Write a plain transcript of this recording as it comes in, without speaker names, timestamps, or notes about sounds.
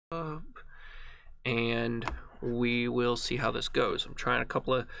and we will see how this goes. I'm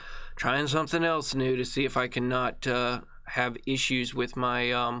trying something else new to see if I can not have issues with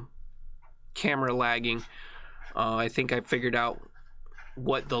my camera lagging. I think I figured out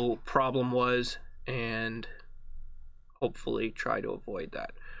what the problem was and hopefully try to avoid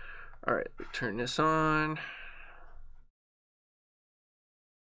that. All right, turn this on.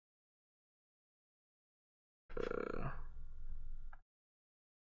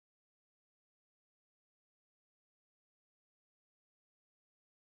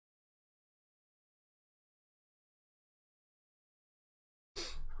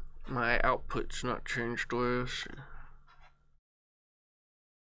 My output's not changed with.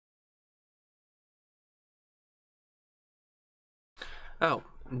 Oh,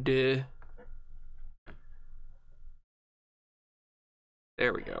 there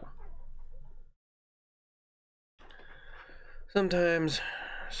we go. Sometimes.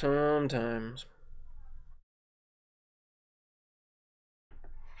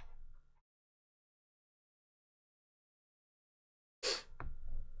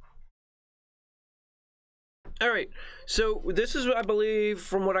 All right, so this is, I believe,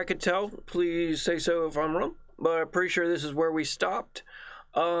 from what I could tell, please say so if I'm wrong, but I'm pretty sure this is where we stopped.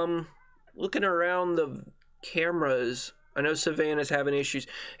 Looking around the cameras, I know Savannah's having issues.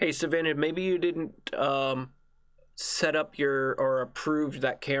 Hey, Savannah, maybe you didn't set up or approved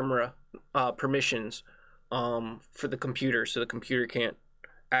that camera permissions for the computer, so the computer can't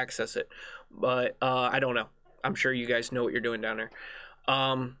access it. But I don't know. I'm sure you guys know what you're doing down there.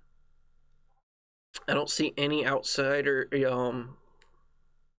 I don't see any outsider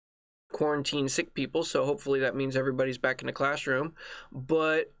quarantine sick people, so hopefully that means everybody's back in the classroom.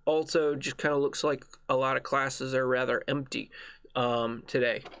 But also just kind of looks like a lot of classes are rather empty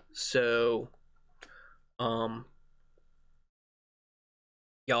today. So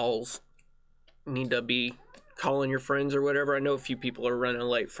y'all's need to be calling your friends or whatever. I know a few people are running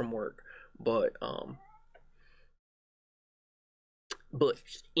late from work, but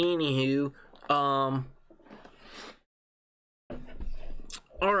anywho, all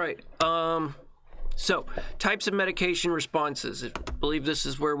right, so types of medication responses. I believe this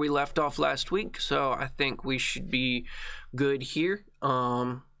is where we left off last week, so I think we should be good here.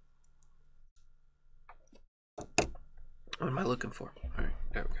 What am I looking for? All right,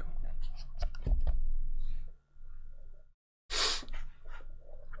 there we go.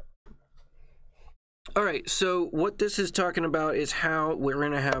 All right, so what this is talking about is how we're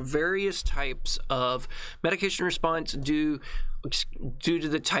going to have various types of medication response due to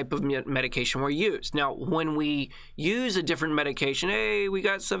the type of medication we're used. Now, when we use a different medication, hey, we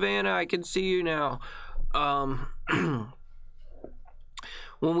got Savannah, I can see you now.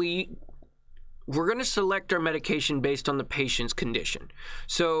 When we're going to select our medication based on the patient's condition.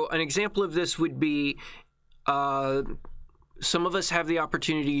 So an example of this would be some of us have the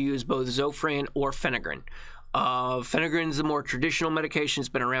opportunity to use both Zofran or Phenergan. Phenergan is the more traditional medication. It's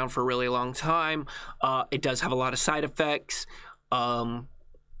been around for a really long time. It does have a lot of side effects, but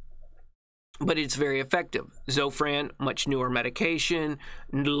it's very effective. Zofran, much newer medication,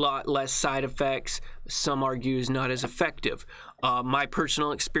 a lot less side effects. Some argue is not as effective. My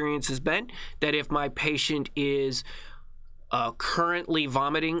personal experience has been that if my patient is currently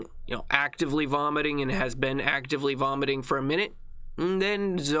vomiting, actively vomiting, and has been actively vomiting for a minute,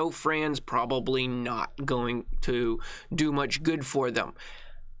 then Zofran's probably not going to do much good for them.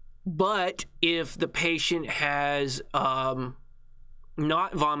 But if the patient has not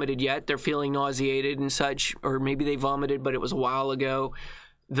vomited yet, they're feeling nauseated and such, or maybe they vomited but it was a while ago,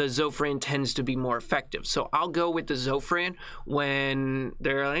 the Zofran tends to be more effective. So I'll go with the Zofran when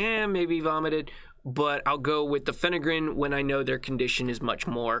they're like, maybe vomited, but I'll go with the Phenergan when I know their condition is much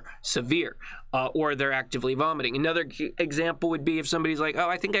more severe, or they're actively vomiting. Another example would be if somebody's like, oh,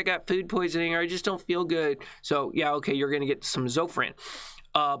 I think I got food poisoning, or I just don't feel good. So yeah, okay, you're going to get some Zofran.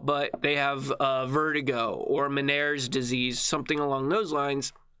 But they have vertigo or Meniere's disease, something along those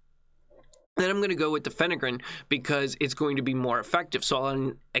lines, then I'm going to go with the Phenergan because it's going to be more effective. So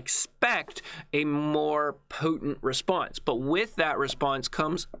I'll expect a more potent response. But with that response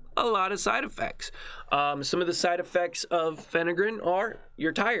comes a lot of side effects. Some of the side effects of Phenergan are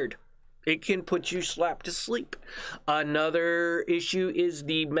you're tired. It can put you slap to sleep. Another issue is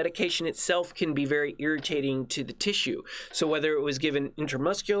the medication itself can be very irritating to the tissue. So whether it was given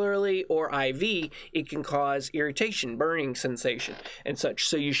intramuscularly or IV, it can cause irritation, burning sensation, and such.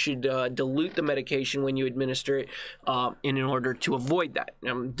 So you should dilute the medication when you administer it in order to avoid that.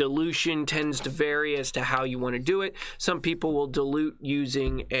 Dilution tends to vary as to how you want to do it. Some people will dilute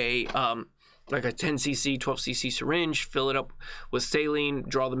using like a 10 cc, 12 cc syringe, fill it up with saline,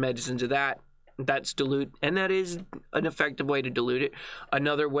 draw the meds into that. That's dilute, and that is an effective way to dilute it.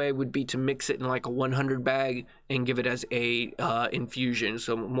 Another way would be to mix it in like a 100 bag and give it as a infusion,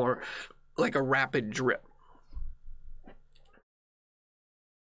 so more like a rapid drip.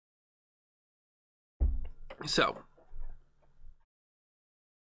 So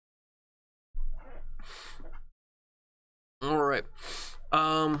all right,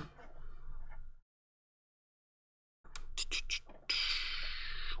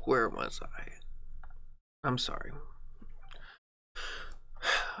 where was I? I'm sorry.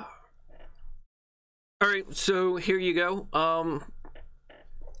 All right, so here you go.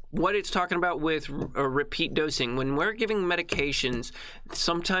 What it's talking about with repeat dosing. When we're giving medications,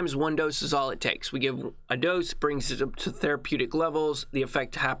 sometimes one dose is all it takes. We give a dose, brings it up to therapeutic levels, the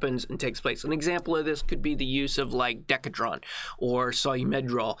effect happens and takes place. An example of this could be the use of like Decadron or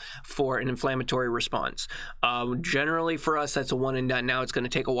Solumedrol for an inflammatory response. Generally for us, that's a one and done. Now it's going to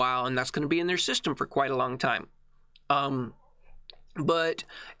take a while, and that's going to be in their system for quite a long time. But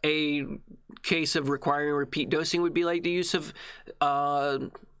a case of requiring repeat dosing would be like the use of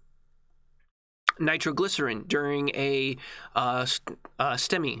nitroglycerin during a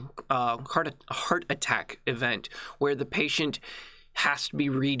STEMI, heart attack event, where the patient has to be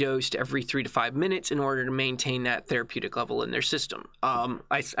redosed every 3 to 5 minutes in order to maintain that therapeutic level in their system.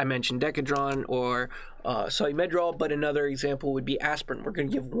 I mentioned Decadron or Solumedrol, but another example would be aspirin. We're going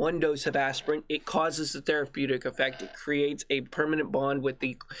to give one dose of aspirin. It causes the therapeutic effect. It creates a permanent bond with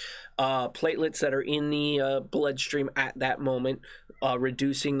the platelets that are in the bloodstream at that moment,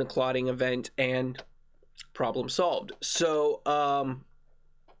 reducing the clotting event, and problem solved. So,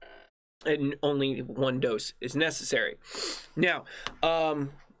 and only one dose is necessary. Now,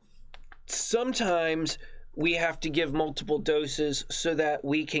 sometimes we have to give multiple doses so that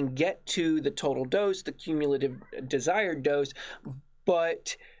we can get to the total dose, the cumulative desired dose,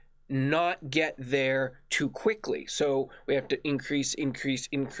 but not get there too quickly. So we have to increase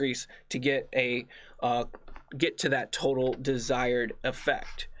to get a get to that total desired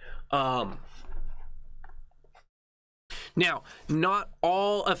effect. Now, not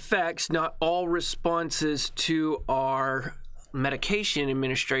all effects, not all responses to our medication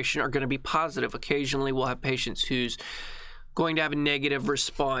administration are going to be positive. Occasionally, we'll have patients who's going to have a negative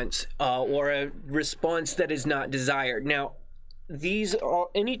response or a response that is not desired. Now, these are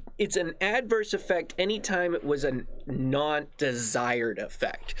it's an adverse effect anytime it was a non-desired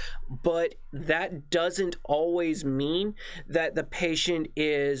effect, but that doesn't always mean that the patient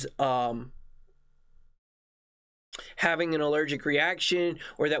is having an allergic reaction,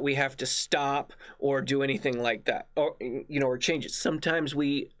 or that we have to stop or do anything like that, or or change it. Sometimes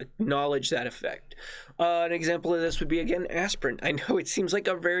we acknowledge that effect. An example of this would be, again, aspirin. I know it seems like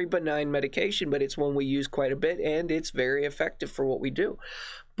a very benign medication, but it's one we use quite a bit, and it's very effective for what we do.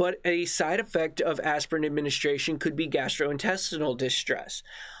 But a side effect of aspirin administration could be gastrointestinal distress.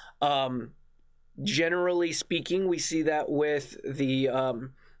 Generally speaking, we see that with the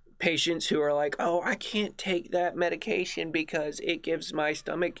patients who are like, oh, I can't take that medication because it gives my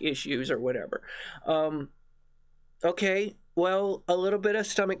stomach issues or whatever. Okay, well, a little bit of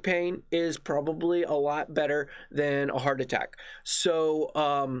stomach pain is probably a lot better than a heart attack. So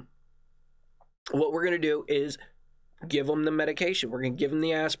what we're going to do is give them the medication. We're going to give them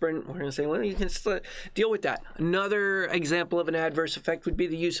the aspirin. We're going to say, well, you can deal with that. Another example of an adverse effect would be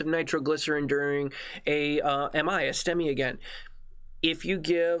the use of nitroglycerin during a MI, a STEMI again. If you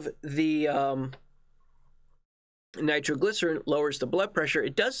give the nitroglycerin, lowers the blood pressure,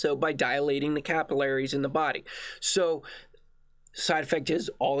 it does so by dilating the capillaries in the body. So side effect is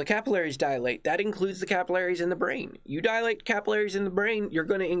all the capillaries dilate. That includes the capillaries in the brain. You dilate capillaries in the brain, you're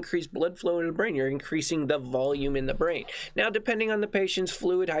going to increase blood flow in the brain. You're increasing the volume in the brain. Now, depending on the patient's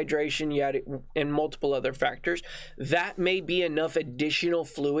fluid hydration and multiple other factors, that may be enough additional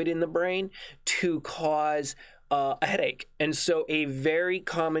fluid in the brain to cause a headache. And so a very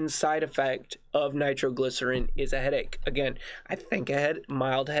common side effect of nitroglycerin is a headache. Again, I think a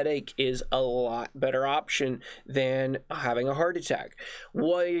mild headache is a lot better option than having a heart attack.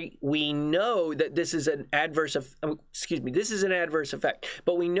 We know that this is an adverse this is an adverse effect,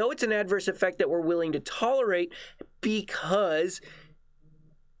 but we know it's an adverse effect that we're willing to tolerate because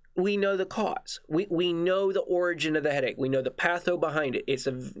we know the cause. We know the origin of the headache. We know the patho behind it. It's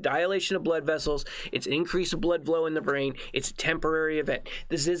a dilation of blood vessels. It's an increase of blood flow in the brain. It's a temporary event.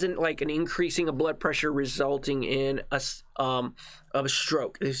 This isn't like an increasing of blood pressure resulting in a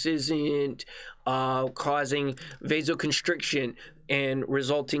stroke. This isn't causing vasoconstriction and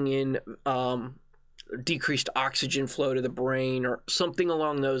resulting in decreased oxygen flow to the brain or something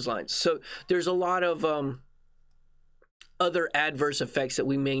along those lines. So there's a lot of other adverse effects that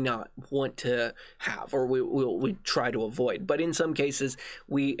we may not want to have, or we try to avoid. But in some cases,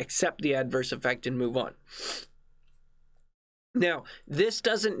 we accept the adverse effect and move on. Now, this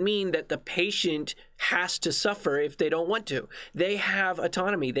doesn't mean that the patient has to suffer if they don't want to. They have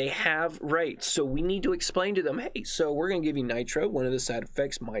autonomy. They have rights. So we need to explain to them, hey, so we're going to give you nitro. One of the side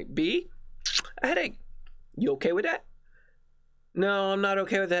effects might be a headache. You okay with that? No, I'm not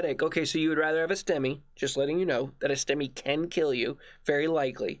okay with headache. Okay, so you would rather have a STEMI, just letting you know that a STEMI can kill you, very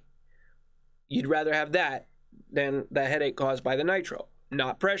likely. You'd rather have that than the headache caused by the nitro.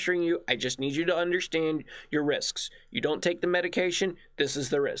 Not pressuring you, I just need you to understand your risks. You don't take the medication, this is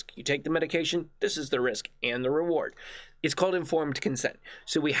the risk. You take the medication, this is the risk and the reward. It's called informed consent.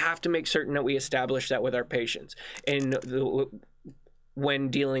 So we have to make certain that we establish that with our patients. And when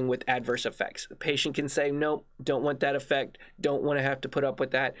dealing with adverse effects, the patient can say, no, don't want that effect, don't want to have to put up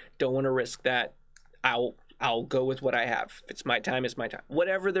with that, don't want to risk that, I'll go with what I have. If it's my time, it's my time.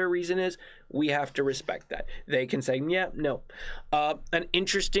 Whatever their reason is, we have to respect that. They can say, yeah, no. An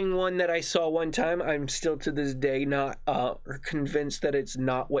interesting one that I saw one time, I'm still to this day not convinced that it's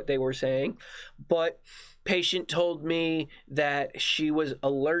not what they were saying, but patient told me that she was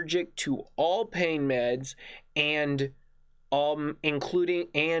allergic to all pain meds and including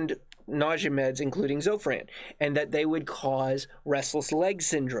nausea meds, including Zofran, and that they would cause restless leg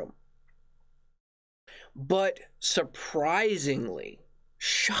syndrome. But surprisingly,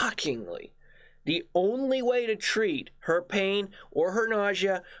 shockingly, the only way to treat her pain or her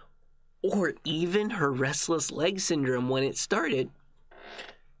nausea or even her restless leg syndrome when it started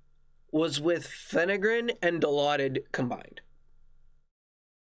was with Phenergan and Dilaudid combined.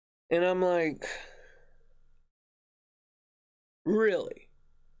 And I'm like, really?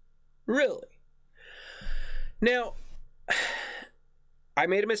 Really? Now, I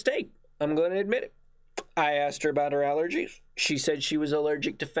made a mistake. I'm going to admit it. I asked her about her allergies. She said she was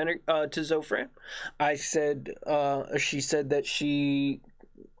allergic to Zofran. She said that she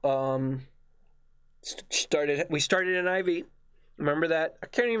we started an IV. Remember that? I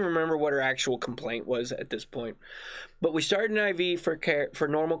can't even remember what her actual complaint was at this point. But we started an IV for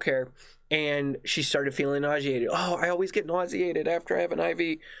normal care, and she started feeling nauseated. Oh, I always get nauseated after I have an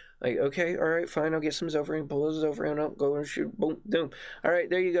IV. Like, okay, all right, fine, I'll get some Zofran. Pull the Zofran up, go and shoot, boom, boom. All right,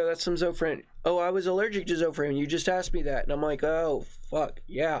 there you go, that's some Zofran. Oh, I was allergic to Zofran. You just asked me that. And I'm like, oh, fuck,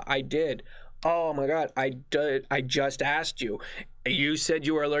 yeah, I did. Oh, my God, I just asked you. You said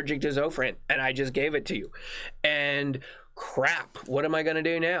you were allergic to Zofran, and I just gave it to you. And crap, what am I going to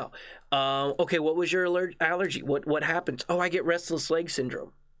do now? Okay, what was your allergy? What happens? Oh, I get restless leg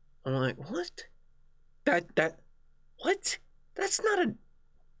syndrome. I'm like, what? What?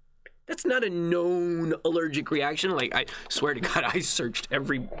 That's not a known allergic reaction. Like, I swear to God, I searched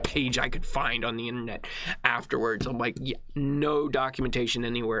every page I could find on the internet afterwards. I'm like, yeah, no documentation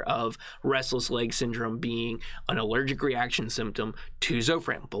anywhere of restless leg syndrome being an allergic reaction symptom to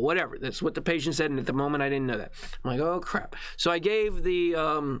Zofran. But whatever, that's what the patient said, and at the moment I didn't know that. I'm like, oh crap. So I gave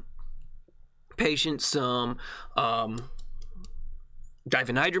the patient some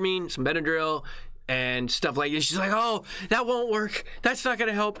diphenhydramine, some Benadryl, and stuff like this. She's like, oh, that won't work. That's not going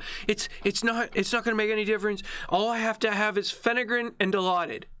to help. It's not going to make any difference. All I have to have is Phenergan and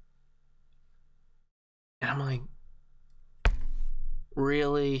Dilaudid. And I'm like,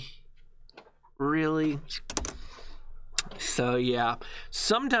 really? Really? So yeah,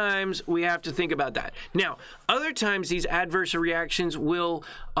 sometimes we have to think about that. Now, other times these adverse reactions will,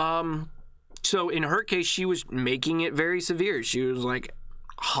 so in her case, she was making it very severe. She was like,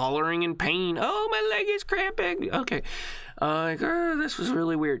 hollering in pain. Oh, my leg is cramping. Okay. Like, oh, this was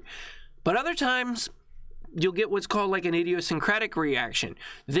really weird. But other times, you'll get what's called like an idiosyncratic reaction.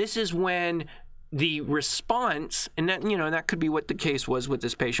 This is when the response, and that, you know, that could be what the case was with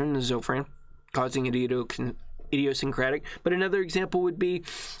this patient, the Zofran, causing an idiosyncratic. But another example would be,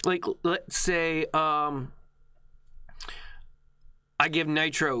 like, let's say, I give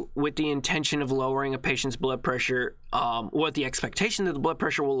nitro with the intention of lowering a patient's blood pressure, with the expectation that the blood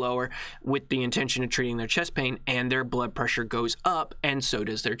pressure will lower, with the intention of treating their chest pain, and their blood pressure goes up, and so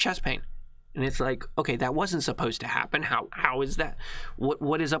does their chest pain. And it's like, okay, that wasn't supposed to happen. How is that?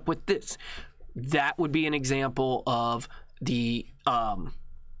 What is up with this? That would be an example of the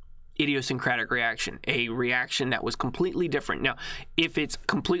idiosyncratic reaction, a reaction that was completely different. Now, if it's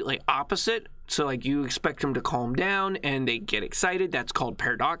completely opposite, so like you expect them to calm down and they get excited, that's called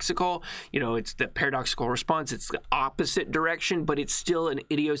paradoxical. You know, it's the paradoxical response. It's the opposite direction, but it's still an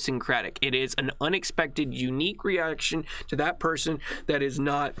idiosyncratic. It is an unexpected, unique reaction to that person that is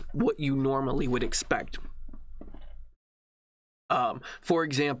not what you normally would expect. For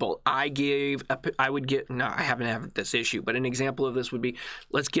example, I haven't had this issue, but an example of this would be,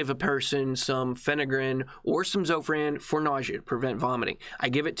 let's give a person some Phenergan or some Zofran for nausea to prevent vomiting. I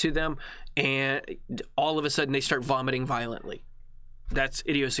give it to them, and all of a sudden they start vomiting violently. That's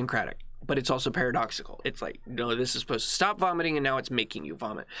idiosyncratic, but it's also paradoxical. It's like, no, this is supposed to stop vomiting, and now it's making you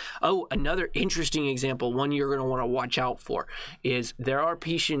vomit. Oh, another interesting example, one you're going to want to watch out for, is there are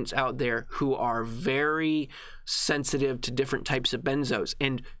patients out there who are very sensitive to different types of benzos,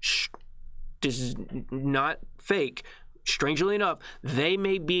 and this is not fake. Strangely enough, they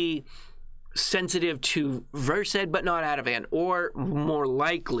may be sensitive to Versed but not Ativan, or more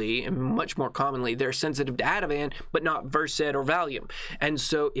likely and much more commonly they're sensitive to Ativan but not Versed or Valium. And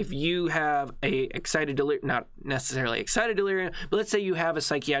so if you have a excited delirium, not necessarily excited delirium, but let's say you have a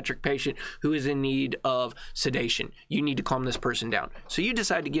psychiatric patient who is in need of sedation, you need to calm this person down, so you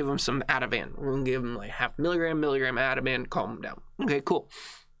decide to give them some Ativan. We're going to give them like 0.5 milligram Ativan, calm them down. Okay, cool.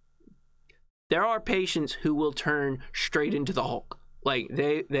 There are patients who will turn straight into the Hulk. Like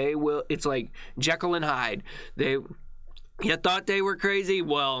they will, it's like Jekyll and Hyde. You thought they were crazy,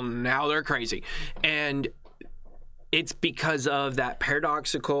 well, now they're crazy. And it's because of that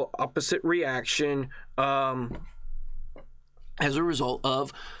paradoxical opposite reaction as a result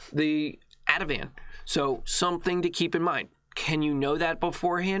of the Ativan. So something to keep in mind. Can you know that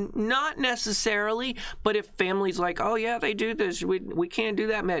beforehand? Not necessarily, but if family's like, oh yeah, they do this, we can't do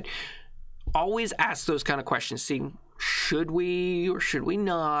that med. Always ask those kind of questions. See, should we or should we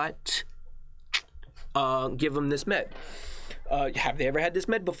not give them this med? Have they ever had this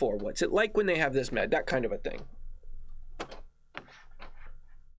med before? What's it like when they have this med? That kind of a thing.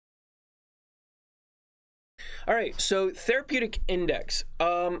 All right, so therapeutic index.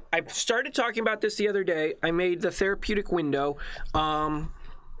 I started talking about this the other day. I made the therapeutic window. I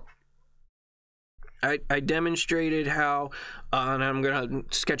demonstrated how, and I'm going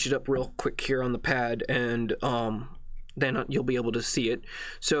to sketch it up real quick here on the pad, and then you'll be able to see it.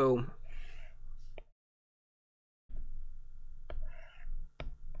 So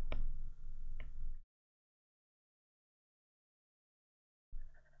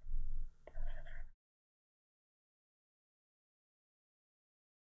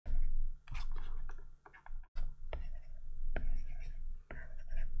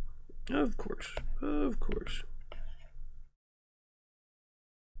of course.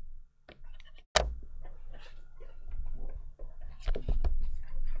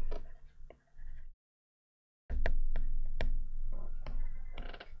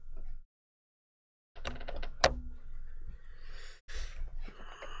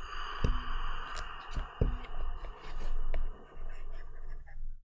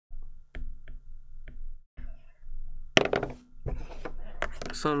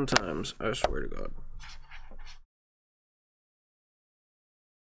 Sometimes, I swear to God.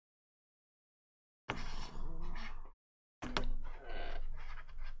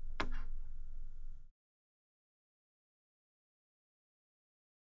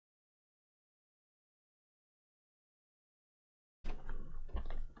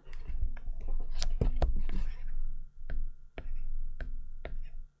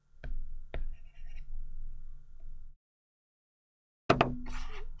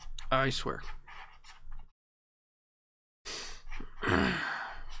 I swear.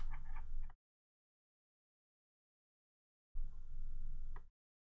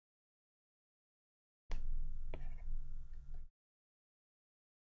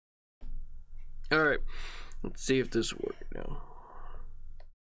 All right, let's see if this works now.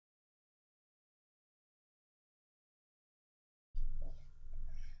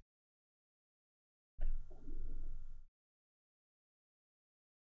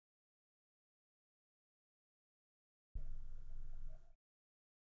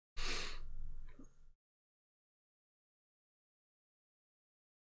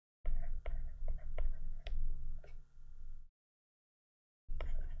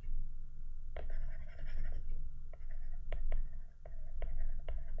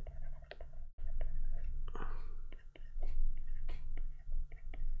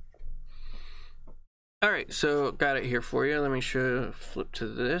 All right, so got it here for you. Let me flip to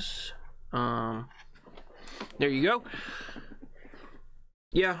this. There you go.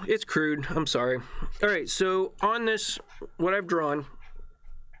 Yeah, it's crude. I'm sorry. All right, so on this, what I've drawn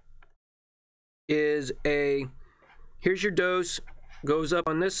is here's your dose, goes up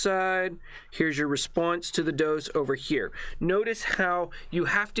on this side. Here's your response to the dose over here. Notice how you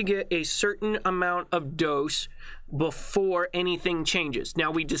have to get a certain amount of dose before anything changes.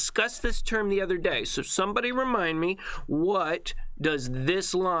 Now, we discussed this term the other day, so somebody remind me, what does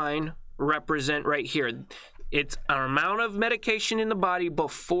this line represent right here? It's an amount of medication in the body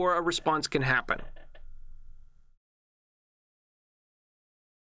before a response can happen.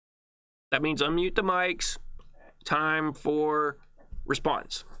 That means unmute the mics. Time for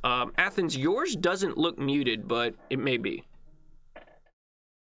response. Athens, yours doesn't look muted, but it may be.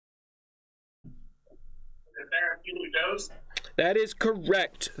 The therapeutic dose? That is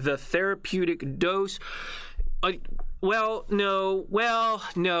correct. The therapeutic dose.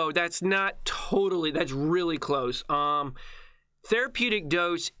 No, that's not totally. That's really close. Therapeutic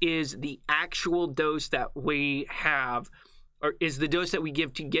dose is the actual dose that we have, or is the dose that we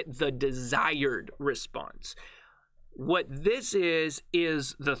give to get the desired response. What this is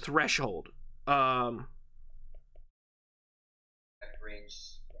the threshold.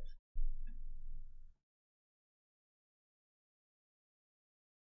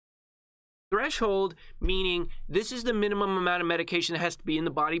 Threshold meaning this is the minimum amount of medication that has to be in the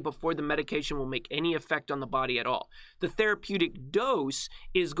body before the medication will make any effect on the body at all. The therapeutic dose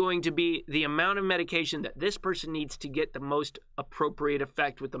is going to be the amount of medication that this person needs to get the most appropriate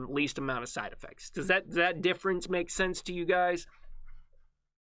effect with the least amount of side effects. Does that difference make sense to you guys?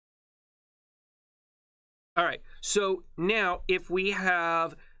 All right, so now if we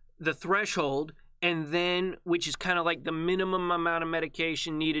have the threshold, and then, which is kind of like the minimum amount of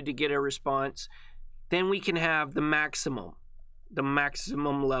medication needed to get a response, then we can have the maximum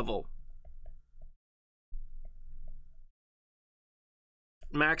level.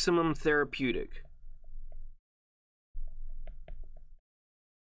 Maximum therapeutic.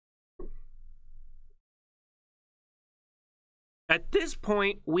 At this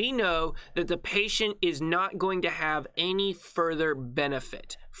point, we know that the patient is not going to have any further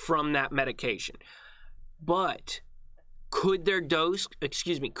benefit from that medication. But could their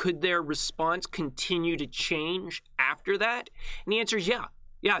response continue to change after that? And the answer is yeah.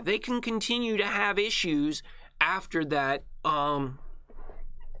 Yeah, they can continue to have issues after that. The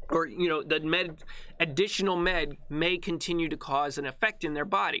additional med may continue to cause an effect in their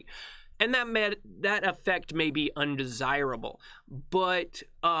body. And that effect may be undesirable, but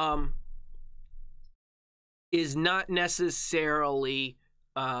is not necessarily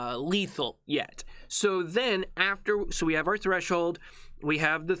lethal yet. So then so we have our threshold, we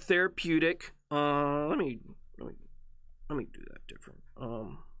have the therapeutic. Let me do that different.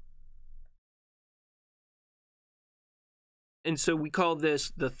 And so we call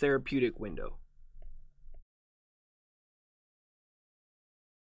this the therapeutic window.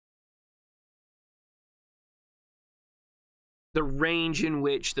 The range in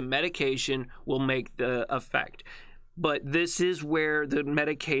which the medication will make the effect. But this is where the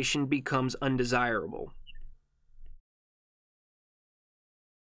medication becomes undesirable.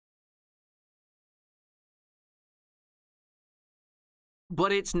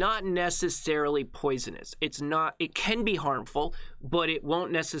 But it's not necessarily poisonous. It can be harmful, but it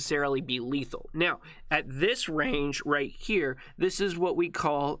won't necessarily be lethal. Now, at this range right here, this is what we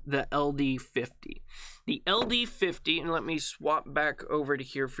call the LD50. The LD50, and let me swap back over to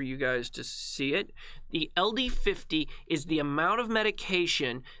here for you guys to see it. The LD50 is the amount of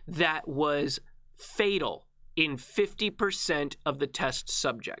medication that was fatal in 50% of the test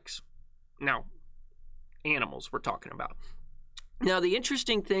subjects. Now, animals we're talking about. Now, the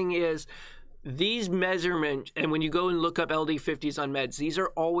interesting thing is these measurements, and when you go and look up LD50s on meds, these are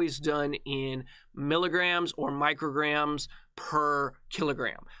always done in milligrams or micrograms per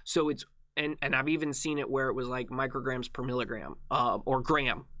kilogram. So it's, and I've even seen it where it was like micrograms per milligram or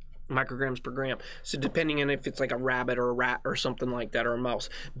gram, micrograms per gram. So depending on if it's like a rabbit or a rat or something like that or a mouse.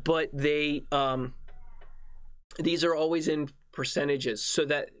 But they, these are always in percentages, so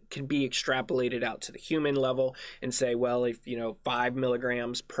that can be extrapolated out to the human level and say, well, if 5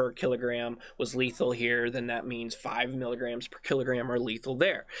 milligrams per kilogram was lethal here, then that means 5 milligrams per kilogram are lethal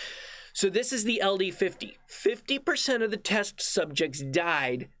there. So this is the LD50. 50% of the test subjects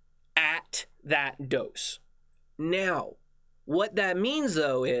died at that dose. Now, what that means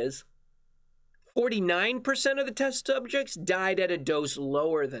though is 49% of the test subjects died at a dose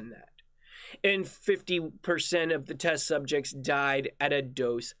lower than that. And 50% of the test subjects died at a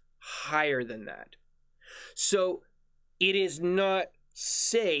dose higher than that. So it is not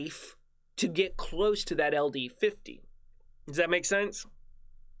safe to get close to that LD50. Does that make sense?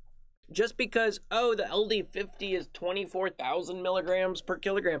 Just because, the LD50 is 24,000 milligrams per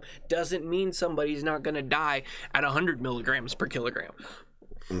kilogram doesn't mean somebody's not going to die at 100 milligrams per kilogram.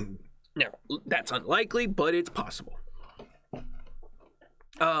 Now, that's unlikely, but it's possible.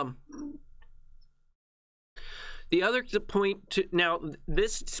 The other point now,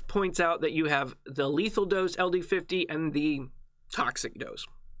 this points out that you have the lethal dose, LD50, and the toxic dose,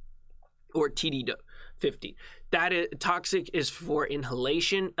 or TD 50. That is toxic is for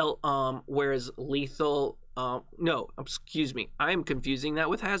inhalation, whereas lethal. No, excuse me, I am confusing that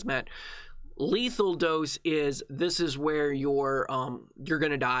with hazmat. Lethal dose is this is where you're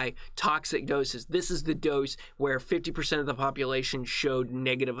gonna die. Toxic doses, this is the dose where 50% of the population showed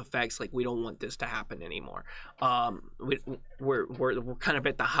negative effects, like we don't want this to happen anymore. We're kind of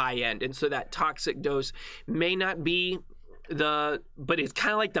at the high end, and so that toxic dose may not be but it's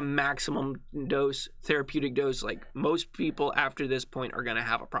kind of like the maximum dose, therapeutic dose. Like most people after this point are gonna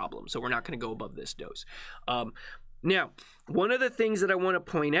have a problem, so we're not gonna go above this dose. Now, one of the things that I want to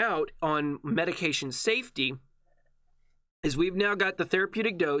point out on medication safety is we've now got the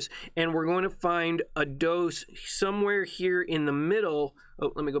therapeutic dose, and we're going to find a dose somewhere here in the middle.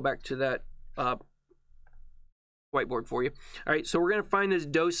 Oh, let me go back to that whiteboard for you. All right, so we're going to find this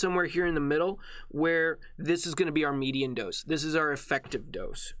dose somewhere here in the middle where this is going to be our median dose. This is our effective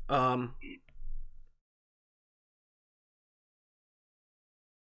dose.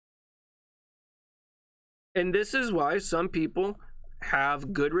 And this is why some people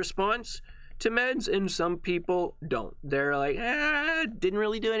have good response to meds and some people don't. They're like, didn't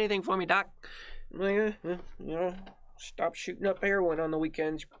really do anything for me, doc. I'm like, you know, stop shooting up heroin on the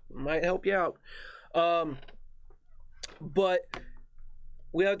weekends. Might help you out. But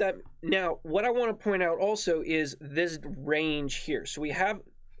we have that. Now, what I want to point out also is this range here. So we have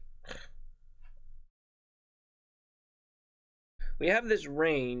this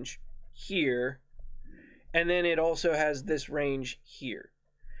range here. And then it also has this range here.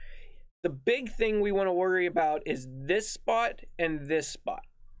 The big thing we want to worry about is this spot and this spot.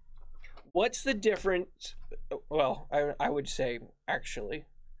 What's the difference? Well, I would say actually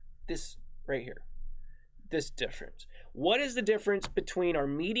this right here, this difference. What is the difference between our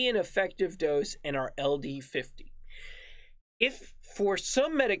median effective dose and our LD50? If for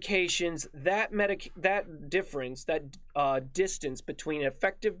some medications that difference, that distance between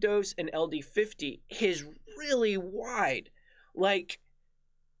effective dose and LD50 is really wide, like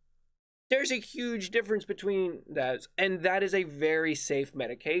there's a huge difference between those, and that is a very safe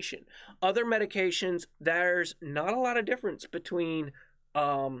medication. Other medications, there's not a lot of difference between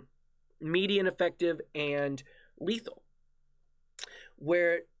median effective and lethal,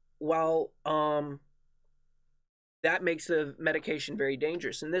 while that makes the medication very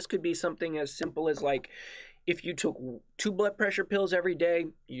dangerous. And this could be something as simple as, like, if you took 2 blood pressure pills every day,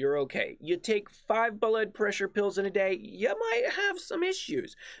 you're okay. You take 5 blood pressure pills in a day, you might have some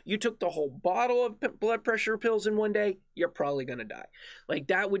issues. You took the whole bottle of blood pressure pills in one day, you're probably going to die. Like,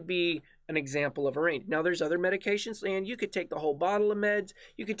 that would be an example of a range. Now, there's other medications, and you could take the whole bottle of meds,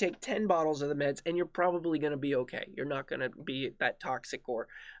 you could take 10 bottles of the meds, and you're probably going to be okay. You're not going to be that toxic or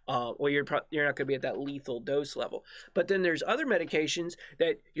you're not going to be at that lethal dose level. But then there's other medications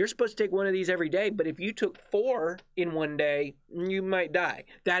that you're supposed to take one of these every day, but if you took 4 in one day, you might die.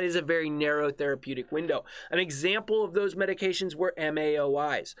 That is a very narrow therapeutic window. An example of those medications were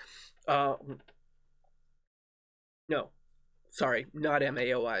MAOIs. No. Sorry, not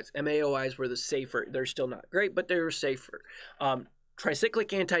MAOIs. MAOIs were the safer. They're still not great, but they were safer. Tricyclic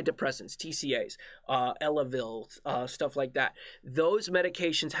antidepressants, TCAs, Elavil, stuff like that. Those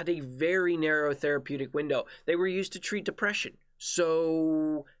medications had a very narrow therapeutic window. They were used to treat depression.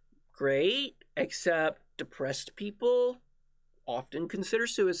 So great, except depressed people often consider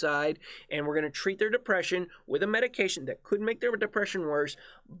suicide, and we're going to treat their depression with a medication that could make their depression worse,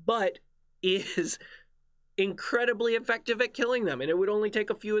 but is incredibly effective at killing them, and it would only take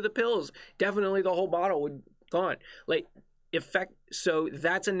a few of the pills. Definitely the whole bottle would gone. Like, so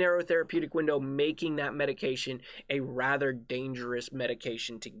that's a narrow therapeutic window, making that medication a rather dangerous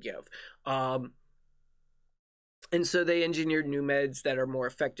medication to give. And so they engineered new meds that are more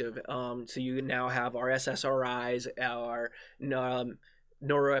effective. So you now have our SSRIs, our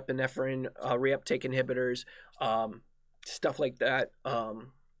norepinephrine reuptake inhibitors, stuff like that.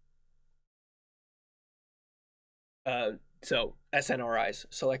 So SNRIs,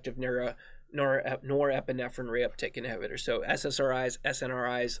 selective norepinephrine reuptake inhibitors. So SSRIs,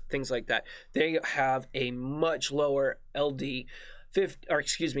 SNRIs, things like that. They have a much lower they have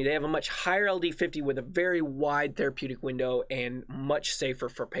a much higher LD50 with a very wide therapeutic window and much safer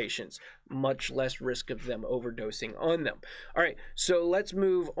for patients, much less risk of them overdosing on them. All right, so let's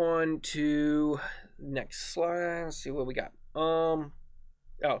move on to next slide. Let's see what we got. Oh,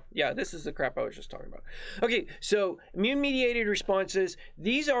 yeah, this is the crap I was just talking about. Okay, so immune-mediated responses.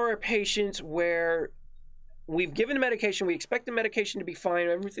 These are our patients where we've given medication, we expect the medication to be fine,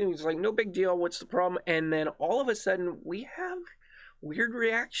 everything's like, no big deal, what's the problem? And then all of a sudden, we have weird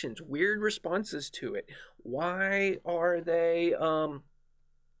reactions, weird responses to it. Why are they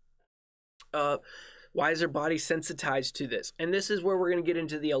Why is their body sensitized to this? And this is where we're going to get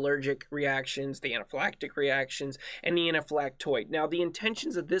into the allergic reactions, the anaphylactic reactions, and the anaphylactoid. Now, the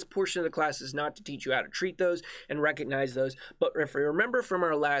intentions of this portion of the class is not to teach you how to treat those and recognize those, but if you remember from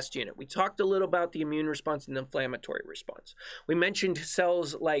our last unit, we talked a little about the immune response and the inflammatory response. We mentioned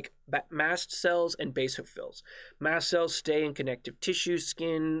cells like mast cells and basophils. Mast cells stay in connective tissue,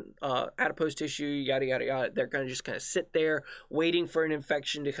 skin, adipose tissue, yada, yada, yada. They're going to just kind of sit there waiting for an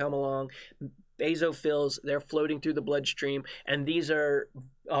infection to come along. Basophils, they're floating through the bloodstream, and these are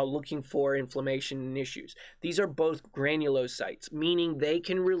looking for inflammation and issues. These are both granulocytes, meaning they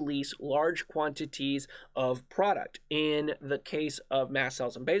can release large quantities of product. In the case of mast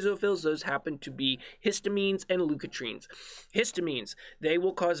cells and basophils, those happen to be histamines and leukotrienes. Histamines, they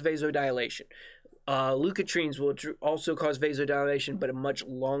will cause vasodilation. Leukotrienes will also cause vasodilation, but a much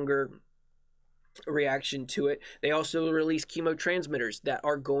longer reaction to it. They also release chemotransmitters that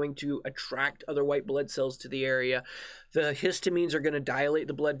are going to attract other white blood cells to the area. The histamines are going to dilate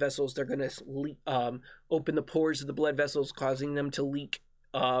the blood vessels. They're going to open the pores of the blood vessels, causing them to leak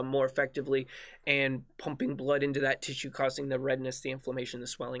more effectively and pumping blood into that tissue, causing the redness, the inflammation, the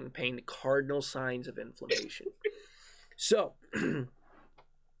swelling, the pain, the cardinal signs of inflammation. So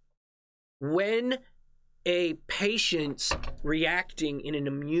when a patient's reacting in an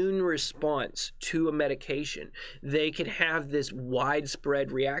immune response to a medication, they can have this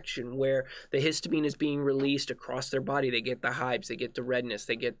widespread reaction where the histamine is being released across their body. They get the hives, they get the redness,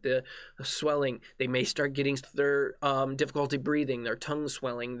 they get the swelling. They may start getting their difficulty breathing, their tongue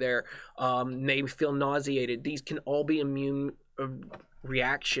swelling, their may feel nauseated. These can all be immune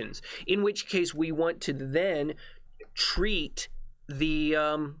reactions, in which case we want to then treat the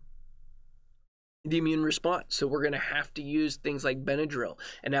immune response. So we're going to have to use things like Benadryl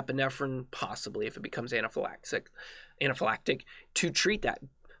and epinephrine, possibly if it becomes anaphylactic, to treat that.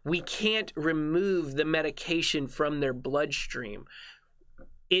 We can't remove the medication from their bloodstream.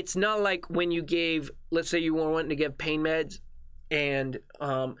 It's not like when you gave, let's say you were wanting to give pain meds and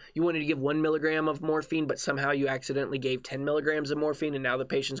you wanted to give 1 milligram of morphine, but somehow you accidentally gave 10 milligrams of morphine and now the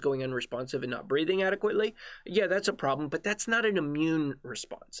patient's going unresponsive and not breathing adequately. Yeah, that's a problem, but that's not an immune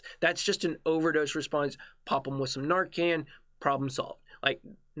response. That's just an overdose response. Pop them with some Narcan, problem solved. Like,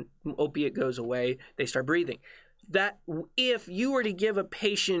 opiate goes away, they start breathing. That if you were to give a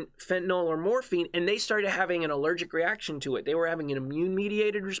patient fentanyl or morphine and they started having an allergic reaction to it, they were having an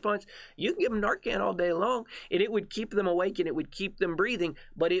immune-mediated response, you can give them Narcan all day long, and it would keep them awake and it would keep them breathing,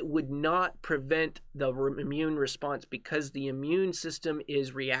 but it would not prevent the immune response because the immune system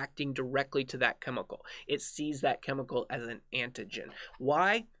is reacting directly to that chemical. It sees that chemical as an antigen.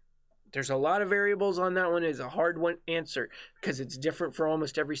 Why? There's a lot of variables on that one. It's a hard one answer because it's different for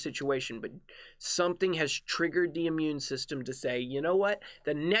almost every situation, but something has triggered the immune system to say, you know what,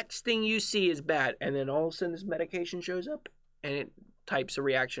 the next thing you see is bad, and then all of a sudden this medication shows up and it types a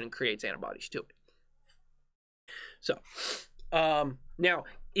reaction and creates antibodies to it. So now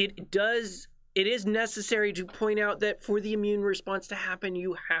it is necessary to point out that for the immune response to happen,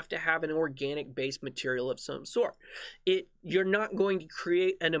 you have to have an organic-based material of some sort. You're not going to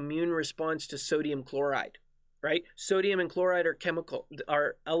create an immune response to sodium chloride, right? Sodium and chloride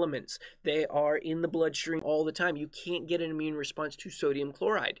are elements. They are in the bloodstream all the time. You can't get an immune response to sodium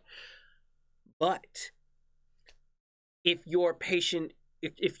chloride. But if your patient,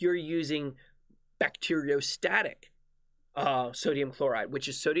 if you're using bacteriostatic sodium chloride, which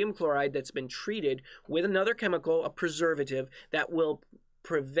is sodium chloride that's been treated with another chemical, a preservative, that will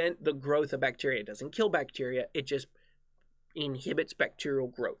prevent the growth of bacteria. It doesn't kill bacteria, it just inhibits bacterial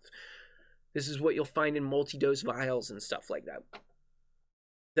growth. This is what you'll find in multi-dose vials and stuff like that.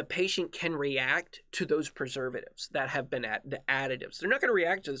 The patient can react to those preservatives that have been the additives. They're not going to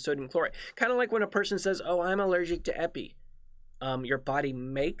react to the sodium chloride. Kind of like when a person says, oh, I'm allergic to epi. Your body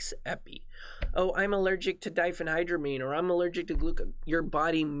makes epi. Oh, I'm allergic to diphenhydramine, or I'm allergic to glucose. Your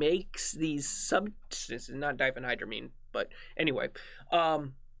body makes these substances, not diphenhydramine, but anyway.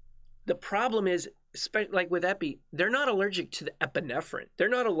 The problem is, like with epi, they're not allergic to the epinephrine. They're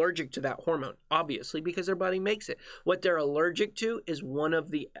not allergic to that hormone, obviously, because their body makes it. What they're allergic to is one of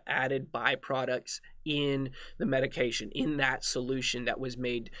the added byproducts in the medication, in that solution that was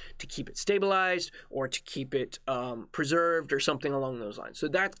made to keep it stabilized or to keep it preserved or something along those lines. So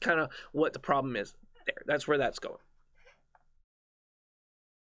that's kind of what the problem is there. That's where that's going.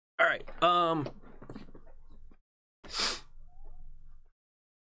 All right.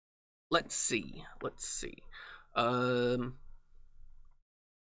 Let's see.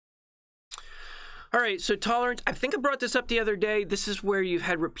 All right, so tolerance, I think I brought this up the other day. This is where you've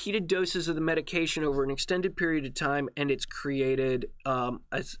had repeated doses of the medication over an extended period of time, and it's created a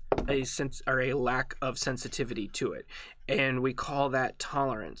lack of sensitivity to it. And we call that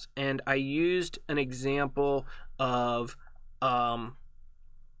tolerance. And I used an example of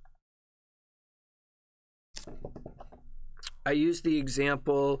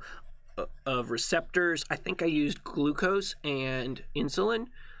receptors. I think I used glucose and insulin,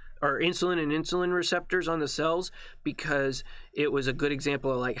 or insulin and insulin receptors on the cells, because it was a good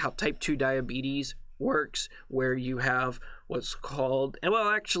example of like how type 2 diabetes works, where you have what's called, and well,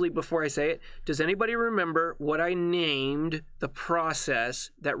 actually, before I say it, does anybody remember what I named the process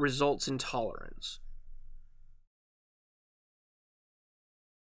that results in tolerance?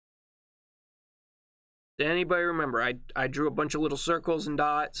 Did anybody remember? I drew a bunch of little circles and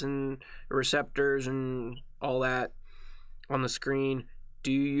dots and receptors and all that on the screen.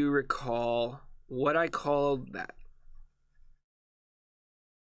 Do you recall what I called that?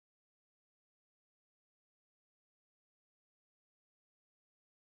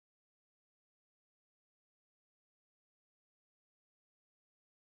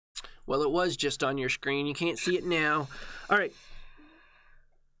 Well, it was just on your screen. You can't see it now. All right.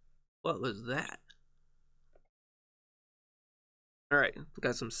 What was that? All right,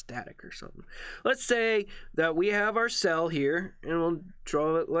 got some static or something. Let's say that we have our cell here, and we'll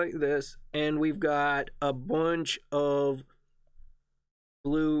draw it like this, and we've got a bunch of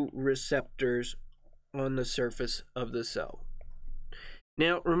blue receptors on the surface of the cell.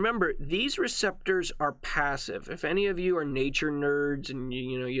 Now, remember, these receptors are passive. If any of you are nature nerds and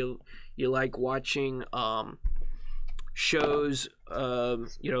you like watching shows,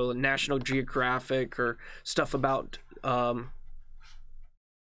 National Geographic or stuff about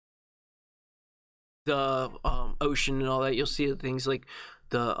the ocean and all that, you'll see things like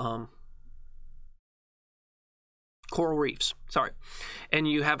the coral reefs. Sorry. And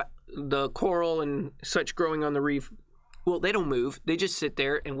you have the coral and such growing on the reef. Well, they don't move. They just sit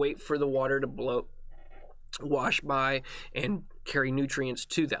there and wait for the water to wash by and carry nutrients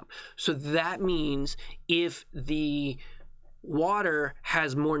to them. So that means if the water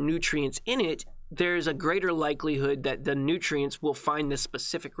has more nutrients in it, there's a greater likelihood that the nutrients will find the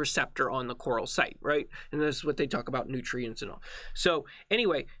specific receptor on the coral site, right? And that's what they talk about, nutrients and all. So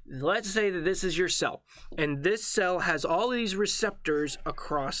anyway, let's say that this is your cell, and this cell has all these receptors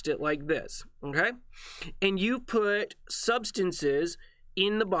across it like this, okay? And you put substances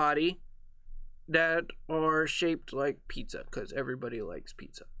in the body that are shaped like pizza, because everybody likes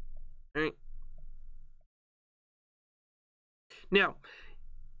pizza, right? Now,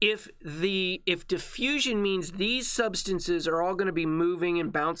 if diffusion means these substances are all going to be moving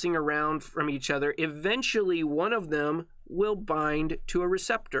and bouncing around from each other, eventually one of them will bind to a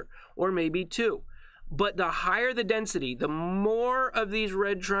receptor, or maybe two. But the higher the density, the more of these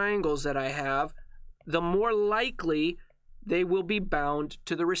red triangles that I have, the more likely they will be bound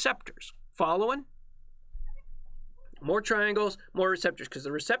to the receptors. Following? More triangles, more receptors, because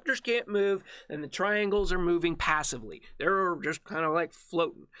the receptors can't move and the triangles are moving passively. They're just kind of like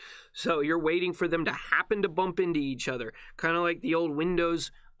floating. So you're waiting for them to happen to bump into each other, kind of like the old Windows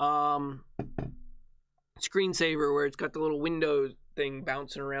screensaver where it's got the little window thing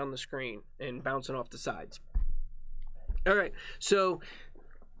bouncing around the screen and bouncing off the sides. All right, so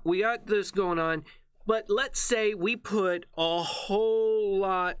we got this going on. But let's say we put a whole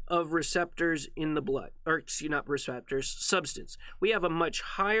lot of receptors in the blood, or not receptors, substance. We have a much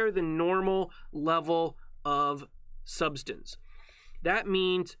higher than normal level of substance. That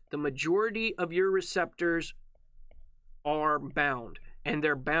means the majority of your receptors are bound, and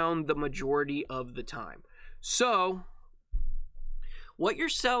they're bound the majority of the time. So what your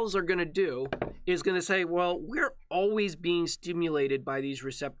cells are going to do is going to say, well, we're always being stimulated by these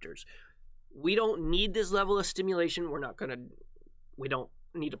receptors. We don't need this level of stimulation. We don't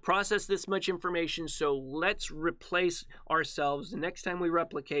need to process this much information. So let's replace ourselves. The next time we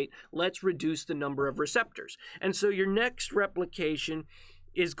replicate, let's reduce the number of receptors. And so your next replication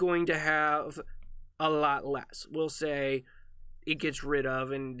is going to have a lot less. We'll say it gets rid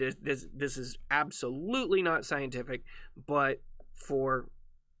of, and this is absolutely not scientific, but for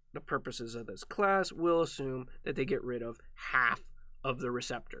the purposes of this class, we'll assume that they get rid of half of the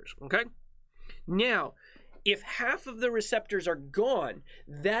receptors, okay? Now, if half of the receptors are gone,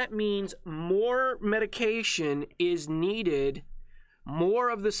 that means more medication is needed. More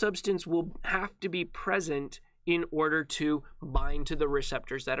of the substance will have to be present in order to bind to the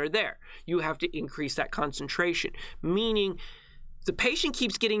receptors that are there. You have to increase that concentration, meaning the patient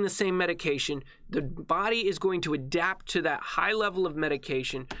keeps getting the same medication, the body is going to adapt to that high level of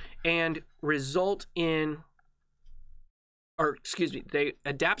medication and result in, they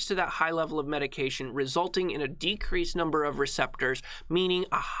adapts to that high level of medication, resulting in a decreased number of receptors, meaning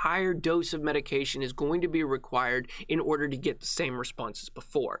a higher dose of medication is going to be required in order to get the same response as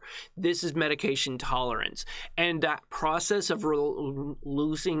before. This is medication tolerance. And that process of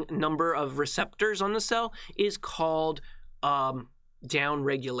losing number of receptors on the cell is called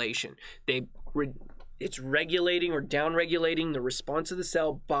downregulation. It's regulating or downregulating the response of the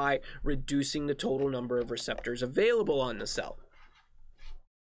cell by reducing the total number of receptors available on the cell.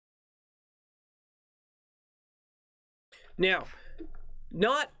 Now,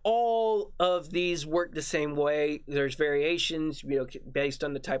 not all of these work the same way. There's variations, based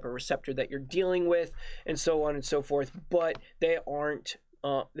on the type of receptor that you're dealing with, and so on and so forth. But they aren't.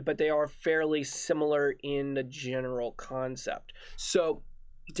 But they are fairly similar in the general concept. So,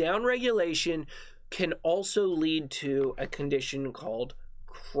 downregulation can also lead to a condition called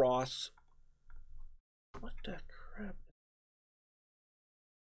what the crap?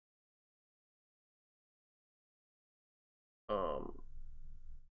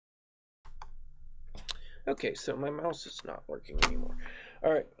 Okay, so my mouse is not working anymore.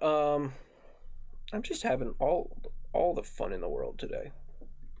 All right, I'm just having all the fun in the world today.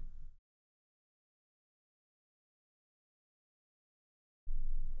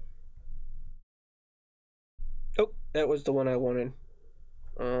 Oh, that was the one I wanted.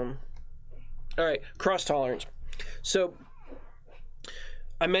 All right, cross tolerance. So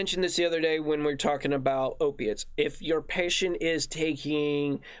I mentioned this the other day when we were talking about opiates. If your patient is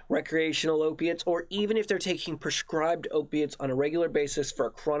taking recreational opiates, or even if they're taking prescribed opiates on a regular basis for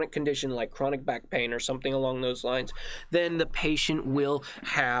a chronic condition like chronic back pain or something along those lines, then the patient will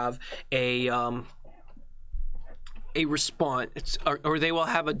have a response, or they will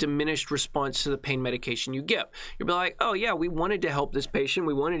have a diminished response to the pain medication you give. You'll be like, oh yeah, we wanted to help this patient.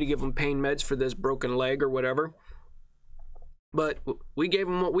 We wanted to give them pain meds for this broken leg or whatever. But we gave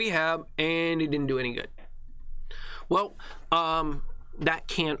them what we have and it didn't do any good. Well,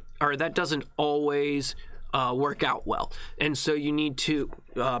 that doesn't always work out well. And so you need to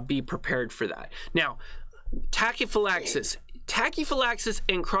be prepared for that. Now, tachyphylaxis. Tachyphylaxis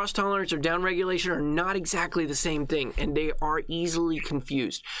and cross tolerance or downregulation are not exactly the same thing, and they are easily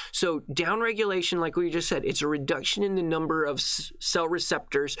confused. So downregulation, like we just said, it's a reduction in the number of cell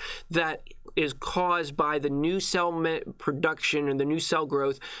receptors that is caused by the new cell production and the new cell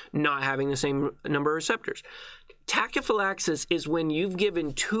growth not having the same number of receptors. Tachyphylaxis is when you've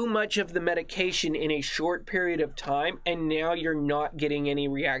given too much of the medication in a short period of time and now you're not getting any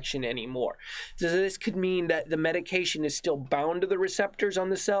reaction anymore. So this could mean that the medication is still bound to the receptors on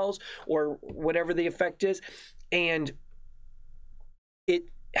the cells or whatever the effect is, and it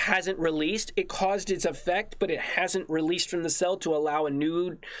hasn't released. It caused its effect, but it hasn't released from the cell to allow a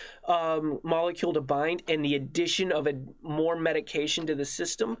new molecule to bind, and the addition of more medication to the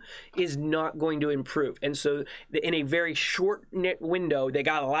system is not going to improve. And so in a very short window, they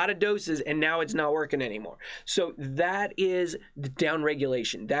got a lot of doses and now it's not working anymore. So that is the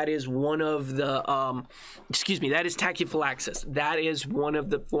downregulation. That is one of the, that is tachyphylaxis. That is one of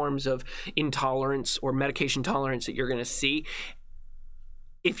the forms of intolerance or medication tolerance that you're going to see.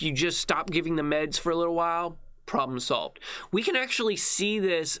 If you just stop giving the meds for a little while, problem solved. We can actually see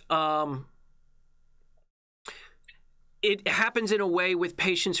this. It happens in a way with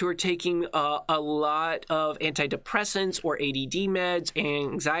patients who are taking a lot of antidepressants or ADD meds,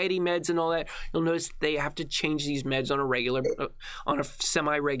 anxiety meds, and all that. You'll notice they have to change these meds on a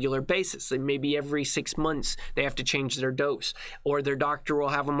semi-regular basis. Like maybe every 6 months they have to change their dose, or their doctor will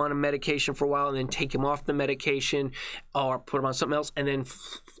have them on a medication for a while and then take them off the medication or put them on something else and then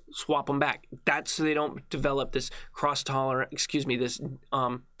swap them back. That's so they don't develop this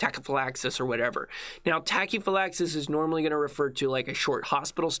tachyphylaxis or whatever. Now, tachyphylaxis is normally going to refer to like a short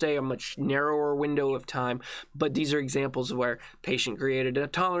hospital stay, a much narrower window of time, but these are examples of where patient created a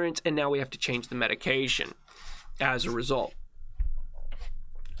tolerance and now we have to change the medication as a result.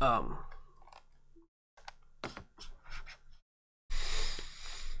 All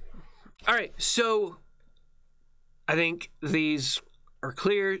right, so I think these are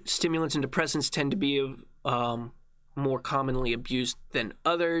clear. Stimulants and depressants tend to be more commonly abused than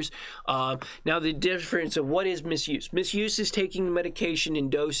others. Now, the difference of what is misuse. Misuse is taking medication in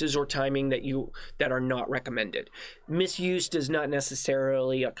doses or timing that are not recommended. Misuse does not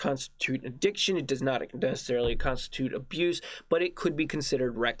necessarily constitute addiction. It does not necessarily constitute abuse, but it could be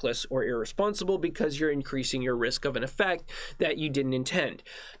considered reckless or irresponsible because you're increasing your risk of an effect that you didn't intend.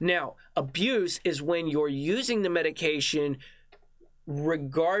 Now, abuse is when you're using the medication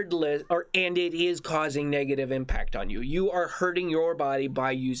regardless, and it is causing negative impact on you. You are hurting your body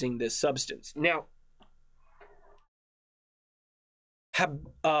by using this substance. Now,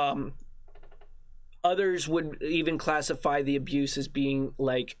 others would even classify the abuse as being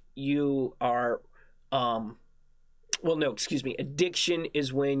like you are, well, no, excuse me. Addiction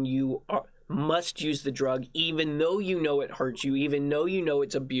is when you must use the drug, even though you know it hurts you, even though you know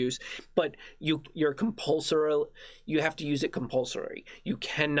it's abuse, but you're compulsory. You have to use it compulsory. You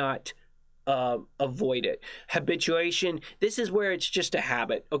cannot avoid it. Habituation. This is where it's just a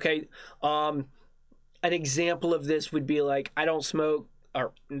habit. Okay. An example of this would be like, I don't smoke.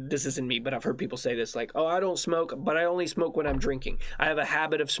 Or this isn't me, but I've heard people say this, like, oh, I don't smoke, but I only smoke when I'm drinking. I have a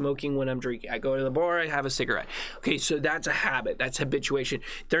habit of smoking when I'm drinking. I go to the bar, I have a cigarette. Okay, so that's a habit. That's habituation.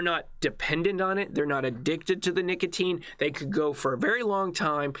 They're not dependent on it. They're not addicted to the nicotine. They could go for a very long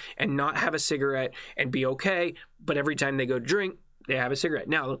time and not have a cigarette and be okay, but every time they go drink, they have a cigarette.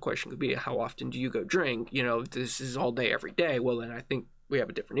 Now, the question could be, how often do you go drink? You know, if this is all day, every day, well, then I think we have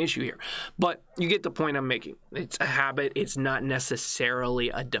a different issue here. But you get the point I'm making. It's a habit. It's not necessarily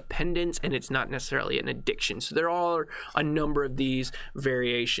a dependence, and it's not necessarily an addiction. So there are a number of these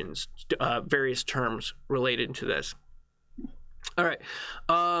variations, various terms related to this. All right.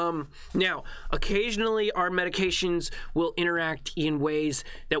 Now, occasionally our medications will interact in ways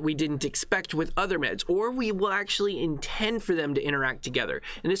that we didn't expect with other meds, or we will actually intend for them to interact together.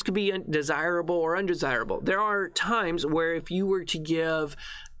 And this could be desirable or undesirable. There are times where if you were to give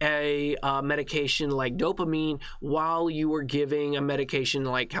a medication like dopamine while you were giving a medication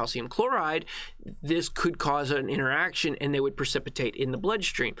like calcium chloride, this could cause an interaction and they would precipitate in the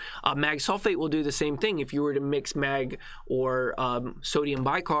bloodstream. Mag sulfate will do the same thing. If you were to mix mag or sodium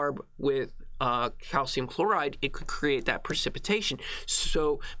bicarb with calcium chloride, it could create that precipitation.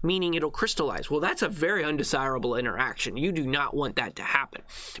 So meaning it'll crystallize. Well, that's a very undesirable interaction. You do not want that to happen.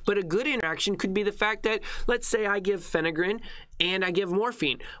 But a good interaction could be the fact that, let's say I give phenergan and I give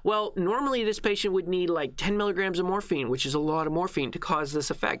morphine. Well, normally this patient would need like 10 milligrams of morphine, which is a lot of morphine to cause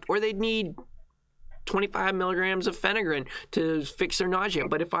this effect. Or they'd need 25 milligrams of phenergan to fix their nausea.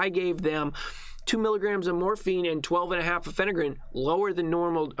 But if I gave them 2 milligrams of morphine and 12.5 of phenergan, lower than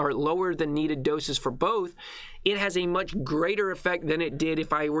normal or lower than needed doses for both, it has a much greater effect than it did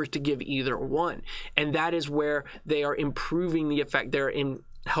if I were to give either one. And that is where they are improving the effect. They're in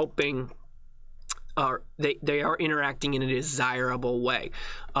helping, they are interacting in a desirable way.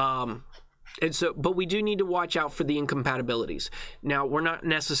 And so, but we do need to watch out for the incompatibilities. Now, we're not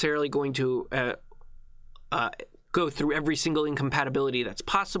necessarily going to go through every single incompatibility that's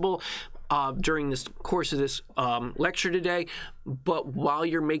possible during this course of this lecture today, but while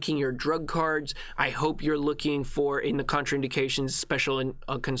you're making your drug cards, I hope you're looking for, in the contraindications, special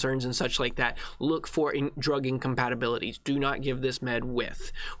concerns and such like that, look for drug incompatibilities. Do not give this med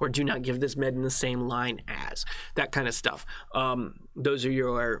with, or do not give this med in the same line as, that kind of stuff. Those are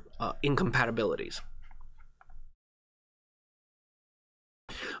your incompatibilities.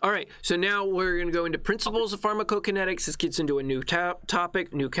 All right, so now we're going to go into principles of pharmacokinetics. This gets into a new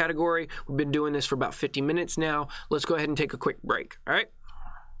topic, new category. We've been doing this for about 50 minutes now. Let's go ahead and take a quick break, all right?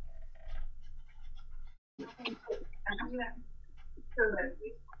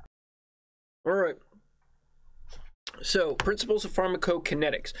 All right. So, principles of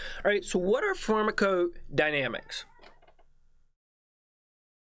pharmacokinetics. All right, so what are pharmacodynamics?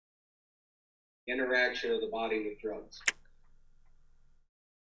 Interaction of the body with drugs.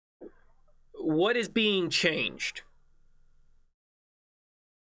 What is being changed?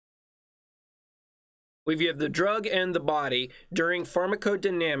 We have the drug and the body. During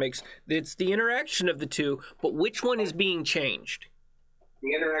pharmacodynamics, it's the interaction of the two, but which one is being changed?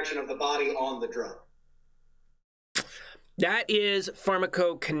 The interaction of the body on the drug. That is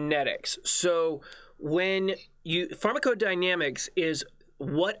pharmacokinetics. So when pharmacodynamics is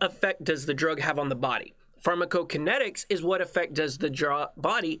what effect does the drug have on the body? Pharmacokinetics is what effect does the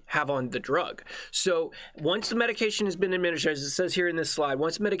body have on the drug. So once the medication has been administered, as it says here in this slide,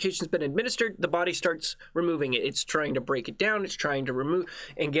 once the medication has been administered, the body starts removing it. It's trying to break it down. It's trying to remove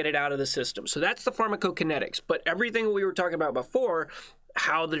and get it out of the system. So that's the pharmacokinetics. But everything we were talking about before,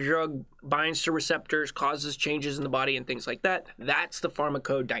 how the drug binds to receptors, causes changes in the body and things like that, that's the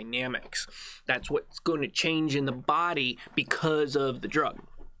pharmacodynamics. That's what's going to change in the body because of the drug.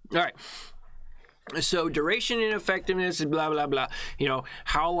 All right. So duration and effectiveness is blah, blah, blah. You know,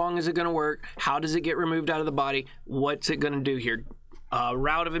 how long is it going to work? How does it get removed out of the body? What's it going to do here?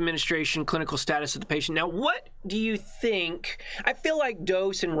 Route of administration, clinical status of the patient. Now, what do you think? I feel like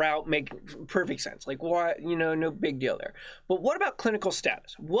dose and route make perfect sense. Like, why, you know, no big deal there. But what about clinical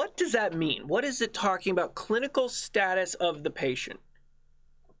status? What does that mean? What is it talking about? Clinical status of the patient.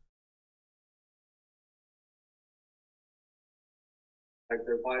 like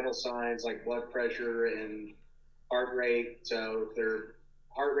their vital signs, like blood pressure and heart rate. So if their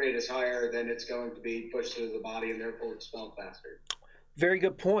heart rate is higher, then it's going to be pushed through the body and therefore expelled faster. Very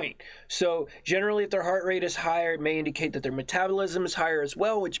good point. So generally, if their heart rate is higher, it may indicate that their metabolism is higher as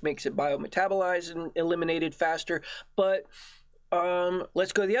well, which makes it biometabolized and eliminated faster. But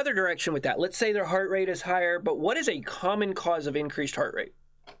let's go the other direction with that. Let's say their heart rate is higher, but what is a common cause of increased heart rate?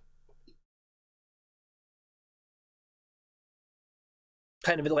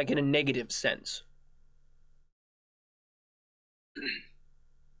 Kind of like in a negative sense.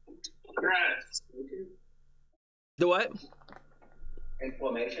 The what?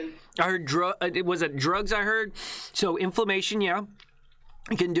 Inflammation. I heard was it drugs I heard? So inflammation, yeah.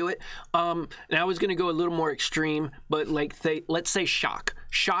 I can do it. And I was going to go a little more extreme, but like let's say shock.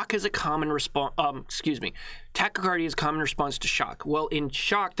 Shock is a common response. Tachycardia is a common response to shock. Well, in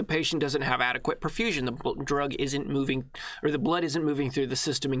shock, the patient doesn't have adequate perfusion. The drug isn't moving, or the blood isn't moving through the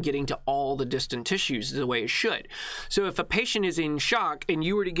system and getting to all the distant tissues the way it should. So if a patient is in shock and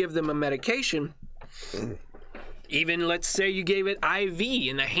you were to give them a medication, even let's say you gave it IV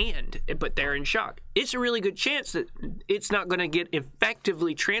in the hand, but they're in shock, it's a really good chance that it's not going to get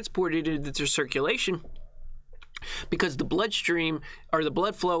effectively transported into their circulation because the bloodstream or the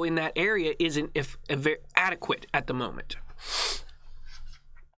blood flow in that area isn't adequate at the moment.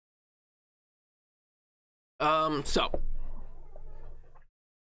 So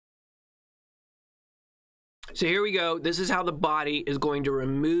here we go. This is how the body is going to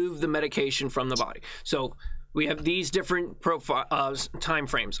remove the medication from the body. So we have these different time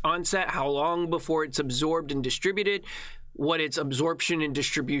frames. Onset, how long before it's absorbed and distributed, what its absorption and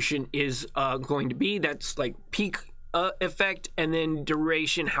distribution is going to be. That's like peak effect, and then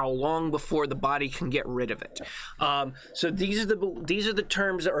duration, how long before the body can get rid of it. So these are the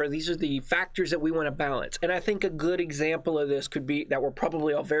terms, or these are the factors that we want to balance. And I think a good example of this could be that we're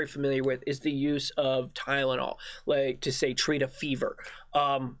probably all very familiar with is the use of Tylenol, like to say treat a fever.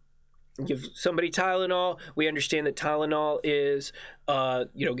 Give somebody Tylenol. We understand that Tylenol is,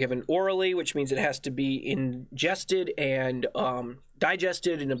 given orally, which means it has to be ingested and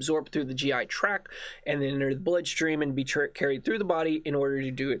digested and absorbed through the GI tract, and then enter the bloodstream and be carried through the body in order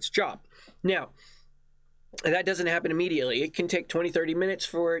to do its job. Now, that doesn't happen immediately. It can take 20-30 minutes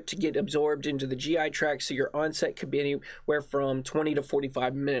for it to get absorbed into the GI tract, so your onset could be anywhere from 20 to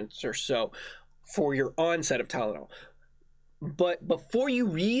 45 minutes or so for your onset of Tylenol. But before you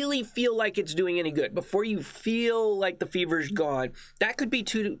really feel like it's doing any good, before you feel like the fever's gone, that could be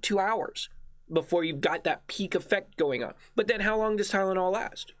 2 hours before you've got that peak effect going on. But then how long does Tylenol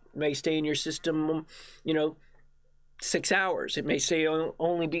last? It may stay in your system, 6 hours. It may say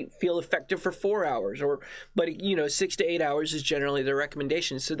feel effective for 4 hours, but 6 to 8 hours is generally the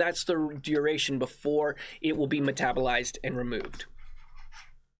recommendation. So that's the duration before it will be metabolized and removed.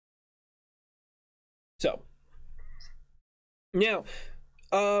 So now,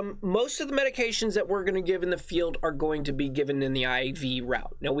 most of the medications that we're going to give in the field are going to be given in the IV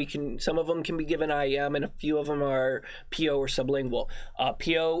route. Now, some of them can be given IM, and a few of them are PO or sublingual.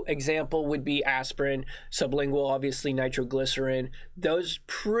 PO example would be aspirin. Sublingual, obviously, nitroglycerin. Those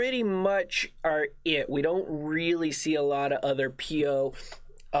pretty much are it. We don't really see a lot of other PO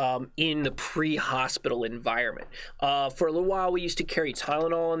in the pre-hospital environment. For a little while, we used to carry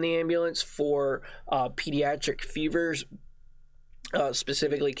Tylenol in the ambulance for pediatric fevers,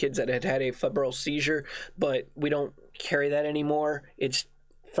 specifically kids that had had a febrile seizure, but we don't carry that anymore. It's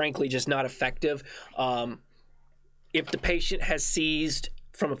frankly just not effective. If the patient has seized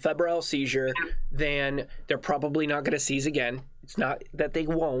from a febrile seizure, then they're probably not going to seize again. It's not that they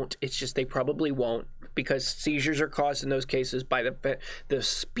won't, it's just they probably won't, because seizures are caused in those cases by the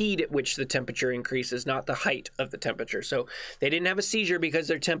speed at which the temperature increases, not the height of the temperature. So they didn't have a seizure because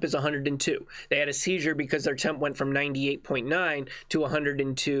their temp is 102. They had a seizure because their temp went from 98.9 to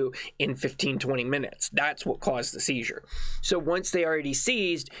 102 in 15-20 minutes. That's what caused the seizure. So once they already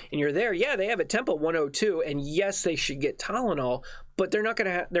seized and you're there, yeah, they have a temp of 102, and yes, they should get Tylenol, but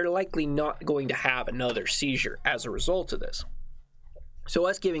they're likely not going to have another seizure as a result of this. So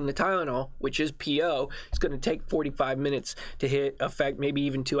us giving the Tylenol, which is PO, is going to take 45 minutes to hit effect, maybe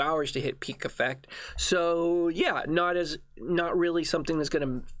even 2 hours to hit peak effect. So yeah, not really something that's going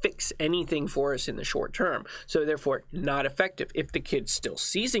to fix anything for us in the short term. So therefore, not effective. If the kid's still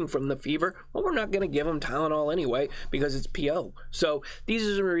seizing from the fever, well, we're not going to give them Tylenol anyway because it's PO. So these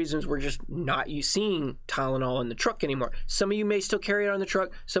are the reasons we're just not seeing Tylenol in the truck anymore. Some of you may still carry it on the truck.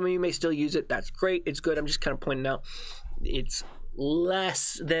 Some of you may still use it. That's great. It's good. I'm just kind of pointing out it's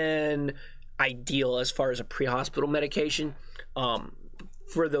less than ideal as far as a pre-hospital medication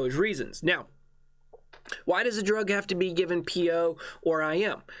for those reasons. Now, Why does a drug have to be given PO or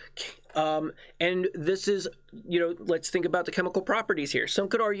IM? And this is, let's think about the chemical properties here. Some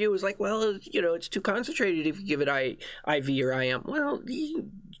could argue is like, well, it's too concentrated if you give it IV or IM. Well,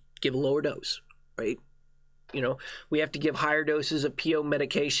 you give a lower dose, right? We have to give higher doses of PO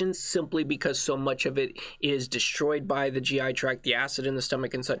medications simply because so much of it is destroyed by the GI tract, the acid in the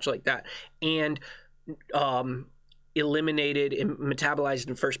stomach and such like that, and eliminated and metabolized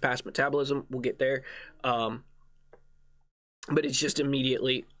in first pass metabolism. We'll get there. But it's just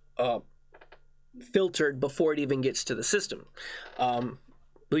immediately filtered before it even gets to the system.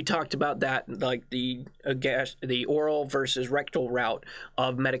 We talked about that, like the oral versus rectal route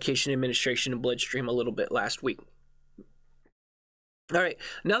of medication administration and bloodstream a little bit last week. All right,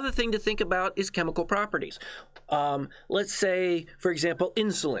 another thing to think about is chemical properties. Let's say, for example,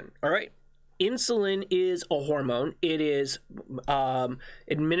 insulin. All right, insulin is a hormone. It is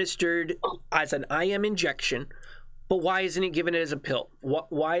administered as an IM injection, but why isn't it given as a pill?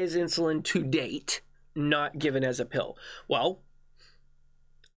 Why is insulin to date not given as a pill? Well,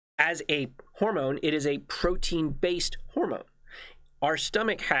 as a hormone, it is a protein-based hormone. Our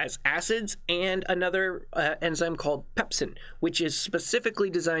stomach has acids and another enzyme called pepsin, which is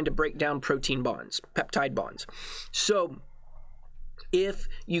specifically designed to break down protein bonds, peptide bonds. So if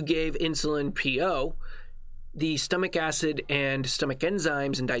you gave insulin PO, the stomach acid and stomach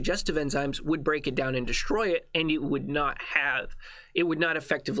enzymes and digestive enzymes would break it down and destroy it, and it would not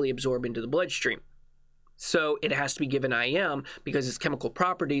effectively absorb into the bloodstream. So it has to be given IM because its chemical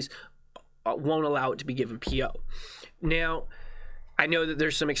properties won't allow it to be given PO. Now, I know that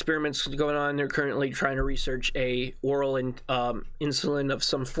there's some experiments going on. They're currently trying to research a oral insulin of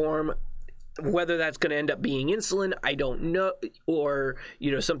some form. Whether that's going to end up being insulin, I don't know, or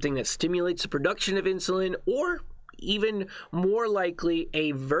something that stimulates the production of insulin, or even more likely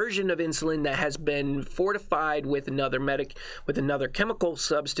a version of insulin that has been fortified with another chemical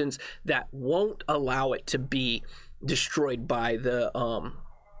substance that won't allow it to be destroyed by the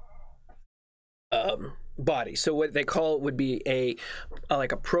body. So what they call it would be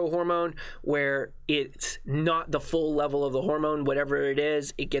like a prohormone, where it's not the full level of the hormone. Whatever it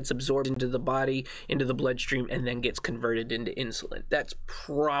is, it gets absorbed into the body, into the bloodstream, and then gets converted into insulin. That's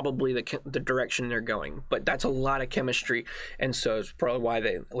probably the direction they're going, but that's a lot of chemistry, and so it's probably why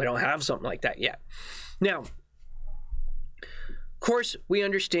we don't have something like that yet. Now, of course, we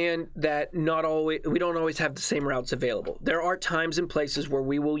understand that we don't always have the same routes available. There are times and places where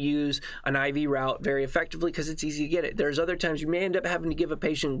we will use an IV route very effectively because it's easy to get it. There's other times you may end up having to give a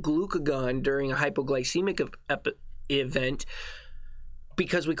patient glucagon during a hypoglycemic event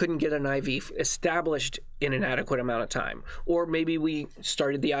because we couldn't get an IV established in an adequate amount of time. Or maybe we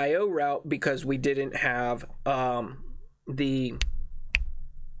started the IO route because we didn't have the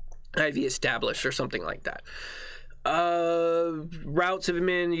IV established or something like that. Routes of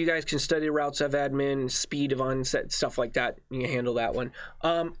admin, you guys can study routes of admin, speed of onset, stuff like that. You can handle that one.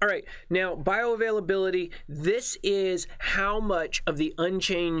 All right, now bioavailability. This is how much of the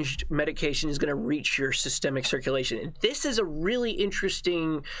unchanged medication is going to reach your systemic circulation. And this is a really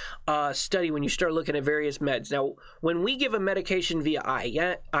interesting study when you start looking at various meds. Now, when we give a medication via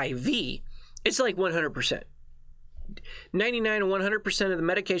IV, it's like 100%. 99 and 100% of the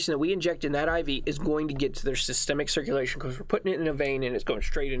medication that we inject in that IV is going to get to their systemic circulation because we're putting it in a vein and it's going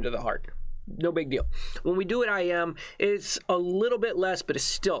straight into the heart. No big deal. When we do it IM, it's a little bit less, but it's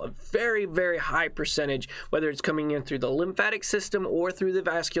still a very, very high percentage, whether it's coming in through the lymphatic system or through the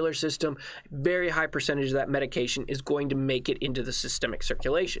vascular system. Very high percentage of that medication is going to make it into the systemic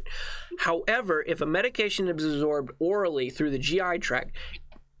circulation. However, if a medication is absorbed orally through the GI tract,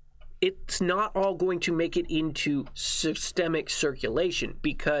 it's not all going to make it into systemic circulation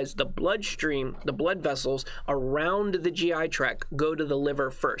because the bloodstream, the blood vessels around the GI tract go to the liver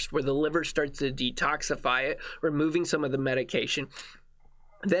first, where the liver starts to detoxify it, removing some of the medication.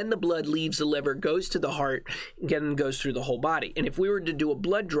 Then the blood leaves the liver, goes to the heart, and goes through the whole body. And if we were to do a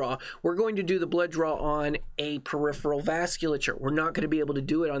blood draw, we're going to do the blood draw on a peripheral vasculature. We're not going to be able to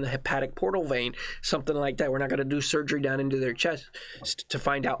do it on the hepatic portal vein, something like that. We're not going to do surgery down into their chest to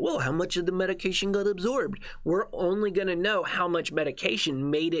find out, well, how much of the medication got absorbed. We're only going to know how much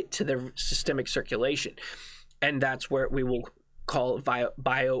medication made it to their systemic circulation. And that's where we will call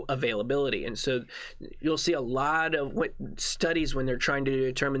bioavailability. And so you'll see a lot of studies when they're trying to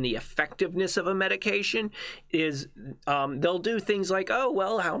determine the effectiveness of a medication is they'll do things like, oh,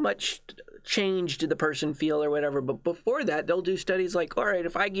 well, how much change did the person feel or whatever. But before that, they'll do studies like, all right,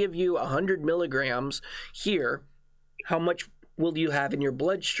 if I give you 100 milligrams here, how much will you have in your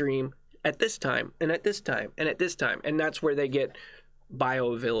bloodstream at this time and at this time and at this time? And that's where they get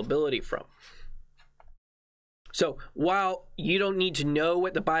bioavailability from. So while you don't need to know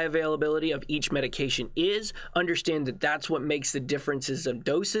what the bioavailability of each medication is, understand that that's what makes the differences of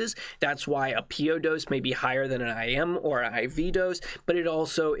doses. That's why a PO dose may be higher than an IM or an IV dose, but it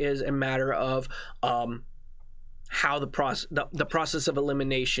also is a matter of how the process of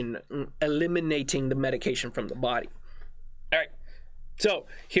eliminating the medication from the body. All right. So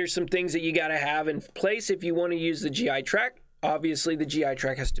here's some things that you got to have in place if you want to use the GI tract. Obviously, the GI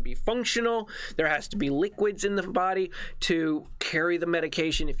tract has to be functional. There has to be liquids in the body to carry the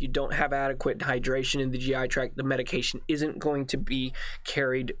medication. If you don't have adequate hydration in the GI tract, the medication isn't going to be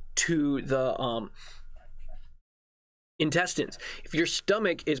carried to the intestines. If your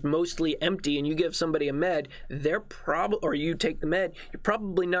stomach is mostly empty and you give somebody a med, or you take the med, you're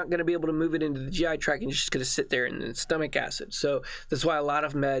probably not going to be able to move it into the GI tract, and you're just going to sit there in the stomach acid. So that's why a lot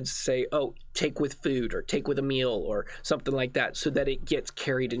of meds say, oh, take with food or take with a meal or something like that, so that it gets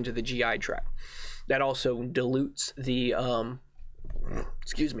carried into the GI tract. That also dilutes the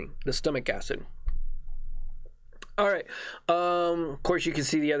the stomach acid. All right. Of course, you can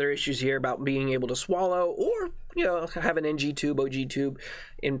see the other issues here about being able to swallow or, have an NG tube, OG tube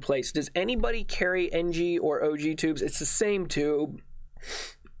in place. Does anybody carry NG or OG tubes? It's the same tube.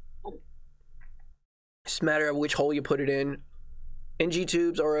 It's a matter of which hole you put it in. NG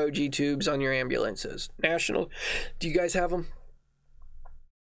tubes or OG tubes on your ambulances. National, do you guys have them?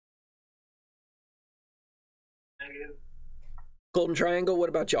 Negative. Golden Triangle, what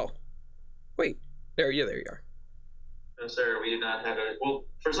about y'all? Wait, there you are. No, sir, we do not have it. Well,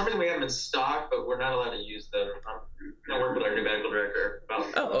 for some reason we have them in stock, but we're not allowed to use them. I work with our new medical director about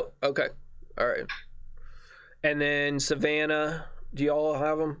Oh, okay. All right. And then Savannah, do you all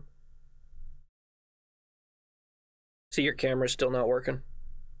have them? See, your camera's still not working.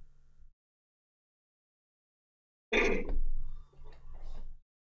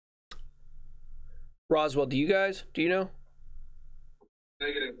 Roswell, do you know?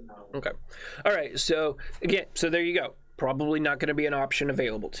 Negative. No. Okay. All right. So again, there you go. Probably not going to be an option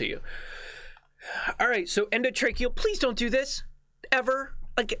available to you. All right. So endotracheal, please don't do this ever.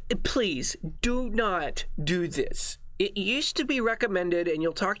 Like, please do not do this. It used to be recommended, and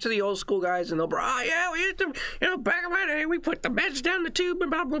you'll talk to the old school guys, and they'll be, oh yeah, we used to, back in my day, we put the meds down the tube and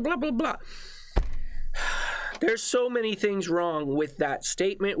blah blah blah blah blah. There's so many things wrong with that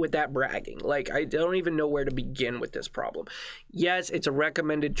statement, with that bragging. Like, I don't even know where to begin with this problem. Yes, it's a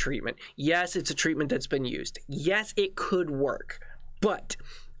recommended treatment. Yes, it's a treatment that's been used. Yes, it could work. But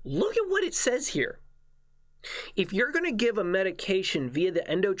look at what it says here. If you're going to give a medication via the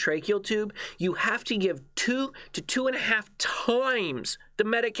endotracheal tube, you have to give 2 to 2.5 times the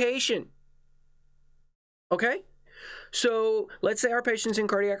medication. Okay? So let's say our patient's in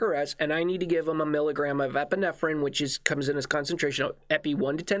cardiac arrest, and I need to give them 1 milligram of epinephrine, which comes in as concentration of epi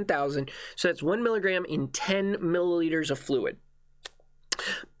 1 to 10,000. So that's 1 milligram in 10 milliliters of fluid.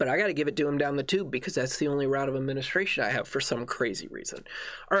 But I got to give it to him down the tube because that's the only route of administration I have for some crazy reason.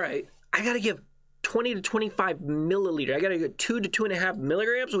 All right, I got to give 20 to 25 milliliters. I got to get 2 to 2.5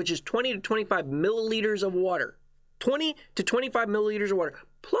 milligrams, which is 20 to 25 milliliters of water. 20 to 25 milliliters of water,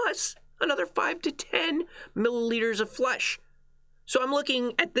 plus another 5 to 10 milliliters of flesh. So I'm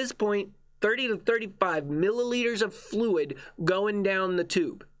looking at this point, 30 to 35 milliliters of fluid going down the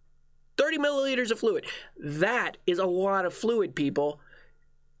tube. 30 milliliters of fluid. That is a lot of fluid, people.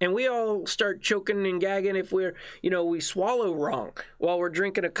 And we all start choking and gagging if we swallow wrong while we're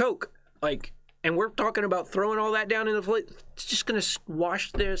drinking a Coke. And we're talking about throwing all that down in the fluid. It's just going to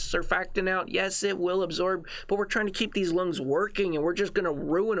wash the surfactant out. Yes, it will absorb, but we're trying to keep these lungs working, and we're just going to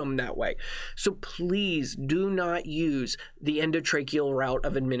ruin them that way. So please do not use the endotracheal route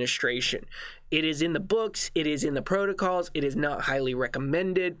of administration. It is in the books. It is in the protocols. It is not highly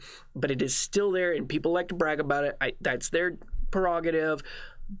recommended, but it is still there, and people like to brag about it. That's their prerogative,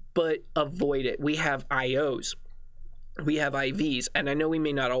 but avoid it. We have IOs. We have IVs, and I know we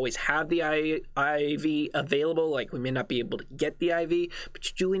may not always have the IV available, like we may not be able to get the IV, but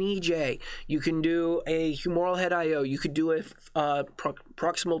you do an EJ. You can do a humeral head IO. You could do a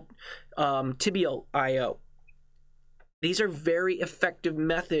proximal tibial IO. These are very effective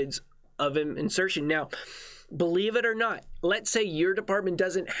methods of insertion. Now, believe it or not, let's say your department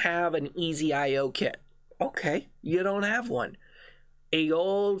doesn't have an easy IO kit. Okay, you don't have one. A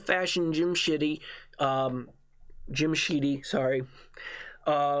old-fashioned Jim Sheedy, IV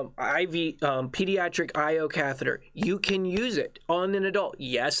pediatric IO catheter. You can use it on an adult.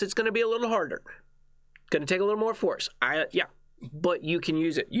 Yes, it's going to be a little harder. Going to take a little more force. But you can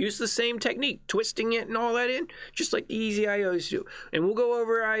use it. Use the same technique, twisting it and all that in, just like the easy IOs do. And we'll go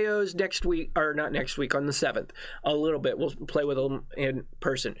over IOs next week, or not next week, on the 7th, a little bit. We'll play with them in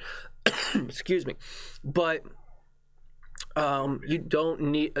person. Excuse me. But You don't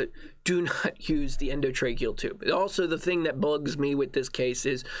need, do not use the endotracheal tube. Also, the thing that bugs me with this case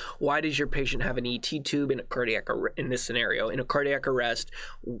is, why does your patient have an ET tube in a cardiac in this scenario, in a cardiac arrest,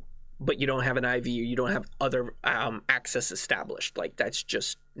 but you don't have an IV, or you don't have other access established? Like, that's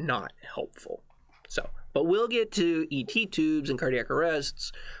just not helpful. So, but we'll get to ET tubes and cardiac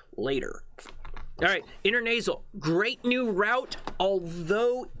arrests later. All right, intranasal, great new route,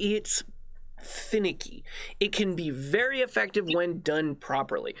 although it's finicky. It can be very effective when done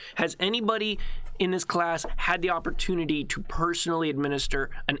properly. Has anybody in this class had the opportunity to personally administer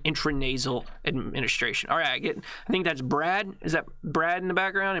an intranasal administration? All right, I think that's Brad. Is that Brad in the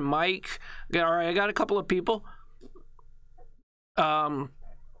background? And Mike? All right, I got a couple of people.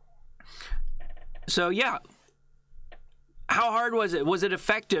 So yeah, how hard was it? Was it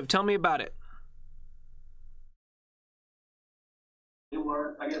effective? Tell me about it.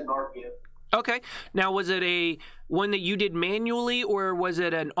 I got Narcan. Okay. Now, was it a one that you did manually, or was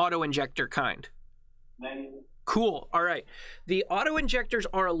it an auto injector kind? Manual. Cool. All right. The auto injectors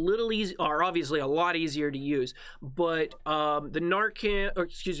are are obviously a lot easier to use, but the Narcan, or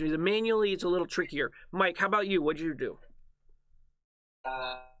excuse me, the manually, it's a little trickier. Mike, how about you? What did you do?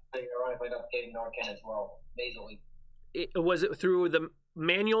 Ironically enough, getting Narcan as well, nasally. Was it through the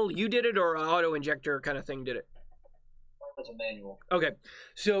manual you did it, or an auto injector kind of thing did it? It was a manual. Okay.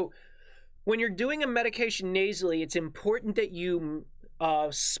 So when you're doing a medication nasally, it's important that you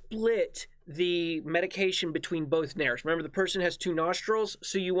split the medication between both nares. Remember, the person has two nostrils,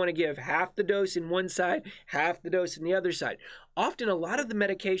 so you want to give half the dose in one side, half the dose in the other side. Often, a lot of the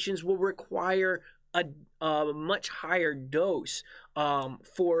medications will require a much higher dose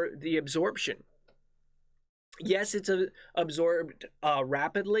for the absorption. Yes, it's absorbed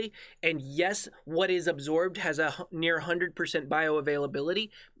rapidly, and yes, what is absorbed has a near 100% bioavailability,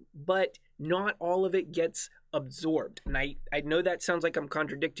 but not all of it gets absorbed. And I know that sounds like I'm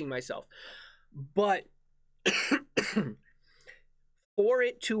contradicting myself, but for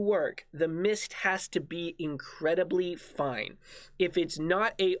it to work, the mist has to be incredibly fine. If it's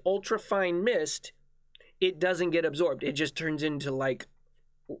not a ultra fine mist, it doesn't get absorbed. It just turns into like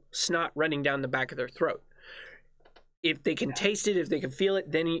snot running down the back of their throat. If they can taste it, if they can feel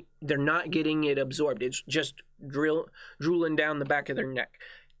it, then they're not getting it absorbed. It's just drooling down the back of their neck.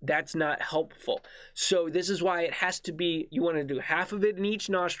 That's not helpful. So this is why it has to be, you want to do half of it in each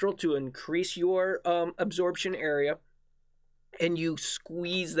nostril to increase your absorption area. And you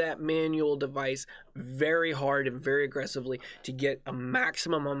squeeze that manual device very hard and very aggressively to get a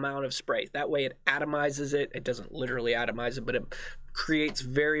maximum amount of spray. That way it atomizes it. It doesn't literally atomize it, but it creates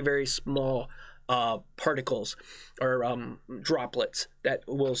very, very small particles or droplets that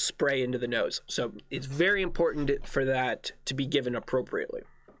will spray into the nose. So it's very important for that to be given appropriately.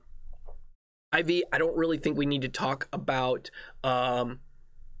 IV, I don't really think we need to talk about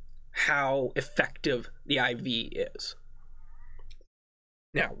how effective the IV is.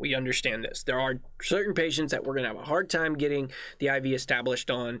 Now, we understand this. There are certain patients that we're going to have a hard time getting the IV established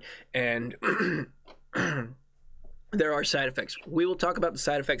on, and there are side effects. We will talk about the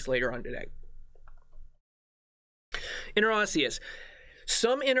side effects later on today. Interosseous.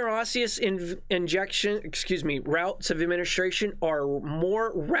 Some interosseous routes of administration are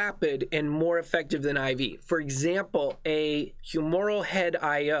more rapid and more effective than IV. For example, a humoral head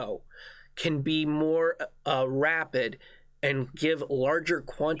IO can be more rapid and give larger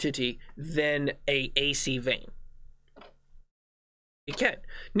quantity than a AC vein. It can.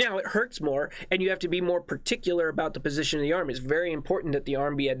 Now, it hurts more, and you have to be more particular about the position of the arm. It's very important that the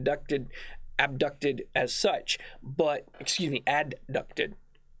arm be abducted as such, but, adducted.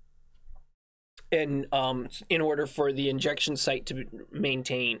 And in order for the injection site to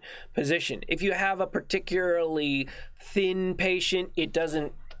maintain position. If you have a particularly thin patient, it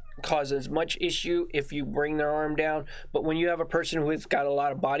doesn't cause as much issue if you bring their arm down, but when you have a person who has got a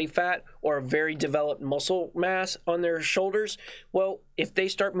lot of body fat or a very developed muscle mass on their shoulders, well, if they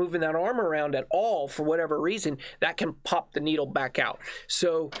start moving that arm around at all for whatever reason, that can pop the needle back out.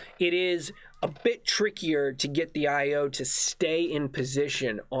 So it is a bit trickier to get the IO to stay in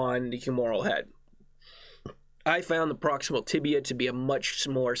position on the humoral head. I found the proximal tibia to be a much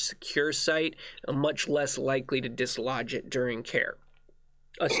more secure site, much less likely to dislodge it during care,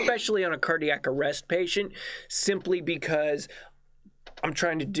 especially on a cardiac arrest patient, simply because I'm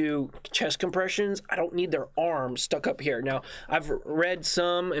trying to do chest compressions. I don't need their arm stuck up here. Now, I've read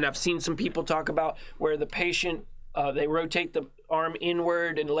some, and I've seen some people talk about where the patient, they rotate the arm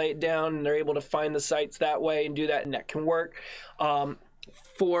inward and lay it down, and they're able to find the sites that way and do that, and that can work.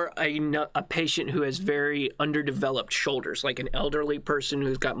 for a patient who has very underdeveloped shoulders, like an elderly person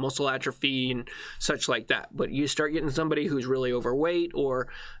who's got muscle atrophy and such like that. But you start getting somebody who's really overweight or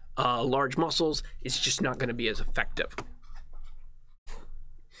large muscles, it's just not going to be as effective.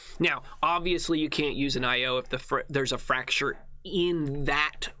 Now, obviously, you can't use an IO if there's a fracture in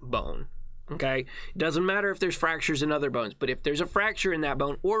that bone. Okay, it doesn't matter if there's fractures in other bones, but if there's a fracture in that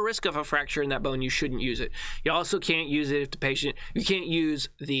bone or risk of a fracture in that bone, you shouldn't use it. You also can't use it if you can't use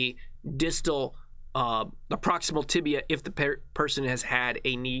the distal, the proximal tibia if the person has had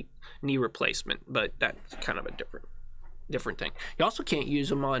a knee replacement, but that's kind of a different thing. You also can't use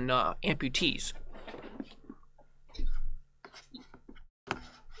them on amputees.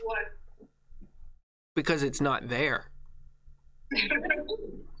 What? Because it's not there.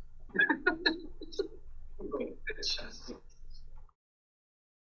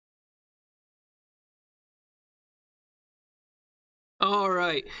 All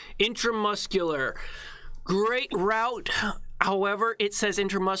right, intramuscular, great route. However, it says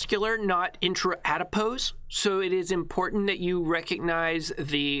intramuscular, not intraadipose. So it is important that you recognize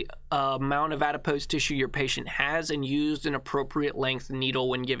the amount of adipose tissue your patient has and use an appropriate length needle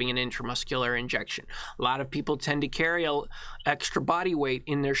when giving an intramuscular injection. A lot of people tend to carry extra body weight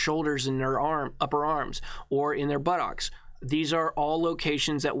in their shoulders and their upper arms or in their buttocks. These are all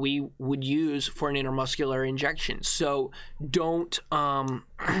locations that we would use for an intramuscular injection. So don't...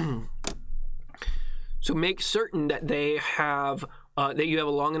 So make certain that they have that you have a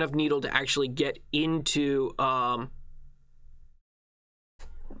long enough needle to actually get into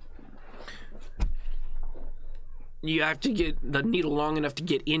you have to get the needle long enough to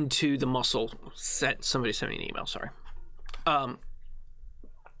get into the muscle. Somebody sent me an email. Sorry. All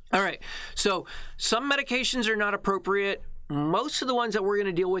right. So some medications are not appropriate. Most of the ones that we're going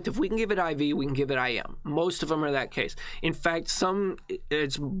to deal with, if we can give it IV, we can give it IM. Most of them are that case. In fact,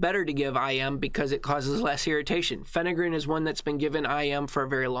 it's better to give IM because it causes less irritation. Phenagrin is one that's been given IM for a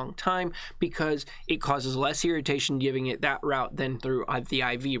very long time because it causes less irritation giving it that route than through the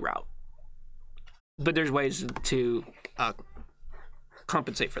IV route. But there's ways to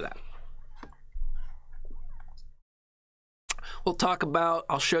compensate for that. We'll talk about,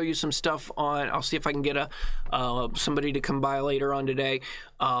 I'll show you some stuff I'll see if I can get somebody to come by later on today,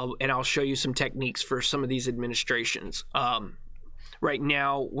 and I'll show you some techniques for some of these administrations. Right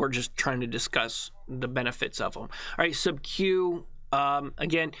now, we're just trying to discuss the benefits of them. All right, sub-Q,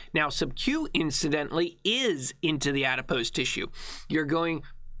 again, now sub-Q, incidentally, is into the adipose tissue. You're going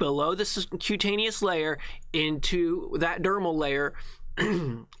below the cutaneous layer into that dermal layer,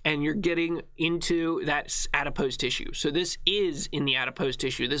 and you're getting into that adipose tissue. So this is in the adipose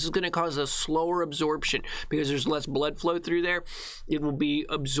tissue. This is going to cause a slower absorption because there's less blood flow through there. It will be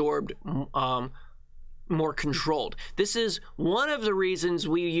absorbed more controlled. This is one of the reasons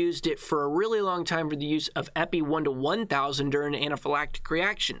we used it for a really long time for the use of epi 1 to 1,000 during anaphylactic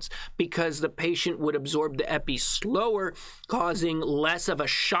reactions, because the patient would absorb the epi slower, causing less of a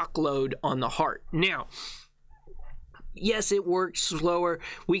shock load on the heart. Now, yes, it works slower.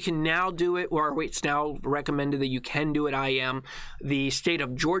 We can now do it, or it's now recommended that you can do it IM. The state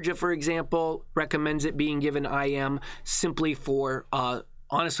of Georgia, for example, recommends it being given IM simply for,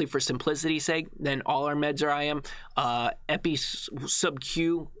 honestly, for simplicity's sake. Then all our meds are IM. Epi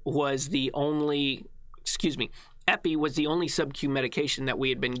sub-Q was the only, Epi was the only sub-Q medication that we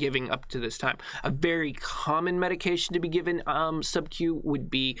had been giving up to this time. A very common medication to be given sub-Q would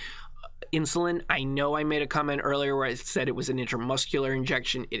be insulin. I know I made a comment earlier where I said it was an intramuscular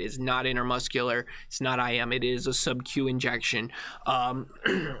injection. It is not intermuscular. It's not IM. It is a sub-Q injection.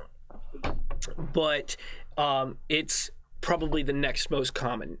 But it's probably the next most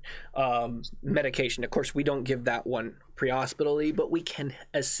common medication. Of course, we don't give that one pre-hospitally, but we can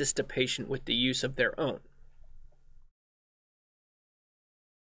assist a patient with the use of their own.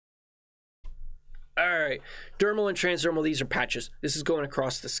 All right, dermal and transdermal, these are patches. This is going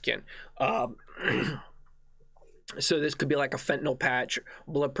across the skin. So this could be like a fentanyl patch,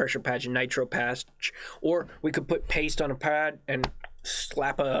 blood pressure patch, a nitro patch, or we could put paste on a pad and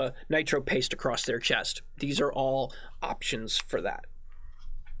slap a nitro paste across their chest. These are all options for that.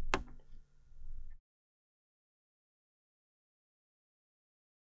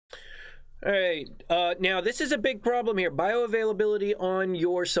 All right, now this is a big problem here. Bioavailability on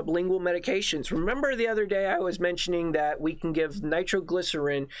your sublingual medications. Remember the other day I was mentioning that we can give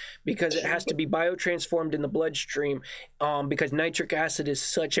nitroglycerin because it has to be biotransformed in the bloodstream because nitric acid is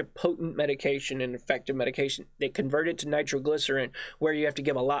such a potent medication and effective medication. They convert it to nitroglycerin where you have to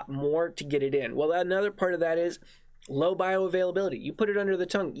give a lot more to get it in. Well, another part of that is low bioavailability. You put it under the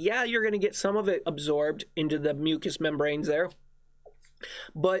tongue. Yeah, you're going to get some of it absorbed into the mucous membranes there.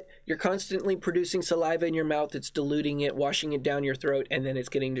 but you're constantly producing saliva in your mouth. It's diluting it, washing it down your throat, and then it's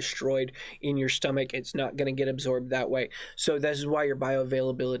getting destroyed in your stomach. It's not going to get absorbed that way. So this is why your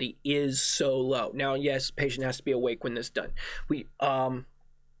bioavailability is so low. Now, yes, the patient has to be awake when this is done.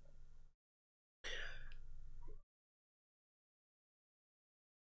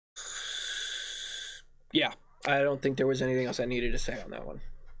 Yeah, I don't think there was anything else I needed to say on that one.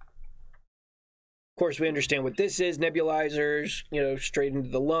 Of course, we understand what this is. Nebulizers, straight into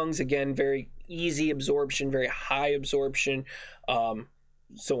the lungs. Again, very easy absorption, very high absorption,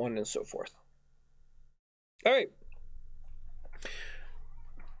 so on and so forth. All right.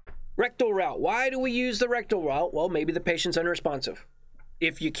 Rectal route. Why do we use the rectal route? Well, maybe the patient's unresponsive.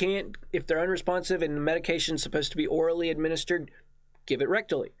 If they're unresponsive and the medication's supposed to be orally administered, give it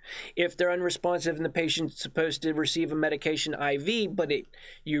rectally. If they're unresponsive and the patient's supposed to receive a medication IV, but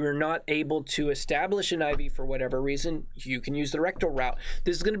you are not able to establish an IV for whatever reason, you can use the rectal route.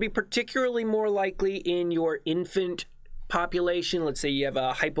 This is going to be particularly more likely in your infant population. Let's say you have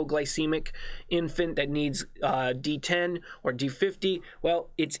a hypoglycemic infant that needs D10 or D50. Well,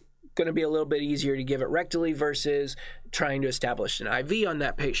 it's going to be a little bit easier to give it rectally versus trying to establish an IV on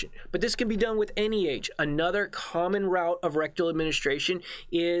that patient. But this can be done with any age. Another common route of rectal administration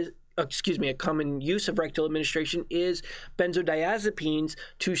is, a common use of rectal administration is benzodiazepines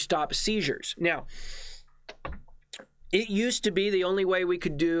to stop seizures. Now, it used to be the only way we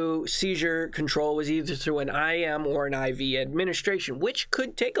could do seizure control was either through an IM or an IV administration, which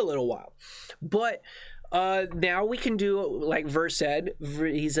could take a little while. But now we can do, like Ver said,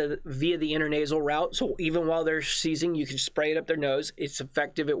 via the intranasal route. So even while they're seizing, you can spray it up their nose. It's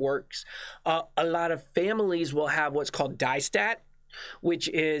effective. It works. A lot of families will have what's called Distat, which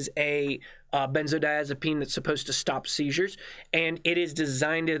is a benzodiazepine that's supposed to stop seizures, and it is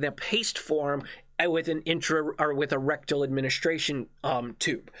designed in a paste form with with a rectal administration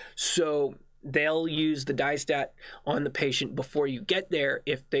tube. So they'll use the Distat on the patient before you get there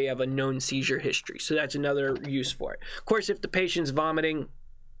if they have a known seizure history. So that's another use for it. Of course, if the patient's vomiting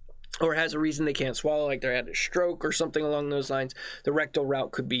or has a reason they can't swallow, like they had a stroke or something along those lines, the rectal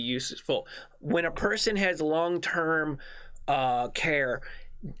route could be useful. When a person has long-term care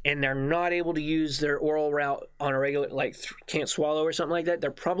and they're not able to use their oral route on a regular, like can't swallow or something like that, they're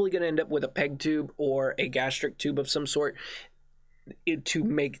probably going to end up with a PEG tube or a gastric tube of some sort to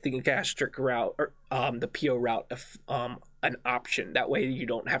make the gastric route or the PO route an option. That way you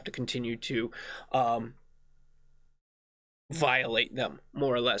don't have to continue to violate them,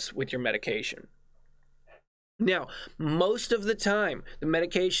 more or less, with your medication. Now, most of the time, the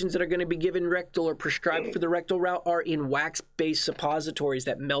medications that are going to be given rectal or prescribed for the rectal route are in wax-based suppositories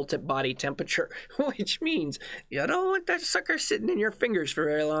that melt at body temperature, which means you don't want that sucker sitting in your fingers for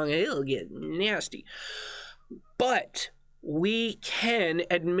very long. It'll get nasty. But we can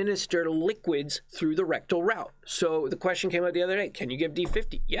administer liquids through the rectal route. So the question came out the other day, can you give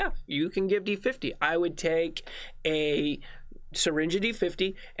D50? Yeah, you can give D50. I would take a syringe of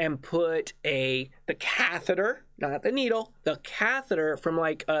D50 and put the catheter, not the needle, the catheter from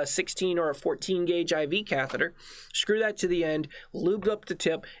like a 16 or a 14 gauge IV catheter, screw that to the end, lube up the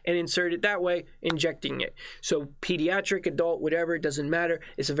tip, and insert it that way, injecting it. So pediatric, adult, whatever, it doesn't matter.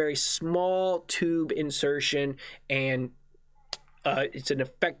 It's a very small tube insertion, and it's an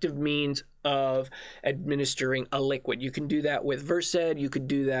effective means of administering a liquid. You can do that with Versed. You could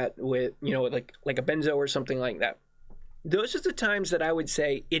do that with, like a benzo or something like that. Those are the times that I would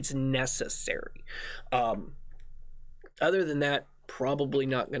say it's necessary. Other than that, probably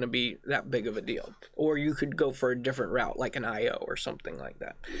not going to be that big of a deal. Or you could go for a different route, like an IO or something like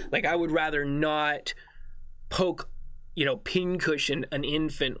that. Like, I would rather not poke, pincushion an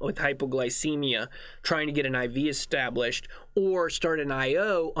infant with hypoglycemia trying to get an IV established, or start an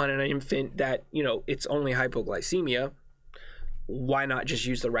IO on an infant that, it's only hypoglycemia. Why not just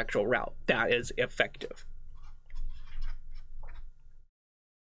use the rectal route? That is effective.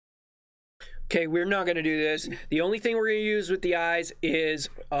 Okay, we're not going to do this. The only thing we're going to use with the eyes is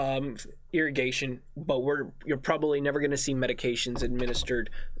irrigation, but you're probably never going to see medications administered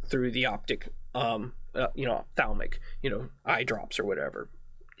through the optic, ophthalmic, eye drops or whatever,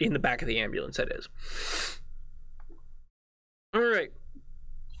 in the back of the ambulance, that is. All right.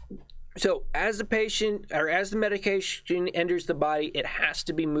 So as the medication enters the body, it has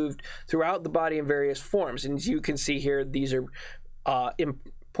to be moved throughout the body in various forms. And as you can see here, these are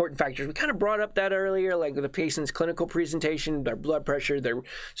important factors. We kind of brought up that earlier, like the patient's clinical presentation, their blood pressure, their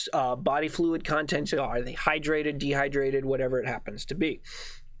body fluid content. So are they hydrated, dehydrated, whatever it happens to be.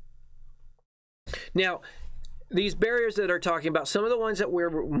 Now, these barriers that are talking about, some of the ones that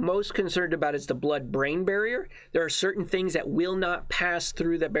we're most concerned about is the blood-brain barrier. There are certain things that will not pass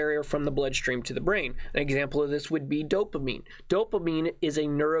through the barrier from the bloodstream to the brain. An example of this would be dopamine. Dopamine is a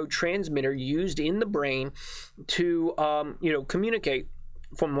neurotransmitter used in the brain to, communicate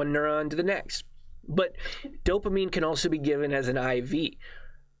from one neuron to the next. But dopamine can also be given as an IV.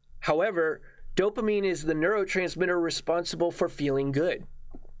 However, dopamine is the neurotransmitter responsible for feeling good.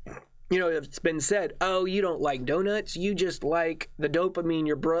 It's been said, oh, you don't like donuts, you just like the dopamine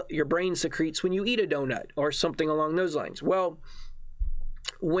your brain secretes when you eat a donut, or something along those lines. Well,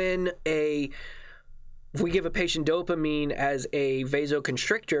 if we give a patient dopamine as a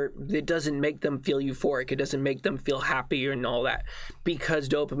vasoconstrictor, it doesn't make them feel euphoric. It doesn't make them feel happy and all that, because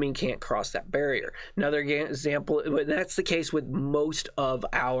dopamine can't cross that barrier. Another example, that's the case with most of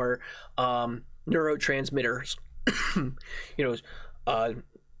our neurotransmitters.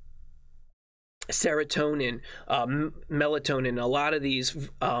 Serotonin, melatonin, a lot of these,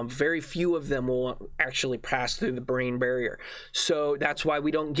 very few of them will actually pass through the brain barrier. So that's why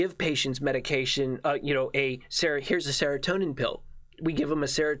we don't give patients medication, here's a serotonin pill. We give them a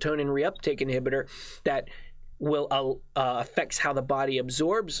serotonin reuptake inhibitor that will affects how the body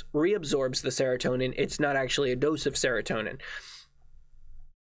reabsorbs the serotonin. It's not actually a dose of serotonin.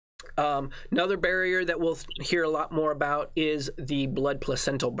 Another barrier that we'll hear a lot more about is the blood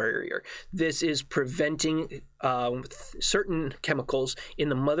placental barrier. This is preventing certain chemicals in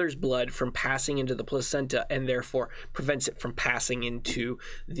the mother's blood from passing into the placenta, and therefore prevents it from passing into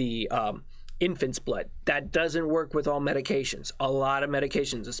the infant's blood. That doesn't work with all medications. A lot of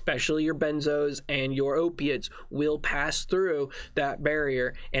medications, especially your benzos and your opiates, will pass through that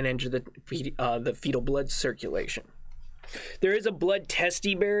barrier and enter the fetal blood circulation. There is a blood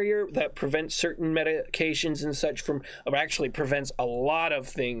testy barrier that prevents certain medications and such actually prevents a lot of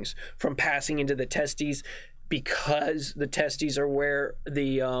things from passing into the testes, because the testes are where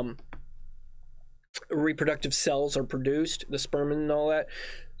the reproductive cells are produced, the sperm and all that.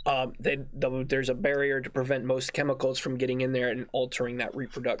 There's a barrier to prevent most chemicals from getting in there and altering that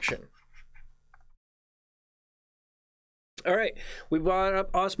reproduction. All right, we brought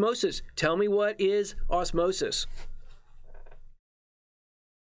up osmosis. Tell me, what is osmosis?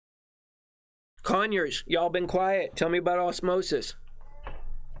 Conyers, y'all been quiet. Tell me about osmosis.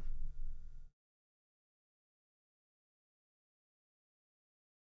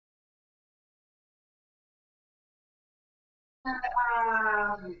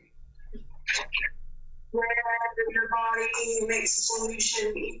 Where your body makes the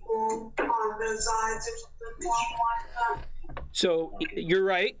solution equal on both sides or something like that. So you're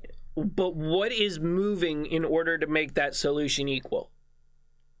right, but what is moving in order to make that solution equal?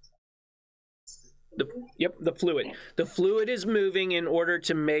 The fluid. The fluid is moving in order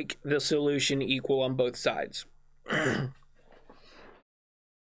to make the solution equal on both sides.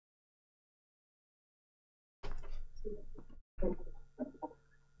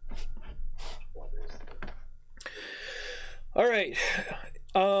 All right.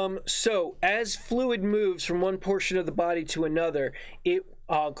 So as fluid moves from one portion of the body to another, it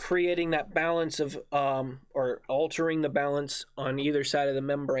creating that balance of or altering the balance on either side of the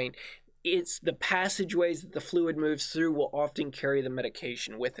membrane. It's the passageways that the fluid moves through will often carry the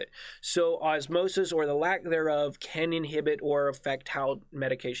medication with it. So osmosis, or the lack thereof, can inhibit or affect how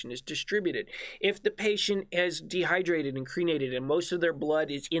medication is distributed. If the patient is dehydrated and crenated and most of their blood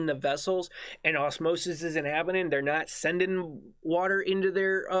is in the vessels and osmosis isn't happening, they're not sending water into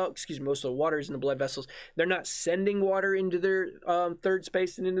their, most of the water is in the blood vessels, they're not sending water into their third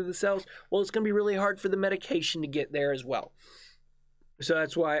space and into the cells, well, it's going to be really hard for the medication to get there as well. So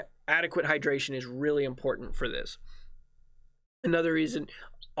that's why adequate hydration is really important for this. Another reason,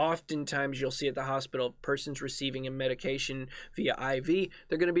 oftentimes you'll see at the hospital, persons receiving a medication via IV,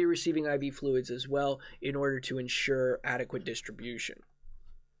 they're going to be receiving IV fluids as well in order to ensure adequate distribution.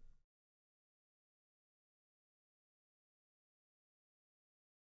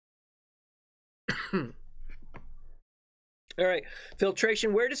 All right,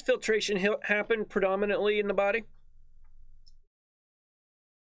 filtration. Where does filtration happen predominantly in the body?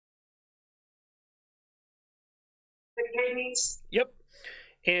 Yep.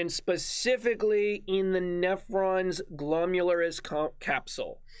 And specifically in the nephron's glomerulus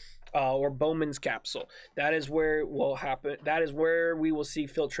capsule, or Bowman's capsule. That is where it will happen. That is where we will see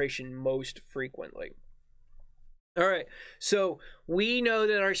filtration most frequently. All right, so we know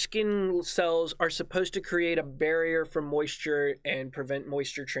that our skin cells are supposed to create a barrier for moisture and prevent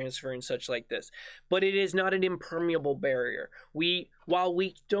moisture transfer and such like this, but it is not an impermeable barrier. While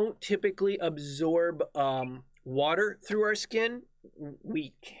we don't typically absorb water through our skin,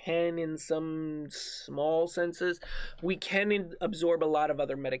 we can, in some small senses, we can absorb a lot of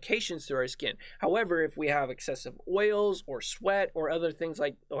other medications through our skin. However, if we have excessive oils or sweat or other things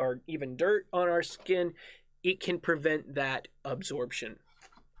like, or even dirt on our skin, it can prevent that absorption.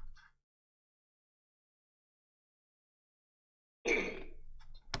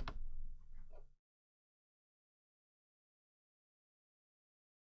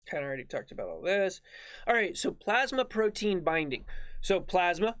 Kind of already talked about all this. All right, so plasma protein binding. So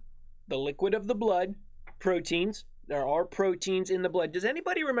plasma, the liquid of the blood, proteins. There are proteins in the blood. Does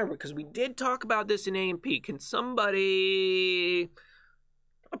anybody remember? Because we did talk about this in A&P. Can somebody...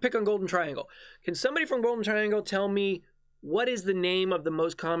 I'll pick on Golden Triangle. Can somebody from Golden Triangle tell me what is the name of the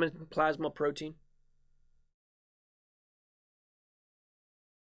most common plasma protein?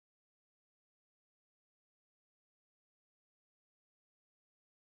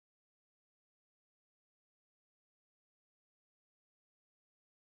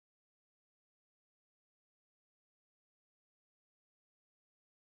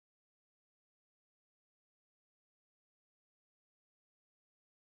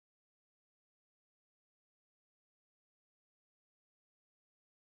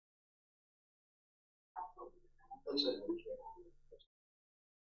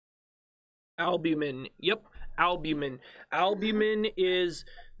 Albumin. Yep, albumin. Albumin is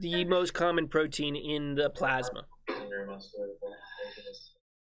the most common protein in the plasma.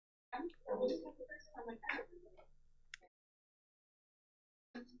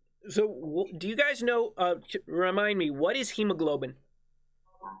 So, do you guys know, remind me, what is hemoglobin?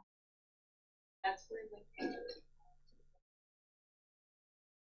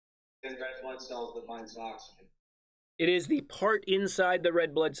 In red blood cells that binds to oxygen. It is the part inside the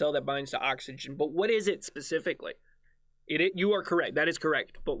red blood cell that binds to oxygen. But what is it specifically? You are correct. That is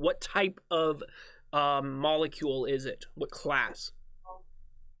correct. But what type of molecule is it? What class?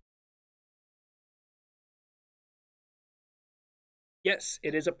 Yes,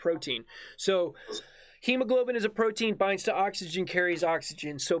 it is a protein. So hemoglobin is a protein, binds to oxygen, carries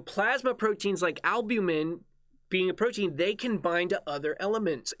oxygen. So plasma proteins like albumin, being a protein, they can bind to other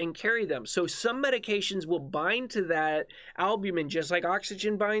elements and carry them. So some medications will bind to that albumin just like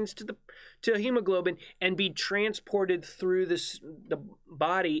oxygen binds to hemoglobin and be transported through the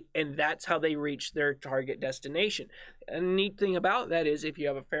body, and that's how they reach their target destination. And the neat thing about that is if you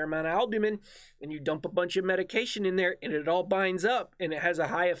have a fair amount of albumin and you dump a bunch of medication in there and it all binds up and it has a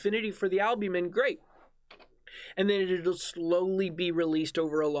high affinity for the albumin, great. And then it'll slowly be released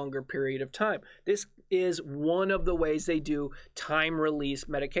over a longer period of time. This is one of the ways they do time-release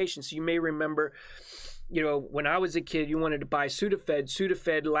medications. So you may remember, when I was a kid, you wanted to buy Sudafed.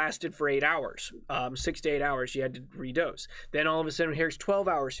 Sudafed lasted for 8 hours, 6 to 8 hours. You had to redose. Then all of a sudden, here's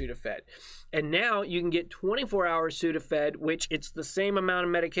 12-hour Sudafed. And now you can get 24-hour Sudafed, which it's the same amount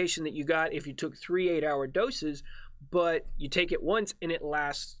of medication that you got if you took 3 8-hour doses, but you take it once and it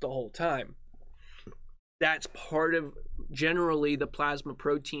lasts the whole time. That's part of generally the plasma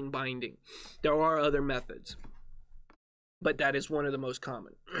protein binding. There are other methods, but that is one of the most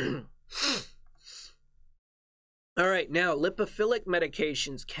common. All right, now lipophilic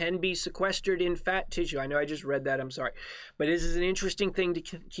medications can be sequestered in fat tissue. I know I just read that, I'm sorry. But this is an interesting thing to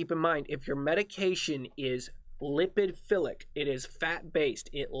keep in mind. If your medication is lipophilic, it is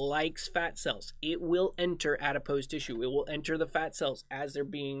fat-based, it likes fat cells, it will enter adipose tissue. It will enter the fat cells as they're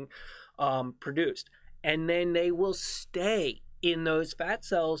being produced. And then they will stay in those fat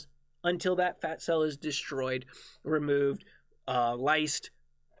cells until that fat cell is destroyed, removed, lysed,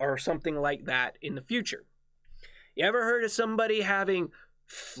 or something like that in the future. You ever heard of somebody having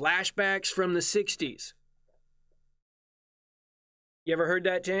flashbacks from the 60s? You ever heard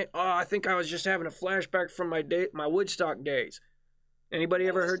that, Jane? Oh, I think I was just having a flashback from my Woodstock days. Anybody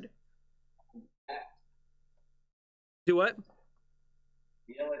ever heard? Do what?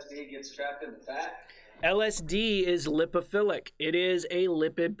 The LSD gets trapped in the fat? LSD is lipophilic. It is a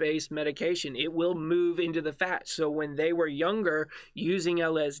lipid-based medication. It will move into the fat. So when they were younger using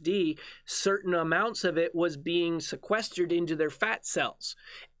LSD, certain amounts of it was being sequestered into their fat cells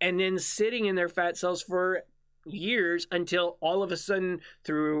and then sitting in their fat cells for years until all of a sudden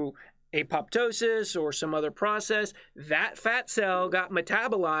through apoptosis or some other process, that fat cell got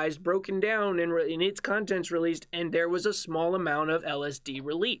metabolized, broken down, and its contents released, and there was a small amount of LSD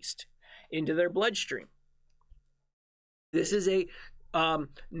released into their bloodstream. This is a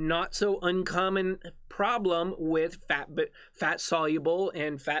not so uncommon problem with fat soluble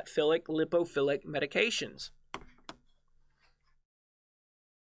and lipophilic medications.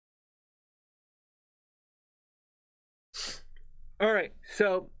 All right,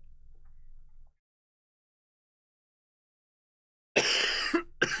 so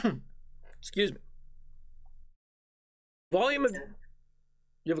Excuse me. Volume of...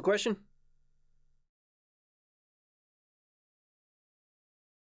 You have a question?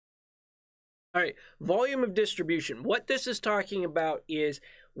 All right, volume of distribution. What this is talking about is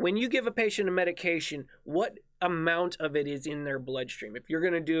when you give a patient a medication, what amount of it is in their bloodstream. If you're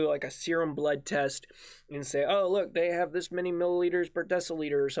going to do like a serum blood test and say, oh, look, they have this many milliliters per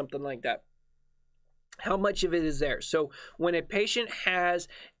deciliter or something like that. How much of it is there? So when a patient has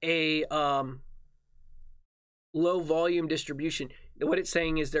a low volume distribution, what it's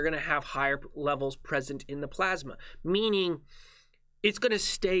saying is they're going to have higher levels present in the plasma, meaning it's going to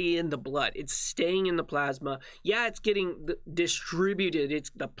stay in the blood. It's staying in the plasma. Yeah, it's getting distributed.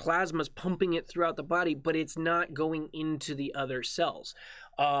 It's the plasma's pumping it throughout the body, but it's not going into the other cells.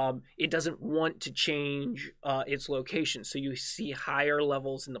 It doesn't want to change its location. So you see higher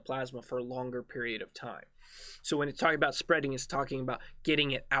levels in the plasma for a longer period of time. So when it's talking about spreading, it's talking about getting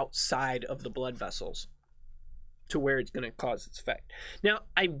it outside of the blood vessels to where it's going to cause its effect. Now,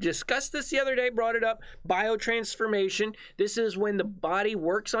 I discussed this the other day, brought it up, biotransformation. This is when the body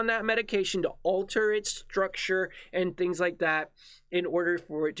works on that medication to alter its structure and things like that in order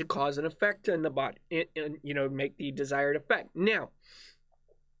for it to cause an effect in the body, and make the desired effect. Now,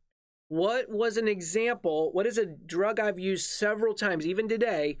 what was an example? What is a drug I've used several times, even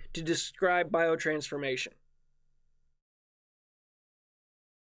today, to describe biotransformation?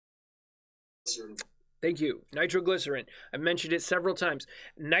 Thank you. Nitroglycerin. I've mentioned it several times.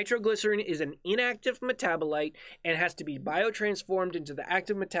 Nitroglycerin is an inactive metabolite and has to be biotransformed into the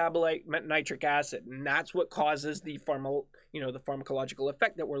active metabolite nitric acid, and that's what causes the pharmacological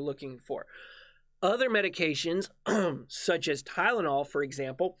effect that we're looking for. Other medications, such as Tylenol, for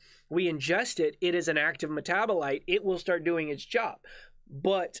example, we ingest it. It is an active metabolite. It will start doing its job,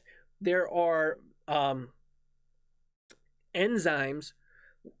 but there are enzymes,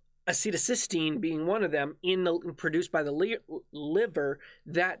 acetylcysteine being one of them, produced by the liver,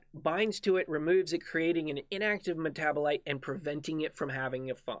 that binds to it, removes it, creating an inactive metabolite and preventing it from having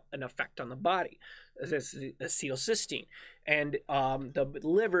an effect on the body. This is acetylcysteine. And the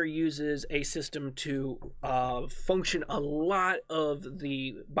liver uses a system to function a lot of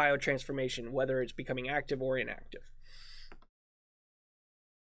the biotransformation, whether it's becoming active or inactive.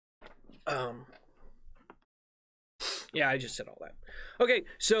 Yeah, I just said all that. Okay,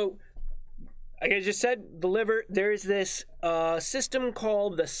 so like I just said, the liver, there's this system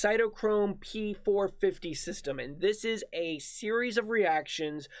called the cytochrome P450 system, and this is a series of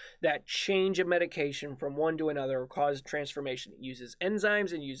reactions that change a medication from one to another or cause transformation. It uses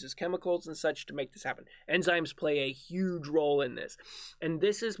enzymes and uses chemicals and such to make this happen. Enzymes play a huge role in this, and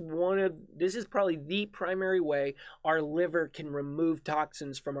this is probably the primary way our liver can remove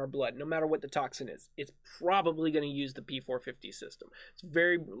toxins from our blood, no matter what the toxin is. It's probably going to use the P450 system. It's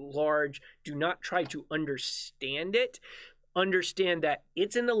very large. Do not try to understand it. Understand that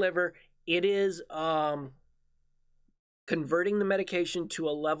it's in the liver. It is converting the medication to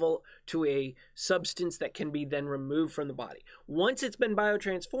a substance that can be then removed from the body. Once it's been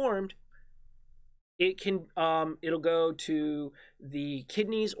biotransformed, it'll go to the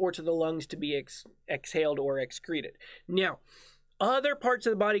kidneys or to the lungs to be exhaled or excreted. Now, other parts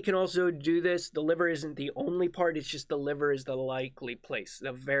of the body can also do this. The liver isn't the only part. It's just the liver is the likely place,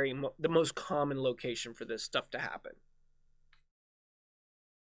 the most common location for this stuff to happen.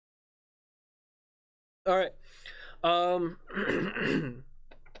 All right.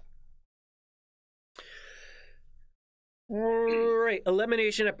 Right.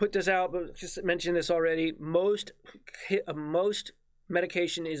 Elimination. I put this out, but just mentioned this already. Most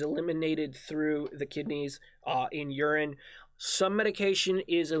medication is eliminated through the kidneys in urine. Some medication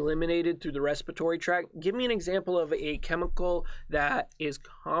is eliminated through the respiratory tract. Give me an example of a chemical that is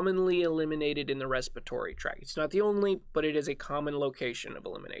commonly eliminated in the respiratory tract. It's not the only, but it is a common location of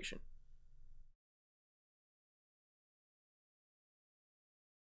elimination.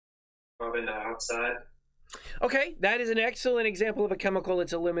 Carbon dioxide. Okay, that is an excellent example of a chemical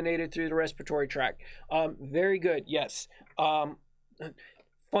that's eliminated through the respiratory tract. Very good, yes.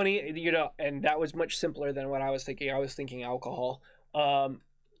 Funny, and that was much simpler than what I was thinking. I was thinking alcohol,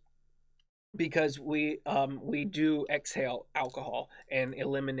 because we do exhale alcohol and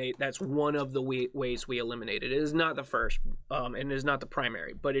eliminate. That's one of the ways we eliminate it. It is not the first, and it is not the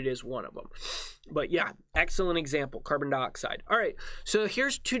primary, but it is one of them. But yeah, excellent example, carbon dioxide. All right, so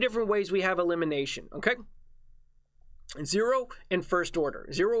here's two different ways we have elimination, okay? Zero and first order.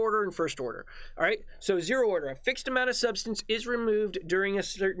 Zero order and first order. All right. So zero order, a fixed amount of substance is removed during a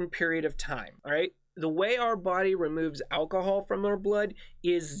certain period of time. All right. The way our body removes alcohol from our blood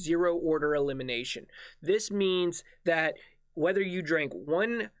is zero order elimination. This means that whether you drank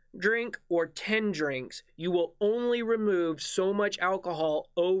 1 drink or 10 drinks, you will only remove so much alcohol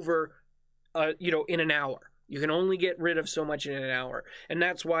over, in an hour. You can only get rid of so much in an hour. And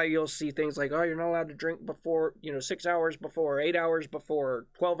that's why you'll see things like, oh, you're not allowed to drink before, 6 hours before, 8 hours before,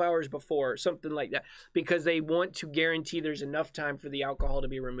 12 hours before, something like that, because they want to guarantee there's enough time for the alcohol to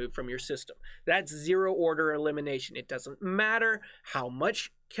be removed from your system. That's zero order elimination. It doesn't matter how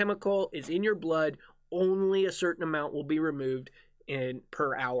much chemical is in your blood, only a certain amount will be removed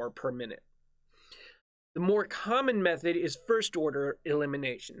per hour per minute. The more common method is first order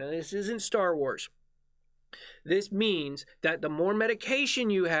elimination. Now, this isn't Star Wars. This means that the more medication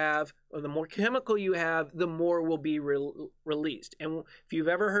you have, or the more chemical you have, the more will be released. And if you've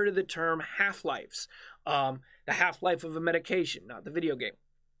ever heard of the term half-lives, the half-life of a medication, not the video game.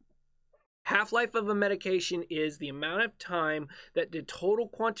 Half-life of a medication is the amount of time that the total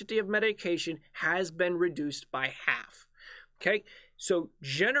quantity of medication has been reduced by half. Okay? So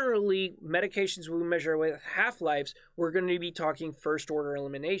generally, medications we measure with half-lives, we're going to be talking first-order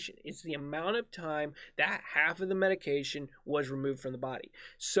elimination. It's the amount of time that half of the medication was removed from the body.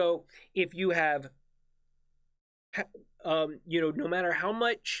 So if you have, no matter how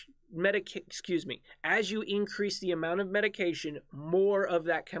much as you increase the amount of medication, more of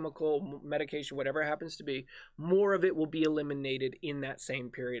that chemical medication, whatever it happens to be, more of it will be eliminated in that same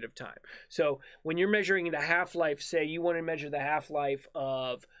period of time. So when you're measuring the half-life, say you want to measure the half-life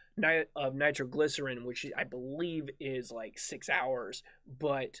of nitroglycerin, which I believe is like 6 hours,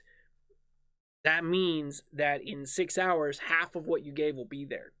 but that means that in 6 hours, half of what you gave will be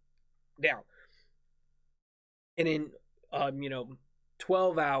there. Now, and in,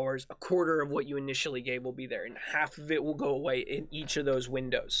 12 hours, a quarter of what you initially gave will be there, and half of it will go away in each of those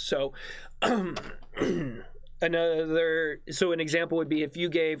windows. So an example would be if you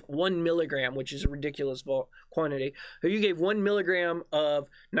gave 1 milligram, which is a ridiculous quantity, if you gave 1 milligram of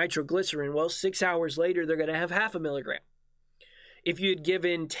nitroglycerin, well, 6 hours later, they're going to have half a milligram. If you had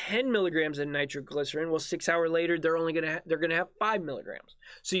given 10 milligrams of nitroglycerin, well, 6 hours later, they're going to have 5 milligrams.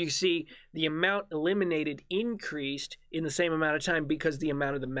 So you see the amount eliminated increased in the same amount of time because the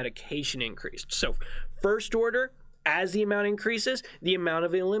amount of the medication increased. So first order, as the amount increases, the amount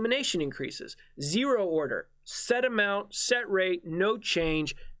of elimination increases. Zero order, set amount, set rate, no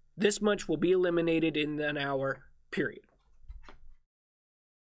change. This much will be eliminated in an hour, period.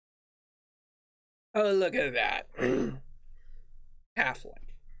 Oh, look at that.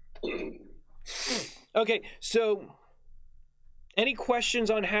 Half-life. Okay, so any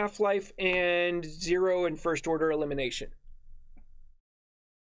questions on half-life and zero and first order elimination?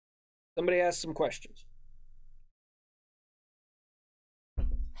 Somebody ask some questions.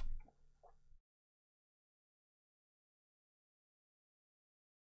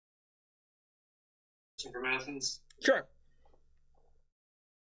 From Athens? Sure.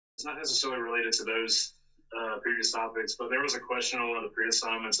 It's not necessarily related to those previous topics, but there was a question on one of the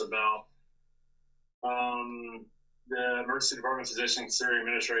pre-assignments about the emergency department physician considering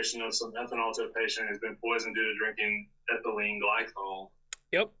administration of some ethanol to a patient who's been poisoned due to drinking ethylene glycol.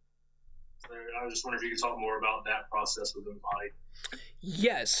 Yep. So I was just wondering if you could talk more about that process within the body.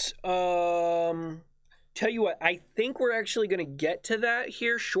 Yes. Tell you what, I think we're actually going to get to that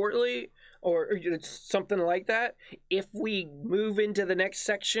here shortly, or something like that. If we move into the next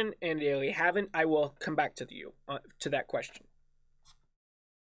section and we haven't, I will come back to you to that question.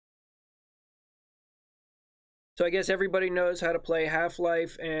 So I guess everybody knows how to play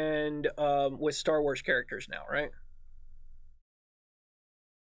Half-Life and with Star Wars characters now, right?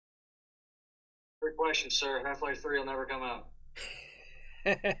 Great question, sir. Half-Life 3 will never come out.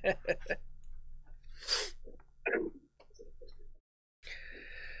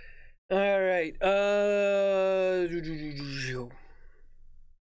 All right. Does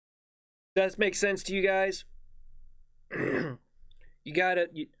that make sense to you guys?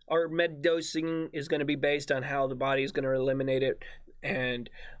 Our med dosing is going to be based on how the body is going to eliminate it, and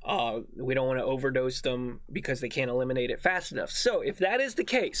we don't want to overdose them because they can't eliminate it fast enough. So if that is the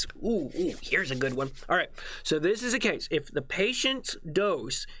case, here's a good one. All right, so this is the case. If the patient's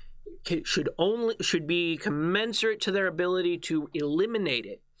dose should be commensurate to their ability to eliminate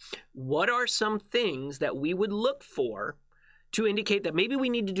it, what are some things that we would look for to indicate that maybe we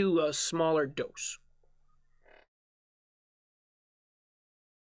need to do a smaller dose?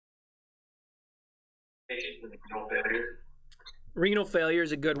 Renal failure. Renal failure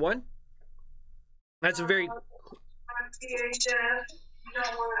is a good one. That's a very... CHF, you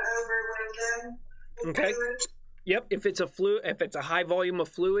don't want to overload them. Okay. Yep, if it's a high volume of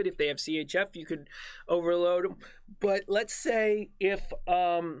fluid, if they have CHF, you could overload them. But let's say if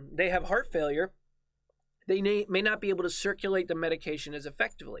they have heart failure, they may not be able to circulate the medication as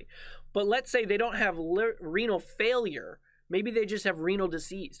effectively. But let's say they don't have renal failure. Maybe they just have renal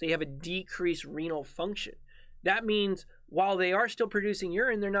disease. They have a decreased renal function. That means while they are still producing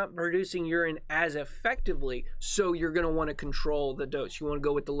urine, they're not producing urine as effectively. So you're going to want to control the dose. You want to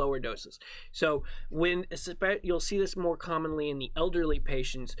go with the lower doses. So you'll see this more commonly in the elderly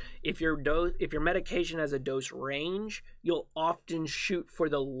patients. If your medication has a dose range, you'll often shoot for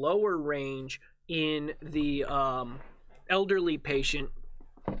the lower range in the elderly patient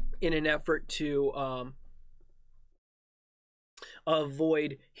in an effort to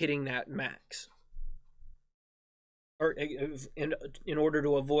avoid hitting that max, or in order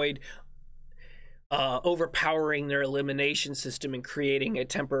to avoid overpowering their elimination system and creating a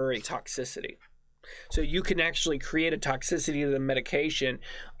temporary toxicity. So you can actually create a toxicity to the medication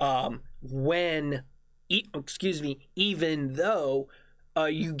even though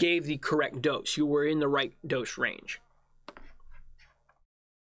you gave the correct dose. You were in the right dose range.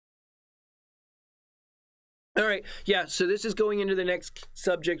 All right, yeah, so this is going into the next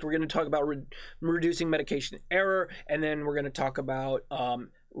subject. We're going to talk about reducing medication error, and then we're going to talk about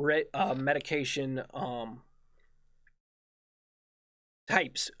medication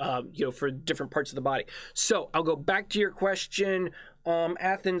types, for different parts of the body. So I'll go back to your question,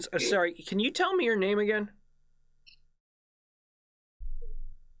 Athens. Sorry, can you tell me your name again?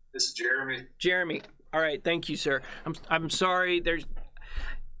 This is Jeremy. Jeremy. All right, thank you, sir. I'm sorry.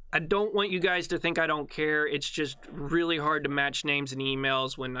 I don't want you guys to think I don't care. It's just really hard to match names and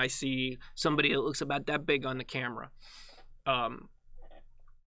emails when I see somebody that looks about that big on the camera.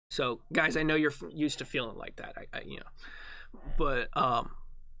 So, guys, I know you're used to feeling like that. But all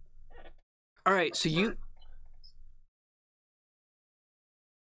right. So you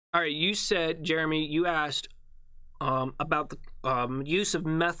said, Jeremy, you asked about the use of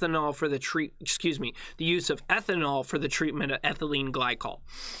methanol for the the use of ethanol for the treatment of ethylene glycol.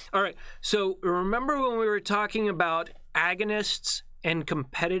 All right, so remember when we were talking about agonists and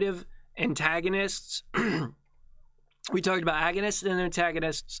competitive antagonists? We talked about agonists and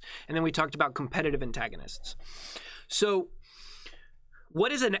antagonists, and then we talked about competitive antagonists. So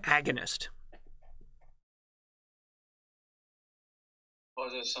what is an agonist?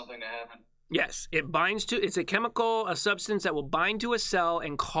 Causes something to happen. Yes, it's a chemical, a substance that will bind to a cell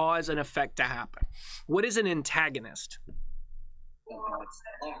and cause an effect to happen. What is an antagonist?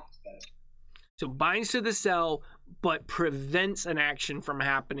 So binds to the cell, but prevents an action from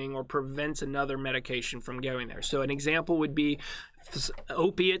happening or prevents another medication from going there. So an example would be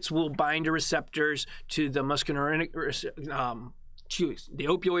opiates will bind to receptors to the muscarinic, the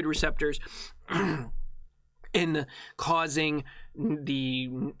opioid receptors, in causing the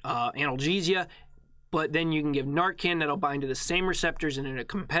analgesia, but then you can give Narcan that'll bind to the same receptors and in a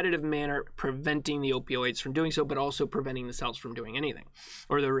competitive manner, preventing the opioids from doing so, but also preventing the cells from doing anything,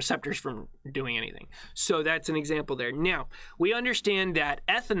 or the receptors from doing anything. So that's an example there. Now, we understand that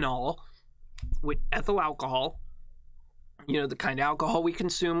ethanol, with ethyl alcohol, the kind of alcohol we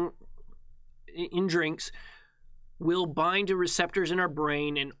consume in drinks, will bind to receptors in our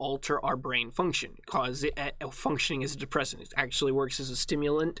brain and alter our brain function, cause it functioning as a depressant. It actually works as a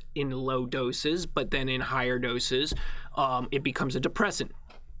stimulant in low doses, but then in higher doses, it becomes a depressant.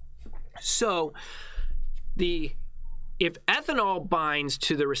 So if ethanol binds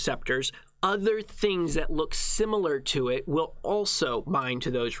to the receptors, other things that look similar to it will also bind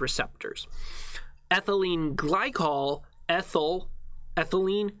to those receptors. Ethylene glycol,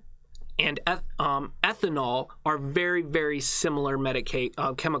 ethylene, and ethanol are very, very similar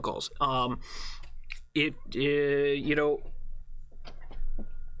chemicals. I'm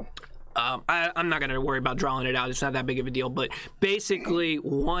not going to worry about drawing it out. It's not that big of a deal. But basically,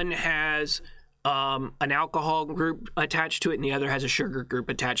 one has an alcohol group attached to it, and the other has a sugar group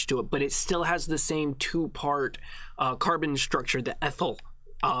attached to it. But it still has the same two-part carbon structure, the ethyl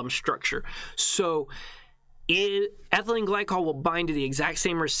structure. So ethylene glycol will bind to the exact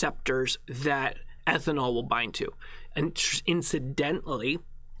same receptors that ethanol will bind to. And incidentally,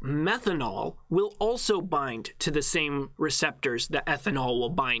 methanol will also bind to the same receptors that ethanol will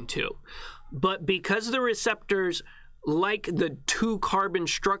bind to. But because the receptors like the two-carbon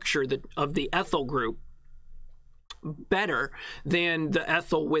structure of the ethyl group better than the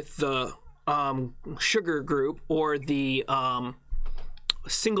ethyl with the sugar group, or the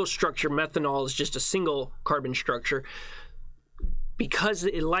single structure, methanol is just a single carbon structure. Because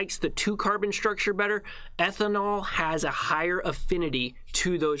it likes the two carbon structure better, ethanol has a higher affinity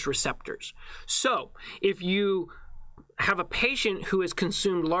to those receptors. So if you have a patient who has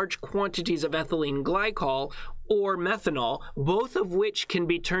consumed large quantities of ethylene glycol or methanol, both of which can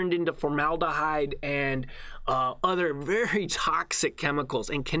be turned into formaldehyde and other very toxic chemicals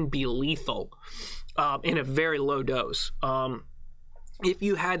and can be lethal in a very low dose. If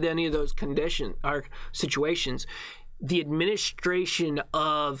you had any of those conditions or situations, the administration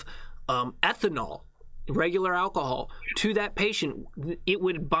of ethanol, regular alcohol, to that patient, it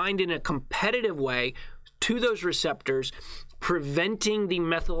would bind in a competitive way to those receptors, preventing the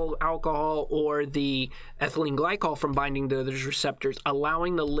methyl alcohol or the ethylene glycol from binding to those receptors,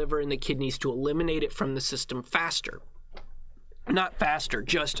 allowing the liver and the kidneys to eliminate it from the system faster. Not faster,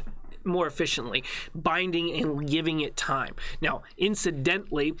 just more efficiently, binding and giving it time. Now,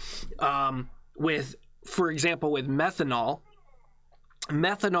 incidentally, for example, with methanol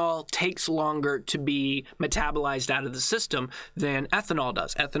takes longer to be metabolized out of the system than ethanol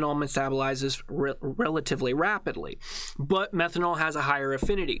does. Ethanol metabolizes relatively rapidly, but methanol has a higher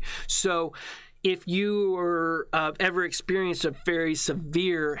affinity. So if you ever experienced a very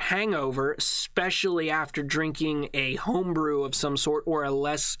severe hangover, especially after drinking a home brew of some sort or a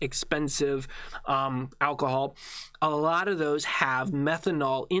less expensive alcohol, a lot of those have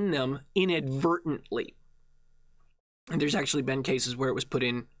methanol in them inadvertently. And there's actually been cases where it was put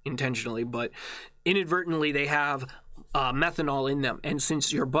in intentionally, but inadvertently they have methanol in them. And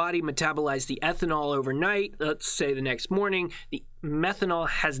since your body metabolized the ethanol overnight, let's say the next morning, the methanol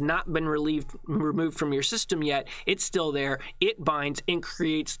has not been removed from your system yet. It's still there. It binds and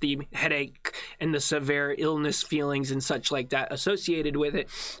creates the headache and the severe illness feelings and such like that associated with it,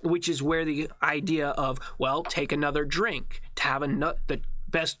 which is where the idea of, well, take another drink to have the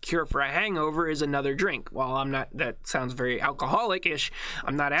best cure for a hangover is another drink. While that sounds very alcoholic-ish,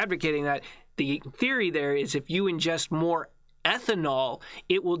 I'm not advocating that. The theory there is if you ingest more ethanol,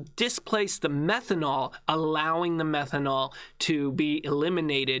 it will displace the methanol, allowing the methanol to be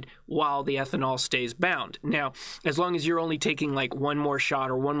eliminated while the ethanol stays bound. Now, as long as you're only taking like one more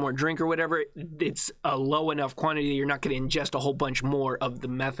shot or one more drink or whatever, it's a low enough quantity, you're not going to ingest a whole bunch more of the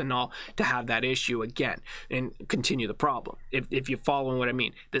methanol to have that issue again and continue the problem, if you follow what I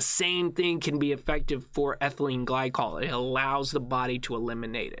mean. The same thing can be effective for ethylene glycol. It allows the body to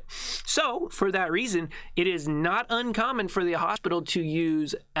eliminate it. So, for that reason, it is not uncommon for the hospital to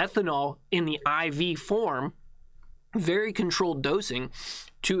use ethanol in the IV form, very controlled dosing,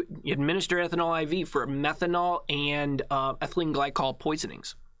 to administer ethanol IV for methanol and ethylene glycol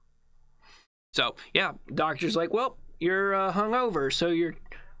poisonings. So yeah, doctor's like, well, you're hungover, so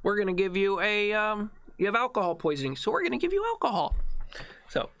we're going to give you you have alcohol poisoning, so we're going to give you alcohol.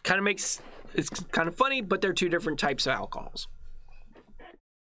 So it's kind of funny, but they're two different types of alcohols.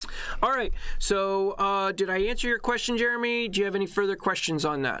 All right, so did I answer your question, Jeremy? Do you have any further questions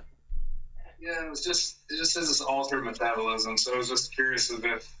on that? Yeah, it just says it's altered metabolism. So I was just curious if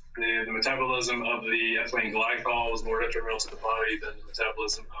the metabolism of the ethylene glycol is more detrimental to the body than the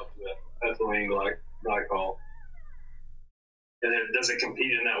metabolism of the ethylene glycol. And does it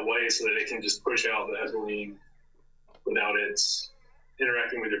compete in that way so that it can just push out the ethylene without it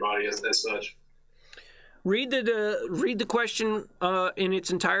interacting with your body as such? Read the question in its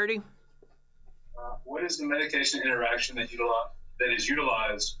entirety. What is the medication interaction that is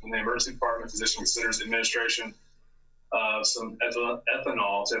utilized when the emergency department physician considers administration of some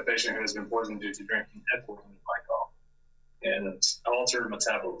ethanol to a patient who has been poisoned due to drinking ethylene glycol? And it's altered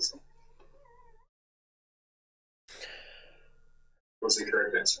metabolism. What's the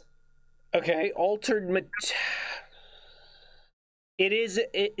correct answer? Okay, altered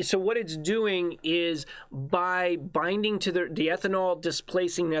so what it's doing is by binding to the ethanol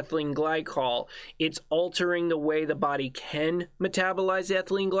displacing the ethylene glycol, it's altering the way the body can metabolize the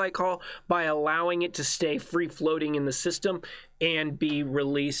ethylene glycol by allowing it to stay free floating in the system and be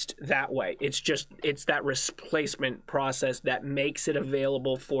released that way. It's that replacement process that makes it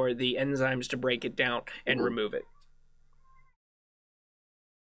available for the enzymes to break it down and remove it.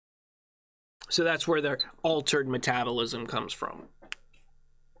 So that's where the altered metabolism comes from.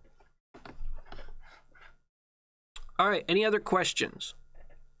 All right, any other questions?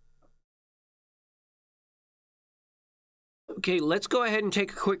 Okay, let's go ahead and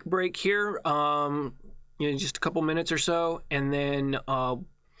take a quick break here, just a couple minutes or so, and then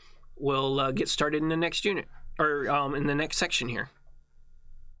we'll get started in the next unit, or in the next section here.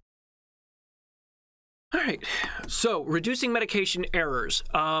 All right, so reducing medication errors.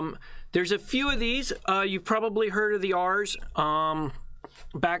 There's a few of these. You've probably heard of the R's.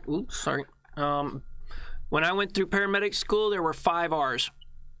 When I went through paramedic school, there were 5 R's.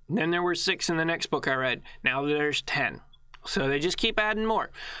 Then there were 6 in the next book I read. Now there's 10. So they just keep adding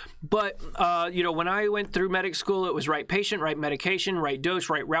more. But, when I went through medic school, it was right patient, right medication, right dose,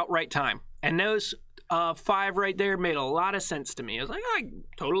 right route, right time. And those 5 right there made a lot of sense to me. I was like, I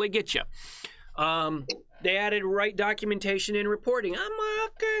totally get you. They added right documentation and reporting. I'm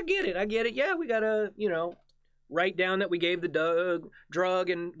like, okay, I get it. Yeah, we gotta, write down that we gave the drug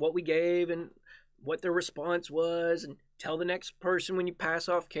and what we gave and what their response was, and tell the next person when you pass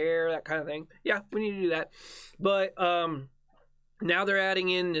off care, that kind of thing. Yeah, we need to do that. But now they're adding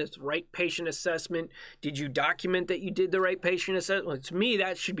in this right patient assessment. Did you document that you did the right patient assessment? Well, to me,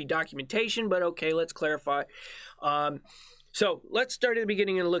 that should be documentation, but okay, let's clarify. So let's start at the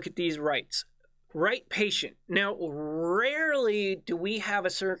beginning and look at these rights. Right patient. Now, rarely do we have a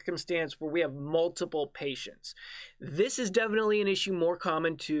circumstance where we have multiple patients. This is definitely an issue more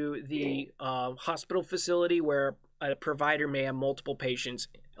common to the hospital facility where a provider may have multiple patients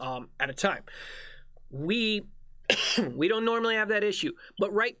at a time. We don't normally have that issue,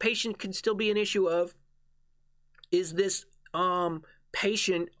 but right patient can still be an issue of, is this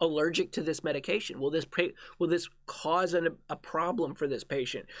patient allergic to this medication? Will this cause a problem for this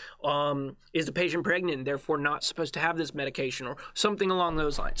patient? Is the patient pregnant and therefore not supposed to have this medication, or something along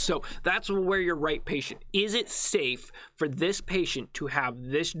those lines? So that's where your right patient. Is it safe for this patient to have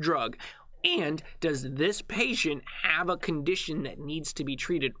this drug? And does this patient have a condition that needs to be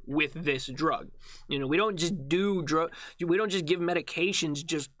treated with this drug? We don't just we don't just give medications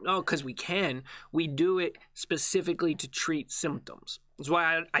just, because we can. We do it specifically to treat symptoms. That's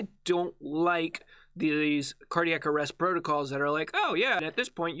why I don't like these cardiac arrest protocols that are like, oh yeah, and at this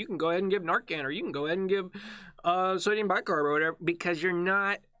point you can go ahead and give Narcan, or you can go ahead and give sodium bicarb or whatever, because you're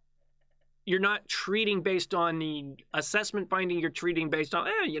not treating based on the assessment finding. You're treating based on,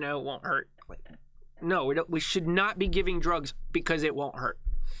 it won't hurt. No, we should not be giving drugs because it won't hurt.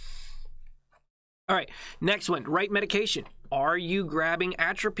 All right, next one, right medication. Are you grabbing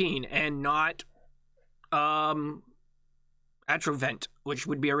atropine and not Atrovent, which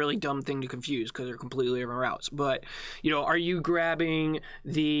would be a really dumb thing to confuse because they're completely different routes. But, are you grabbing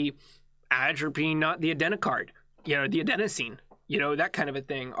the atropine, not the adenocard, the adenosine? That kind of a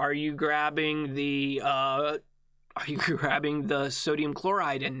thing. Are you grabbing the sodium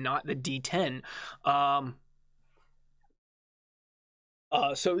chloride and not the D10?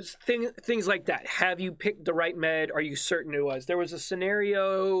 So things like that. Have you picked the right med? Are you certain it was? There was a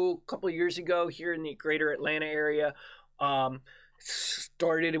scenario a couple of years ago here in the greater Atlanta area.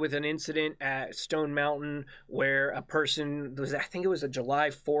 Started with an incident at Stone Mountain where a person I think it was a July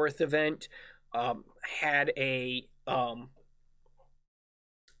 4th event, had a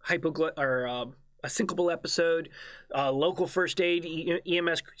a syncopal episode. Local first aid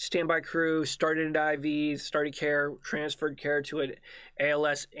EMS standby crew started an IV, started care, transferred care to an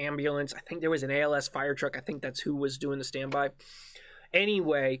ALS ambulance. I think there was an ALS fire truck. I think that's who was doing the standby.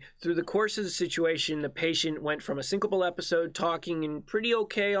 Anyway, through the course of the situation, the patient went from a syncopal episode, talking and pretty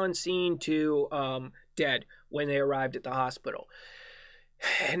okay on scene, to dead when they arrived at the hospital.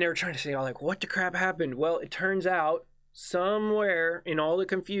 And they were trying to say, what the crap happened? Well, it turns out somewhere in all the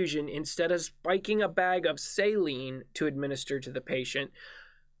confusion, instead of spiking a bag of saline to administer to the patient,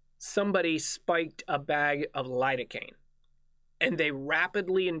 somebody spiked a bag of lidocaine. And they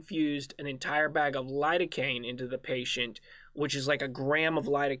rapidly infused an entire bag of lidocaine into the patient, which is like a gram of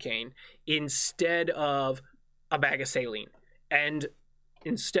lidocaine, instead of a bag of saline. And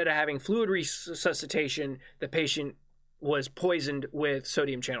instead of having fluid resuscitation, the patient was poisoned with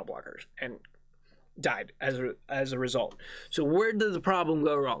sodium channel blockers and died as a result. So where did the problem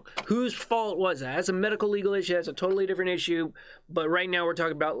go wrong? Whose fault was that? That's a medical legal issue. That's a totally different issue. But right now we're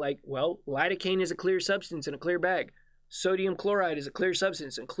talking about lidocaine is a clear substance in a clear bag. Sodium chloride is a clear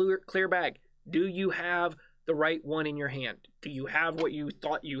substance in clear bag. Do you have the right one in your hand? Do you have what you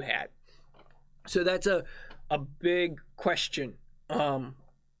thought you had? So that's a big question. All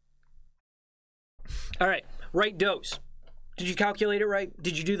right, right dose. Did you calculate it right?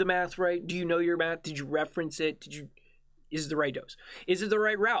 Did you do the math right? Do you know your math? Did you reference it? Is it the right dose? Is it the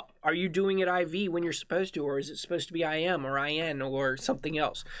right route? Are you doing it IV when you're supposed to, or is it supposed to be IM or IN or something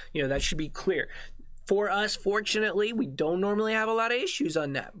else? That should be clear. For us, fortunately, we don't normally have a lot of issues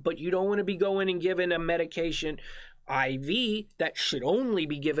on that, but you don't want to be going and giving a medication IV that should only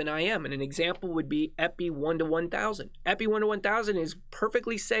be given IM. And an example would be Epi 1 to 1000. Epi 1 to 1000 is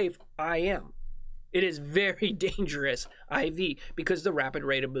perfectly safe IM. It is very dangerous IV because of the rapid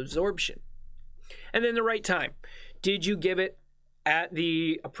rate of absorption. And then the right time. Did you give it at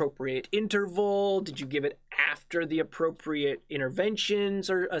the appropriate interval? Did you give it after the appropriate interventions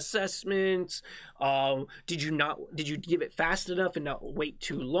or assessments? Did you give it fast enough and not wait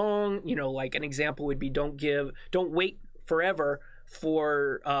too long? Like an example would be don't wait forever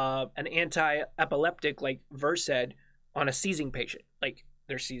for an anti-epileptic like Versed on a seizing patient. Like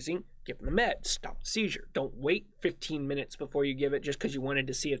they're seizing, Give them the med, stop the seizure. Don't wait 15 minutes before you give it just because you wanted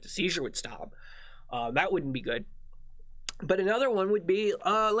to see if the seizure would stop. That wouldn't be good. But another one would be,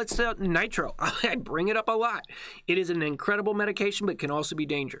 let's say nitro. I bring it up a lot. It is an incredible medication, but can also be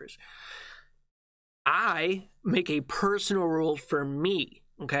dangerous. I make a personal rule for me,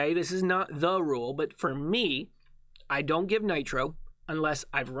 okay? This is not the rule, but for me, I don't give nitro unless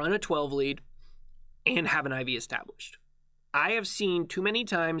I've run a 12 lead and have an IV established. I have seen too many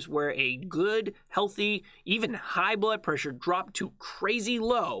times where a good, healthy, even high blood pressure dropped to crazy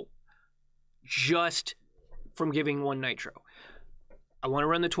low just from giving one nitro. I want to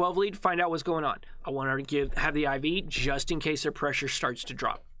run the 12 lead, find out what's going on. I want to have the IV just in case their pressure starts to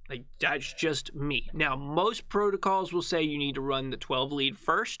drop. Like, that's just me. Now, most protocols will say you need to run the 12 lead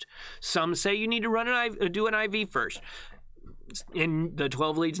first. Some say you need to do an IV first. And the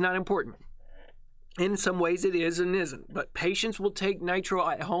 12 lead's not important. In some ways it is and isn't. But patients will take nitro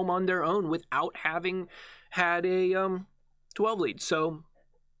at home on their own without having had a 12 lead. So,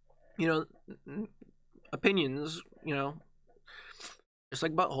 opinions, just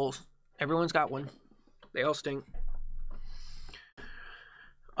like buttholes. Everyone's got one. They all stink.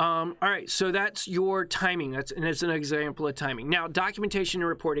 All right, so that's your timing. That's an example of timing. Now, documentation and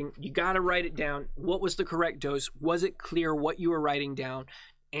reporting, you got to write it down. What was the correct dose? Was it clear what you were writing down?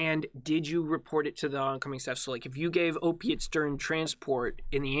 And did you report it to the oncoming staff? So, like, if you gave opiates during transport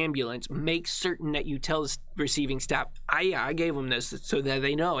in the ambulance, make certain that you tell the receiving staff, I gave them this so that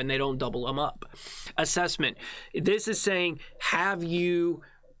they know and they don't double them up. Assessment. This is saying, have you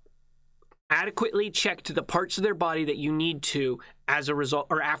adequately checked the parts of their body that you need to as a result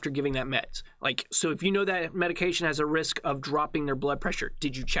or after giving that meds? Like, so if you know that medication has a risk of dropping their blood pressure,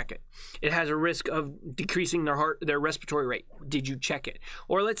 did you check it? It has a risk of decreasing their respiratory rate. Did you check it?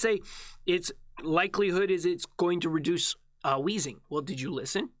 Or let's say its likelihood is it's going to reduce wheezing. Well, did you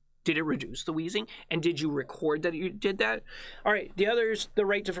listen? Did it reduce the wheezing? And did you record that you did that? All right, the other is the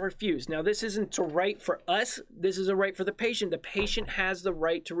right to refuse. Now, this isn't a right for us. This is a right for the patient. The patient has the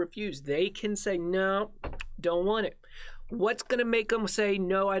right to refuse. They can say, no, don't want it. What's going to make them say,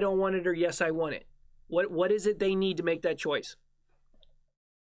 no, I don't want it, or yes, I want it? What is it they need to make that choice?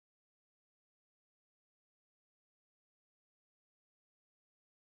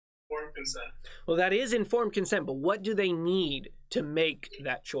 Informed consent. Well, that is informed consent, but what do they need to make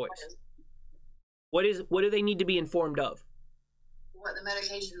that choice? What do they need to be informed of? What the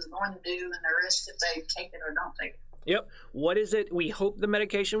medication is going to do and the risk if they take it or don't take it. Yep. What is it we hope the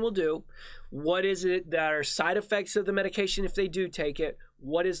medication will do? What is it that are side effects of the medication if they do take it?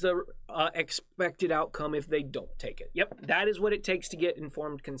 What is the expected outcome if they don't take it? Yep, that is what it takes to get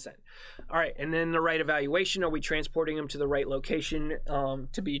informed consent. All right, and then the right evaluation. Are we transporting them to the right location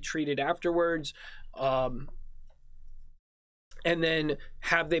to be treated afterwards? And then,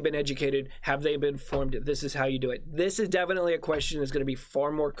 have they been educated? Have they been informed? This is how you do it. This is definitely a question that's going to be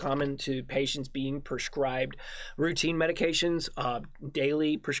far more common to patients being prescribed routine medications,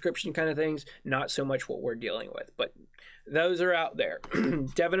 daily prescription kind of things, not so much what we're dealing with. But those are out there.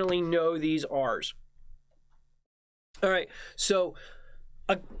 Definitely know these R's. All right, so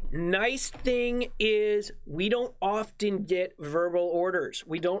a nice thing is we don't often get verbal orders.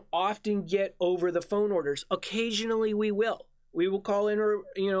 We don't often get over-the-phone orders. Occasionally we will. We will call in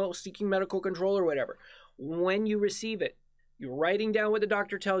or, seeking medical control or whatever. When you receive it, you're writing down what the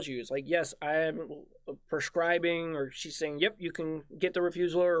doctor tells you. It's like, yes, I am prescribing, or she's saying, yep, you can get the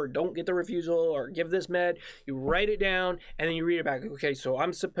refusal or don't get the refusal or give this med. You write it down and then you read it back. Okay, so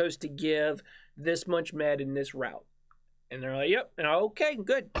I'm supposed to give this much med in this route. And they're like, yep, and okay,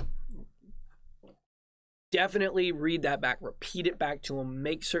 good. Definitely read that back. Repeat it back to them.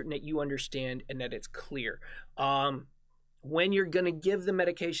 Make certain that you understand and that it's clear. When you're going to give the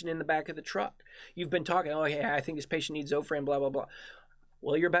medication in the back of the truck. You've been talking, oh, hey, I think this patient needs Zofran, blah, blah, blah.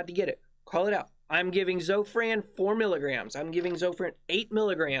 Well, you're about to get it. Call it out. I'm giving Zofran 4 milligrams. I'm giving Zofran 8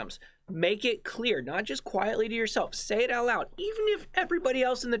 milligrams. Make it clear, not just quietly to yourself. Say it out loud. Even if everybody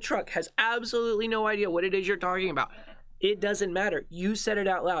else in the truck has absolutely no idea what it is you're talking about. It doesn't matter. You said it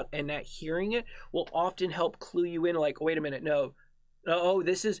out loud, and that hearing it will often help clue you in, like, wait a minute, no.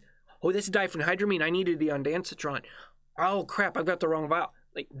 This is diphenhydramine. I needed the ondansetron. Oh, crap, I've got the wrong vial.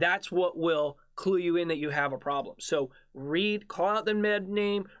 Like, that's what will clue you in that you have a problem. So call out the med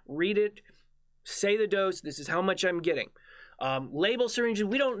name, read it, say the dose. This is how much I'm getting. Label syringes,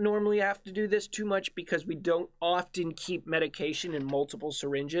 we don't normally have to do this too much because we don't often keep medication in multiple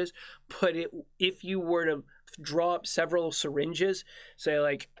syringes. But if you were to draw up several syringes, say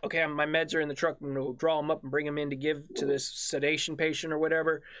like, okay, my meds are in the truck, I'm going to draw them up and bring them in to give to this sedation patient or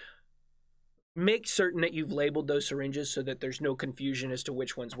whatever. make certain that you've labeled those syringes so that there's no confusion as to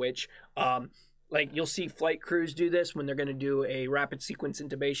which one's which. Like you'll see flight crews do this when they're going to do a rapid sequence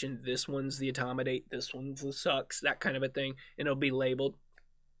intubation. This one's the etomidate, this one's the sucks, that kind of a thing, and it'll be labeled.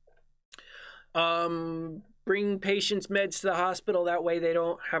 Bring patients' meds to the hospital. That way they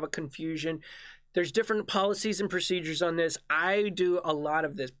don't have a confusion. There's different policies and procedures on this. I do a lot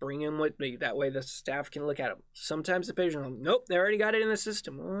of this. Bring them with me. That way the staff can look at them. Sometimes the patient will, nope, they already got it in the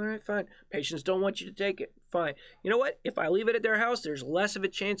system. All right, fine. Patients don't want you to take it. Fine. You know what? If I leave it at their house, there's less of a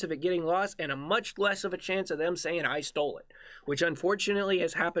chance of it getting lost and a much less of a chance of them saying I stole it, which unfortunately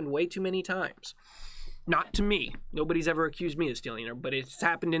has happened way too many times. Not to me. Nobody's ever accused me of stealing it, but it's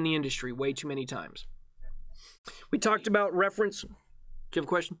happened in the industry way too many times. We talked about reference. Do you have a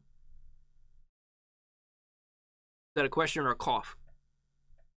question? Is that a question or a cough?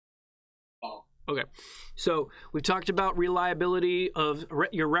 Oh. Okay. So we've talked about reliability of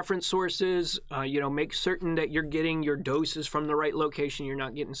your reference sources. Make certain that you're getting your doses from the right location. You're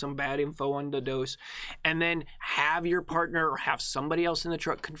not getting some bad info on the dose. And then have your partner or have somebody else in the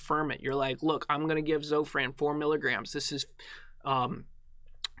truck confirm it. You're like, look, I'm going to give Zofran 4 milligrams. This is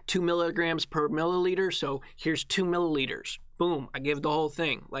 2 milligrams per milliliter. So here's 2 milliliters. Boom. I give the whole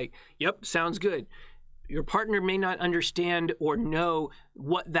thing. Like, yep, sounds good. Your partner may not understand or know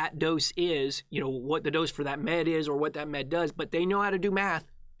what that dose is, what the dose for that med is or what that med does, but they know how to do math.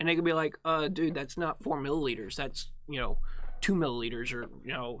 And they can be like, dude, that's not 4 milliliters. That's, 2 milliliters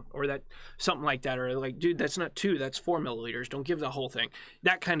or that something like that. Or like, dude, that's not 2, that's 4 milliliters. Don't give the whole thing.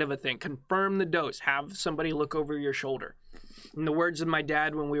 That kind of a thing. Confirm the dose. Have somebody look over your shoulder. In the words of my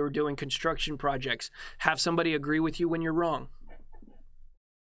dad when we were doing construction projects, have somebody agree with you when you're wrong.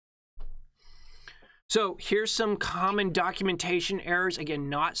 So here's some common documentation errors. Again,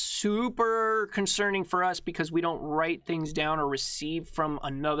 not super concerning for us because we don't write things down or receive from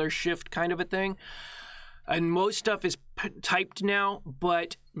another shift kind of a thing. And most stuff is typed now,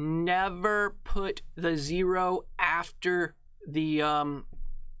 but never put the 0 after the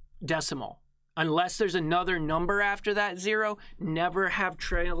decimal. Unless there's another number after that 0, never have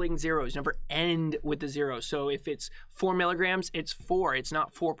trailing zeros. Never end with the 0. So if it's 4 milligrams, it's 4. It's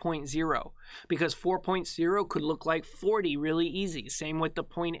not 4.0 because 4.0 could look like 40 really easy. Same with the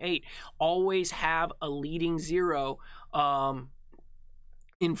 0.8. Always have a leading 0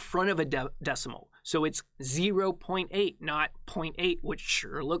 in front of a decimal. So it's 0.8, not 0.8, which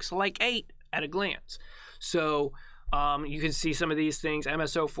sure looks like 8 at a glance. So you can see some of these things,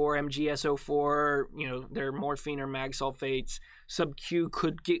 MSO4, MgSO4, they're morphine or mag sulfates. Sub-Q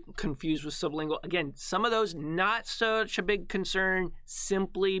could get confused with sublingual. Again, some of those not such a big concern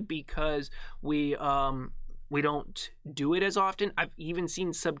simply because we don't do it as often. I've even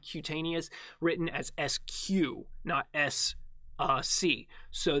seen subcutaneous written as SQ, not SC.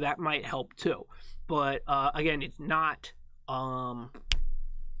 So that might help too. But again, it's not,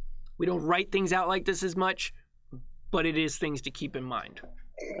 we don't write things out like this as much, but it is things to keep in mind.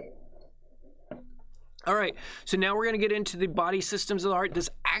 All right, so now we're going to get into the body systems of the heart.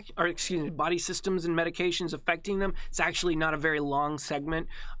 Body systems and medications affecting them. It's actually not a very long segment,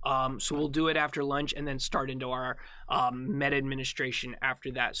 so we'll do it after lunch and then start into our med administration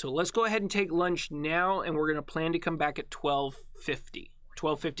after that. So let's go ahead and take lunch now, and we're going to plan to come back at 12:50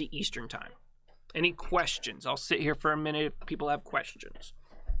 Eastern time. Any questions? I'll sit here for a minute if people have questions.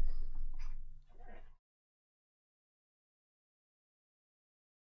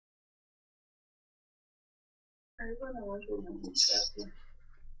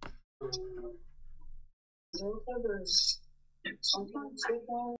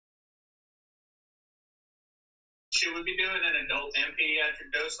 Should we be doing an adult and pediatric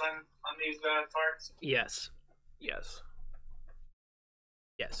dose on these parts? Yes.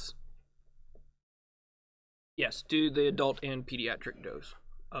 Yes, do the adult and pediatric dose.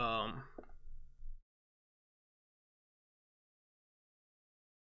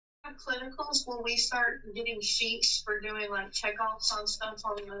 Clinicals, will we start getting sheets for doing like checkoffs on stuff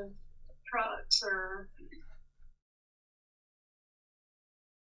on the trucks or?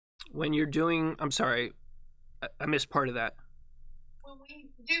 When you're doing, I'm sorry, I missed part of that. When we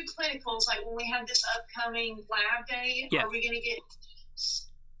do clinicals, like when we have this upcoming lab day, yes. Are we going to get sheets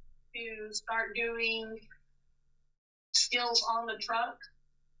to start doing skills on the truck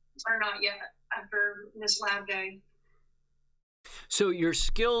or not yet after this lab day? So your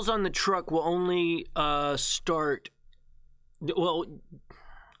skills on the truck will only start, well,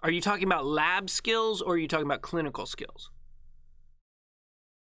 are you talking about lab skills or are you talking about clinical skills?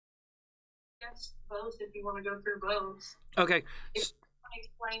 Yes, both if you want to go through both. Okay.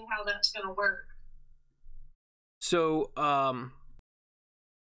 Explain how that's going to work. So,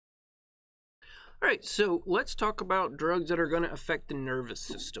 All right, so let's talk about drugs that are going to affect the nervous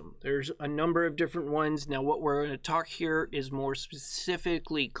system. There's a number of different ones. Now, what we're going to talk here is more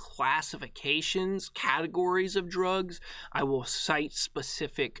specifically classifications, categories of drugs. I will cite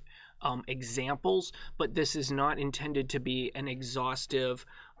specific examples, but this is not intended to be an exhaustive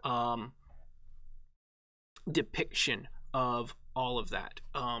depiction of all of that,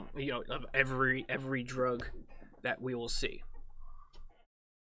 you know, of every drug that we will see.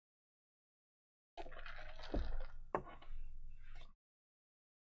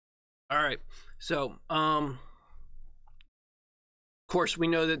 All right, so of course we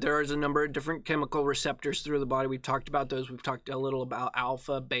know that there is a number of different chemical receptors through the body. We've talked about those. We've talked a little about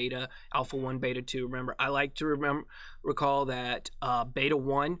alpha, beta, alpha 1, beta 2. Remember, I like to recall that beta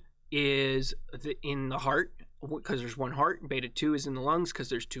 1 is in the heart because there's one heart. Beta 2 is in the lungs because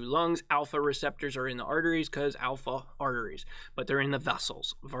there's two lungs. Alpha receptors are in the arteries because alpha arteries, but they're in the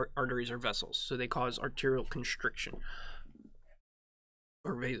vessels. Arteries are vessels, so they cause arterial constriction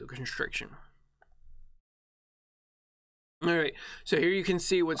or vasoconstriction. All right, so here you can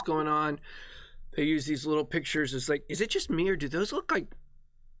see what's going on. They use these little pictures. It's like, is it just me or do those look like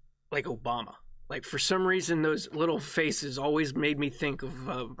Obama? Like, for some reason, those little faces always made me think of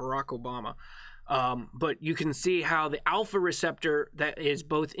Barack Obama. But you can see how the alpha receptor that is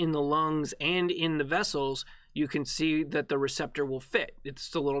both in the lungs and in the vessels, you can see that the receptor will fit.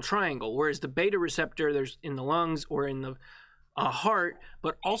 It's the little triangle. Whereas the beta receptor, there's in the lungs or in the heart,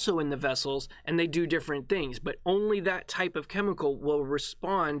 but also in the vessels, and they do different things. But only that type of chemical will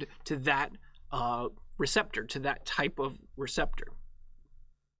respond to that receptor, to that type of receptor.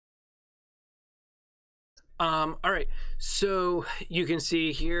 All right, so you can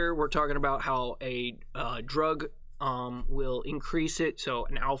see here we're talking about how a drug will increase it. So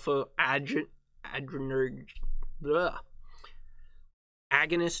an alpha agonist,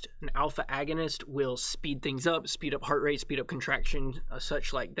 an alpha agonist will speed things up, speed up heart rate, speed up contraction,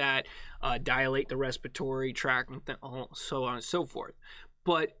 such like that, dilate the respiratory tract, and so on and so forth.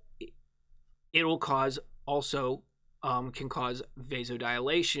 But it will cause also can cause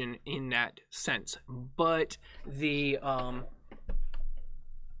vasodilation in that sense. But the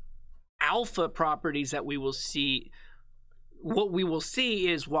alpha properties that we will see, what we will see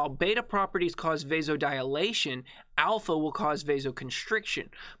is while beta properties cause vasodilation, alpha will cause vasoconstriction.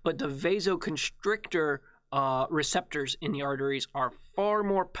 But the vasoconstrictor receptors in the arteries are far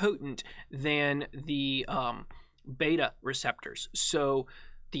more potent than the beta receptors. So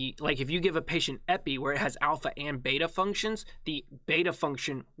like if you give a patient epi where it has alpha and beta functions, the beta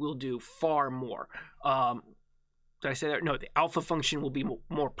function will do far more. Did I say that? No, the alpha function will be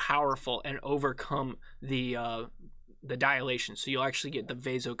more powerful and overcome the dilation. So you'll actually get the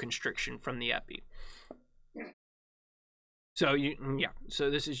vasoconstriction from the epi. So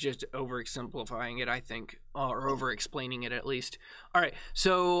so this is just oversimplifying it, I think, or over-explaining it at least. All right,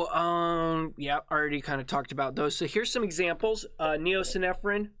 so yeah, already kind of talked about those. So here's some examples.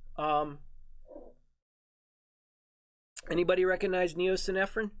 Neosynephrine. Anybody recognize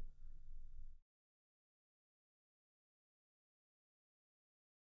neosynephrine?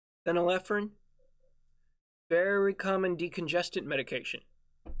 Phenylephrine. Very common decongestant medication,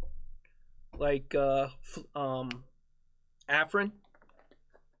 like Afrin,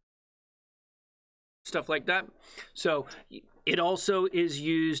 stuff like that. So it also is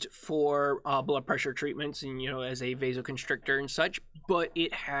used for blood pressure treatments and, you know, as a vasoconstrictor and such, but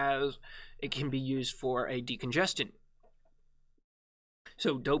it can be used for a decongestant.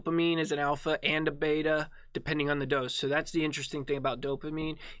 So dopamine is an alpha and a beta, depending on the dose. So that's the interesting thing about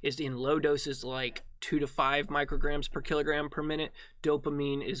dopamine, is in low doses like 2 to 5 micrograms per kilogram per minute,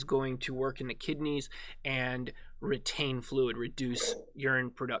 dopamine is going to work in the kidneys and retain fluid, reduce urine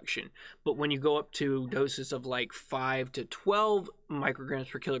production. But when you go up to doses of like 5 to 12 micrograms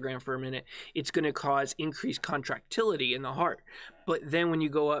per kilogram per minute, it's going to cause increased contractility in the heart. But then when you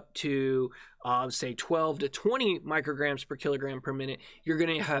go up to say 12 to 20 micrograms per kilogram per minute, you're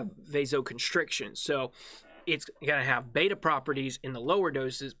going to have vasoconstriction. So it's going to have beta properties in the lower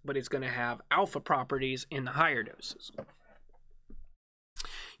doses, but it's going to have alpha properties in the higher doses.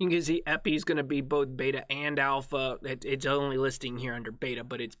 You can see epi is going to be both beta and alpha. It's only listing here under beta,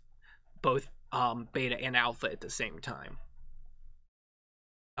 but it's both beta and alpha at the same time.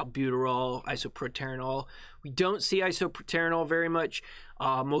 Albuterol, isoproterenol. We don't see isoproterenol very much,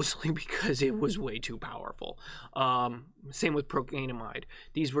 mostly because it was way too powerful. Same with procainamide.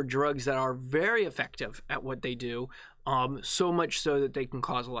 These were drugs that are very effective at what they do, so much so that they can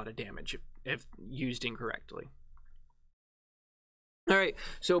cause a lot of damage if used incorrectly. All right,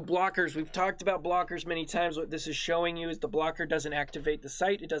 so blockers. We've talked about blockers many times. What this is showing you is the blocker doesn't activate the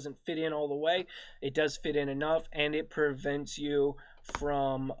site. It doesn't fit in all the way. It does fit in enough, and it prevents you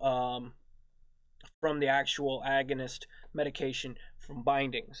from the actual agonist medication from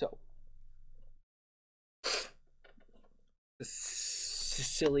binding. So, a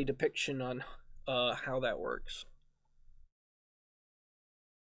silly depiction on how that works.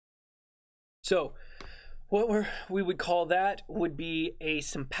 So, what we would call that would be a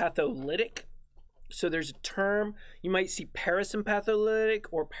sympatholytic. So there's a term, you might see parasympatholytic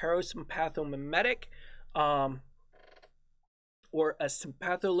or parasympathomimetic, or a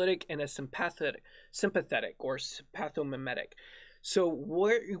sympatholytic and a sympathetic or sympathomimetic. So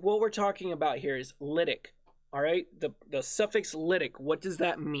what we're talking about here is lytic. All right, the suffix lytic, what does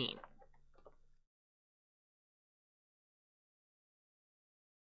that mean?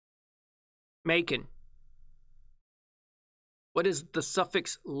 Macon. What does the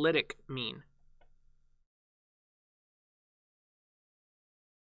suffix lytic mean?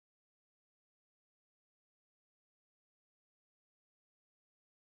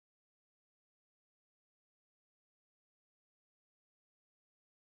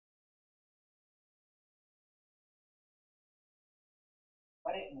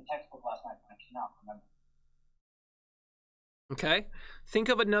 I read it in the textbook last night, but I cannot remember. Okay. Think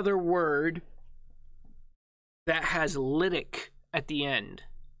of another word that has lytic at the end.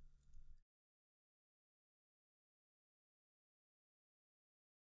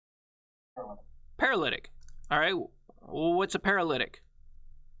 Paralytic. All right. Well, what's a paralytic?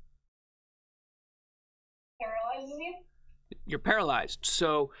 Paralyzes you? You're paralyzed.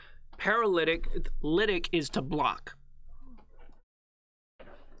 So lytic is to block,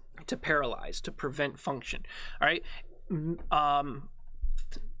 to paralyze, to prevent function. All right.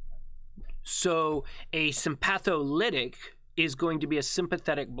 So a sympatholytic is going to be a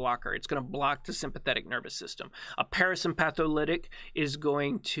sympathetic blocker. It's going to block the sympathetic nervous system. A parasympatholytic is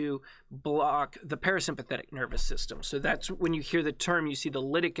going to block the parasympathetic nervous system. So that's when you hear the term, you see the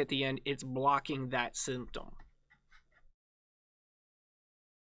lytic at the end, it's blocking that symptom.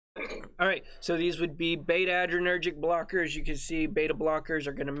 All right, so these would be beta adrenergic blockers. You can see beta blockers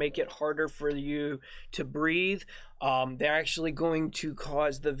are going to make it harder for you to breathe. They're actually going to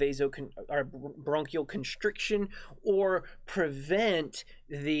cause the bronchial constriction or prevent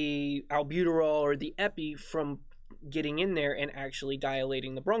the albuterol or the epi from getting in there and actually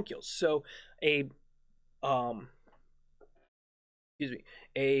dilating the bronchioles. So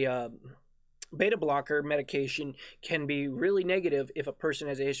beta blocker medication can be really negative if a person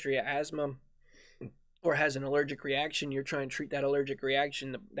has a history of asthma or has an allergic reaction. You're trying to treat that allergic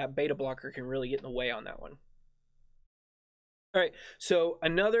reaction, that beta blocker can really get in the way on that one. All right, so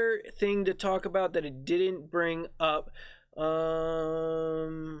another thing to talk about that it didn't bring up,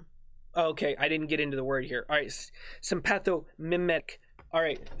 okay, I didn't get into the word here. All right, sympathomimetic. All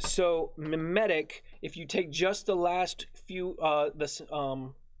right, so mimetic, if you take just the last few,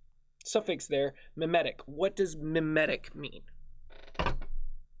 suffix there, mimetic. What does mimetic mean?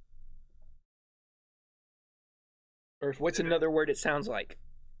 Or what's another word it sounds like?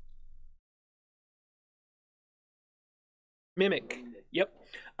 Mimic. Yep.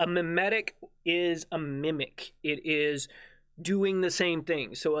 A mimetic is a mimic. It is doing the same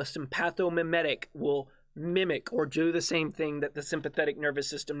thing. So a sympathomimetic will mimic or do the same thing that the sympathetic nervous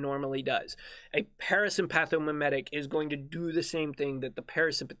system normally does. A parasympathomimetic is going to do the same thing that the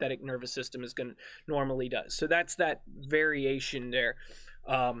parasympathetic nervous system is going to normally does. So that's that variation there.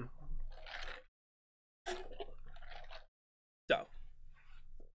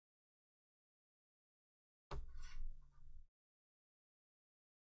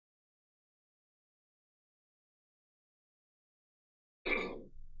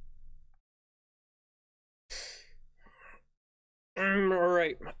 All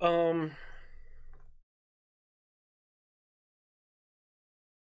right. All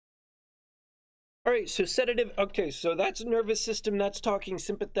right, so sedative, okay, so that's nervous system, that's talking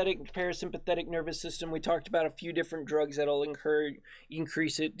sympathetic, parasympathetic nervous system. We talked about a few different drugs that'll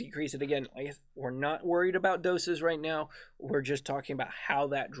increase it, decrease it. Again, we're not worried about doses right now. We're just talking about how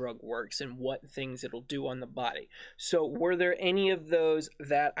that drug works and what things it'll do on the body. So were there any of those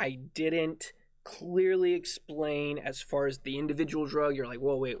that I didn't clearly explain as far as the individual drug? You're like,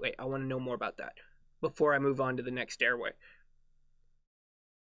 whoa, wait, I want to know more about that before I move on to the next airway.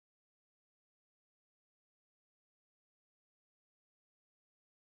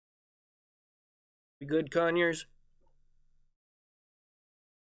 Good, Conyers?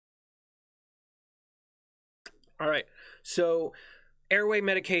 All right, so Airway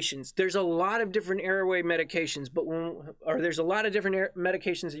medications. There's a lot of different airway medications, there's a lot of different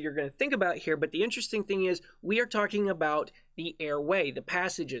medications that you're going to think about here. But the interesting thing is we are talking about the airway, the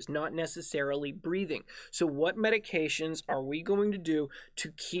passages, not necessarily breathing. So what medications are we going to do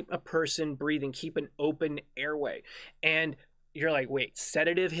to keep a person breathing, keep an open airway? And you're like, wait,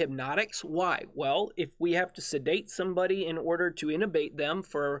 sedative hypnotics? Why? Well, if we have to sedate somebody in order to intubate them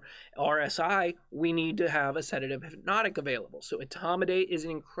for RSI, we need to have a sedative hypnotic available. So etomidate is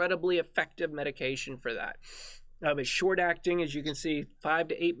an incredibly effective medication for that. It's short acting, as you can see, 5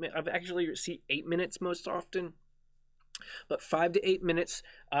 to 8 minutes. I've actually seen 8 minutes most often. But 5 to 8 minutes,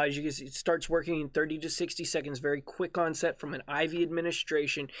 as you can see, it starts working in 30 to 60 seconds, very quick onset from an IV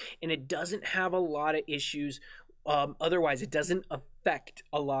administration, and it doesn't have a lot of issues. Otherwise, it doesn't affect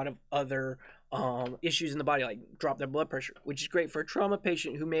a lot of other issues in the body, like drop their blood pressure, which is great for a trauma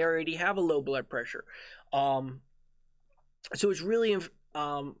patient who may already have a low blood pressure. So it's really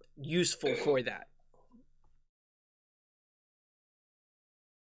useful for that.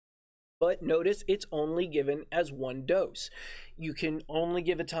 But notice it's only given as 1 dose. You can only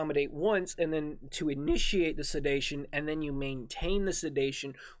give etomidate once, and then to initiate the sedation, and then you maintain the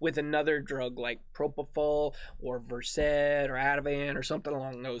sedation with another drug like propofol or Versed or Ativan or something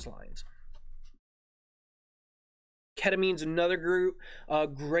along those lines. Ketamine's another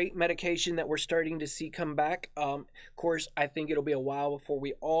great medication that we're starting to see come back. Of course, I think it'll be a while before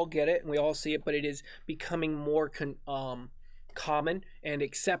we all get it and we all see it, but it is becoming more common and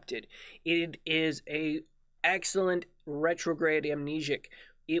accepted. It is a excellent retrograde amnesic.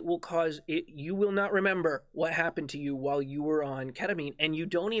 It will cause it. You will not remember what happened to you while you were on ketamine, and you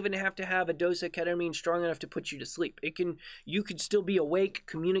don't even have to have a dose of ketamine strong enough to put you to sleep. You could still be awake,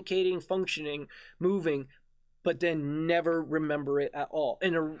 communicating, functioning, moving, but then never remember it at all.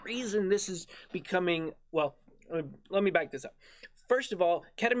 And the reason this is becoming, well, let me back this up. First of all,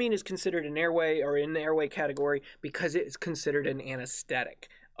 ketamine is considered an airway or in the airway category because it is considered an anesthetic.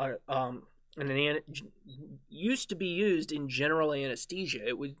 Used to be used in general anesthesia.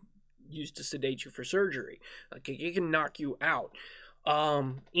 It was used to sedate you for surgery. Like it can knock you out.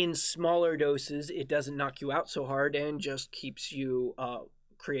 In smaller doses, it doesn't knock you out so hard and just keeps you,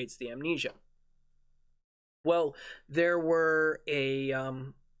 creates the amnesia. Well, there was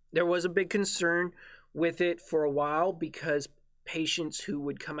a big concern with it for a while because patients who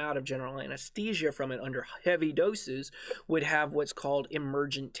would come out of general anesthesia from it under heavy doses would have what's called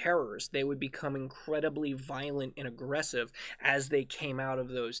emergent terrors. They would become incredibly violent and aggressive as they came out of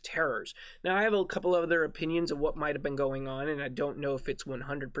those terrors. Now, I have a couple of other opinions of what might have been going on, and I don't know if it's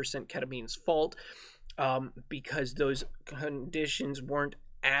 100% ketamine's fault because those conditions weren't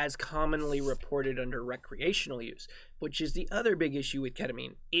as commonly reported under recreational use, which is the other big issue with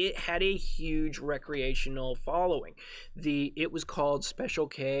ketamine. It had a huge recreational following. It was called Special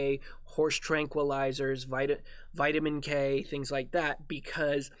K, horse tranquilizers, vitamin K, things like that,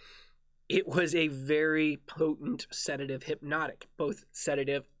 because it was a very potent sedative hypnotic, both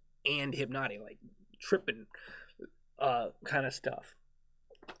sedative and hypnotic, like tripping kind of stuff.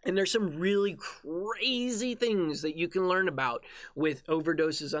 And there's some really crazy things that you can learn about with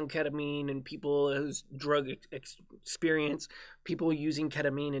overdoses on ketamine and people whose drug experience, people using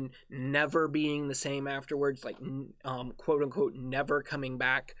ketamine and never being the same afterwards, like quote unquote, never coming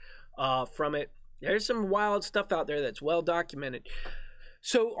back from it. There's some wild stuff out there that's well documented.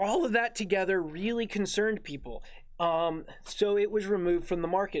 So all of that together really concerned people. So it was removed from the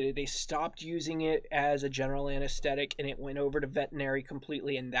market. They stopped using it as a general anesthetic and it went over to veterinary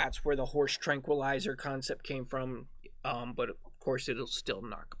completely, and that's where the horse tranquilizer concept came from. But of course it'll still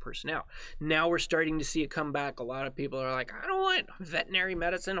knock a person out. Now we're starting to see it come back. A lot of people are like, I don't want veterinary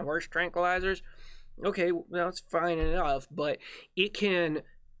medicine, horse tranquilizers. Okay, well, that's fine enough, but it can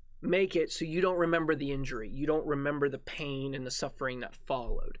make it so you don't remember the injury. You don't remember the pain and the suffering that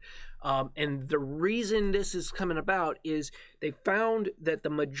followed. And the reason this is coming about is they found that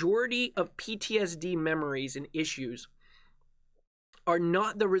the majority of PTSD memories and issues are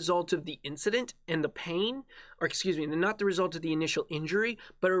not the result of the incident and the pain, or excuse me, they're not the result of the initial injury,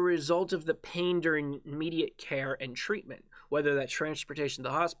 but a result of the pain during immediate care and treatment, whether that's transportation to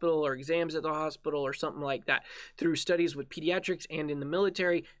the hospital or exams at the hospital or something like that. Through studies with pediatrics and in the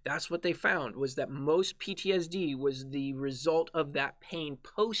military, that's what they found, was that most PTSD was the result of that pain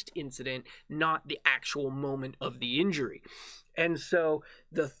post-incident, not the actual moment of the injury. And so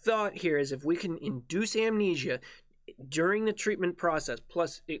the thought here is if we can induce amnesia during the treatment process,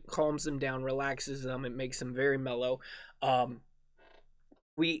 plus it calms them down, relaxes them, it makes them very mellow,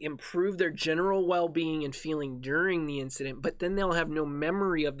 we improve their general well-being and feeling during the incident, but then they'll have no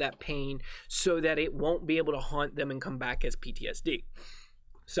memory of that pain so that it won't be able to haunt them and come back as PTSD.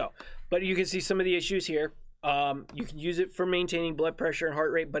 So, but you can see some of the issues here. You can use it for maintaining blood pressure and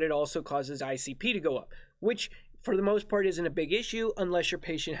heart rate, but it also causes ICP to go up, which for the most part isn't a big issue unless your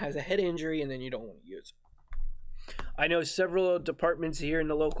patient has a head injury, and then you don't want to use it. I know several departments here in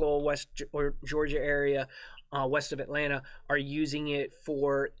the local West or Georgia area, west of Atlanta, are using it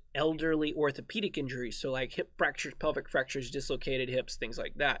for elderly orthopedic injuries. So like hip fractures, pelvic fractures, dislocated hips, things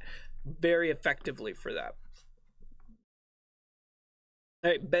like that. Very effectively for that.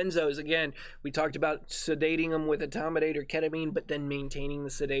 All right, benzos, again, we talked about sedating them with etomidate or ketamine, but then maintaining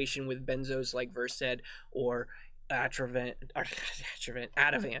the sedation with benzos like Versed or Ativan,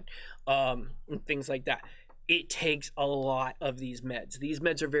 things like that. It takes a lot of these meds. These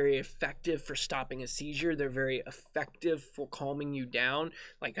meds are very effective for stopping a seizure. They're very effective for calming you down,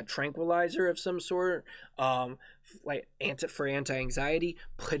 like a tranquilizer of some sort, like for anti-anxiety.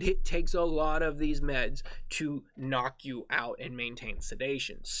 But it takes a lot of these meds to knock you out and maintain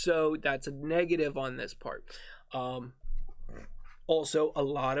sedation. So that's a negative on this part. Also, a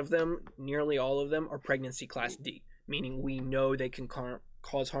lot of them, nearly all of them, are pregnancy class D, meaning we know they can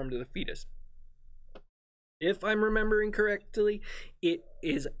cause harm to the fetus. If I'm remembering correctly, it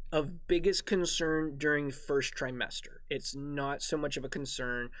is of biggest concern during first trimester. It's not so much of a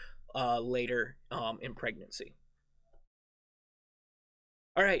concern later in pregnancy.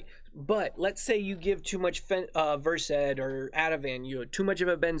 All right, but let's say you give too much Versed or Ativan, too much of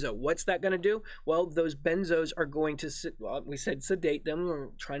a benzo. What's that going to do? Well, those benzos are going to, we said sedate them. We're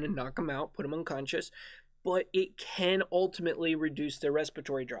trying to knock them out, put them unconscious. But it can ultimately reduce their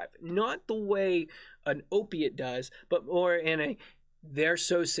respiratory drive. Not the way an opiate does, but more in they're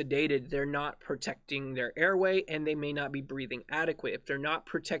so sedated, they're not protecting their airway, and they may not be breathing adequate. If they're not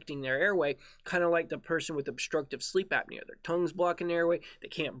protecting their airway, kind of like the person with obstructive sleep apnea, their tongue's blocking the airway, they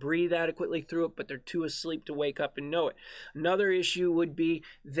can't breathe adequately through it, but they're too asleep to wake up and know it. Another issue would be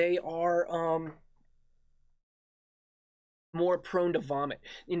they are more prone to vomit.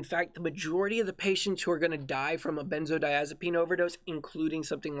 In fact, the majority of the patients who are going to die from a benzodiazepine overdose, including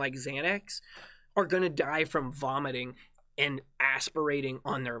something like Xanax, are going to die from vomiting and aspirating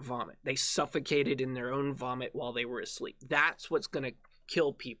on their vomit. They suffocated in their own vomit while they were asleep. That's what's going to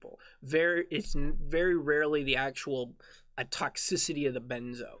kill people. It's very rarely the actual toxicity of the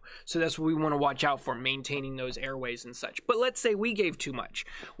benzo. So that's what we want to watch out for, maintaining those airways and such. But let's say we gave too much.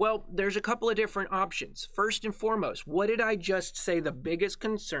 Well, there's a couple of different options. First and foremost, what did I just say the biggest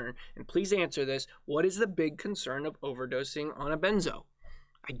concern, and please answer this, what is the big concern of overdosing on a benzo?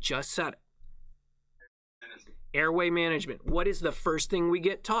 I just said it. Airway management. What is the first thing we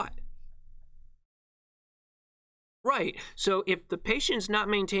get taught? Right. So if the patient's not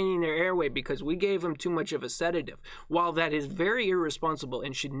maintaining their airway because we gave them too much of a sedative, while that is very irresponsible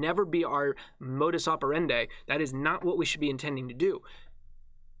and should never be our modus operandi, that is not what we should be intending to do.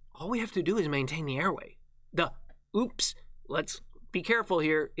 All we have to do is maintain the airway. Let's be careful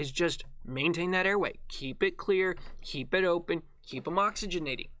here, is just maintain that airway. Keep it clear, keep it open, keep them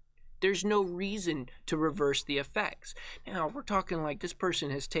oxygenating. There's no reason to reverse the effects. Now, if we're talking like this person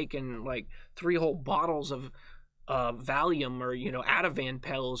has taken like 3 whole bottles of Valium or Ativan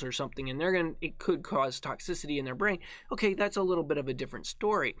pills or something, and it could cause toxicity in their brain. Okay, that's a little bit of a different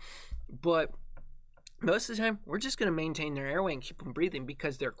story, but most of the time we're just going to maintain their airway and keep them breathing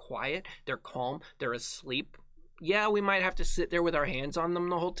because they're quiet, they're calm, they're asleep. Yeah, we might have to sit there with our hands on them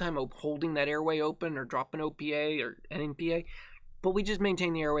the whole time, holding that airway open or dropping OPA or NMPA, but we just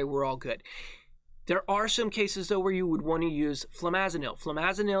maintain the airway. We're all good. There are some cases, though, where you would want to use flamazanil.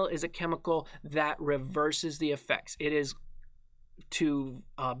 Flamazanil is a chemical that reverses the effects. It is to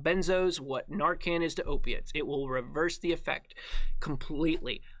benzos what Narcan is to opiates. It will reverse the effect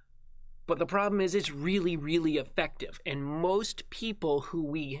completely. But the problem is it's really, really effective. And most people who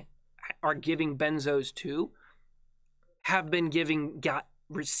we are giving benzos to have been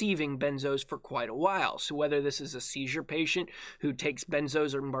receiving benzos for quite a while. So whether this is a seizure patient who takes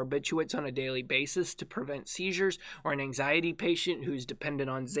benzos or barbiturates on a daily basis to prevent seizures, or an anxiety patient who's dependent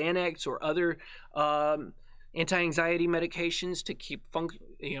on Xanax or other anti-anxiety medications to keep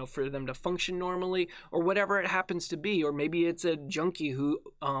for them to function normally, or whatever it happens to be, or maybe it's a junkie who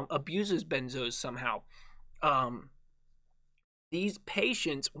abuses benzos somehow. These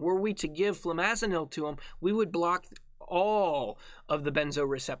patients, were we to give flamazanil to them, we would block all of the benzo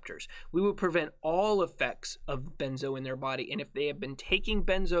receptors. We would prevent all effects of benzo in their body. And if they have been taking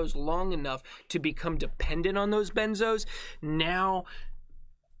benzos long enough to become dependent on those benzos, now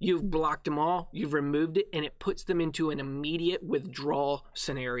You've blocked them all, you've removed it, and it puts them into an immediate withdrawal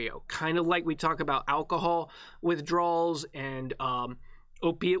scenario. Kind of like we talk about alcohol withdrawals and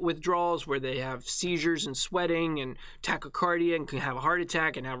opiate withdrawals, where they have seizures and sweating and tachycardia and can have a heart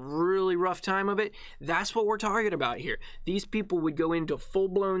attack and have a really rough time of it. That's what we're talking about here. These people would go into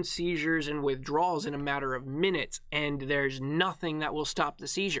full-blown seizures and withdrawals in a matter of minutes, and there's nothing that will stop the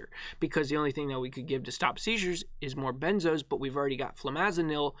seizure, because the only thing that we could give to stop seizures is more benzos, but we've already got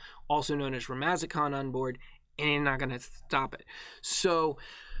flamazanil, also known as Ramazicon, on board, and you're not going to stop it. So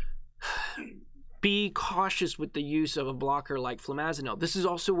be cautious with the use of a blocker like flamazanil. This is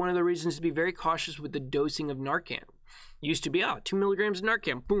also one of the reasons to be very cautious with the dosing of Narcan. Used to be, 2 milligrams of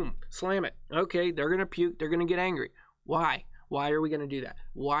Narcan, boom, slam it. Okay, they're going to puke, they're going to get angry. Why? Why are we going to do that?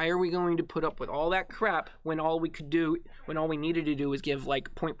 Why are we going to put up with all that crap when all we needed to do was give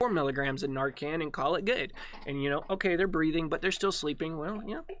like 0.4 milligrams of Narcan and call it good? And okay, they're breathing, but they're still sleeping. Well,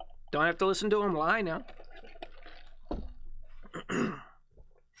 don't have to listen to them lie now.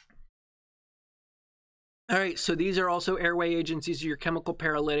 All right, so these are also airway agents. These are your chemical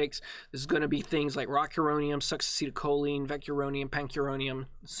paralytics. This is going to be things like rocuronium, succinylcholine, vecuronium, pancuronium,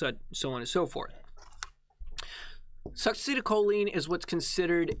 so on and so forth. Succinylcholine is what's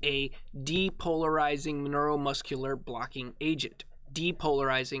considered a depolarizing neuromuscular blocking agent.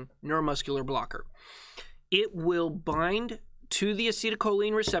 Depolarizing neuromuscular blocker. It will bind to the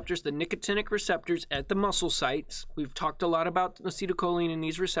acetylcholine receptors, the nicotinic receptors at the muscle sites. We've talked a lot about acetylcholine in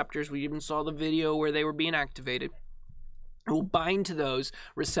these receptors. We even saw the video where they were being activated. It will bind to those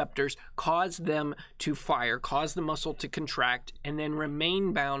receptors, cause them to fire, cause the muscle to contract, and then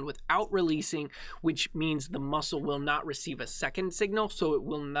remain bound without releasing, which means the muscle will not receive a second signal, so it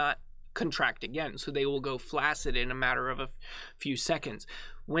will not contract again. So they will go flaccid in a matter of a few seconds.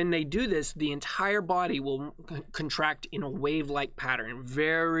 When they do this, the entire body will contract in a wave-like pattern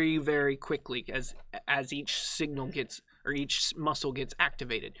very, very quickly as each signal gets, or each muscle gets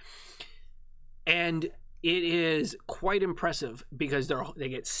activated. And it is quite impressive because they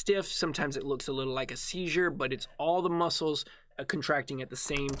get stiff. Sometimes it looks a little like a seizure, but it's all the muscles contracting at the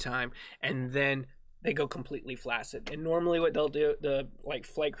same time, and then they go completely flaccid. And normally what they'll do, like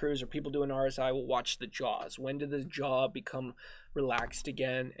flight crews or people doing RSI will watch the jaws. When did the jaw become relaxed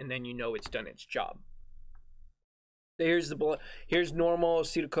again? And then it's done its job. Here's normal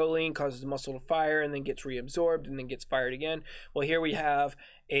acetylcholine, causes the muscle to fire and then gets reabsorbed and then gets fired again. Well, here we have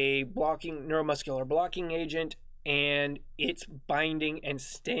a neuromuscular blocking agent, and it's binding and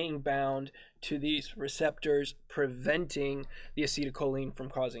staying bound to these receptors, preventing the acetylcholine from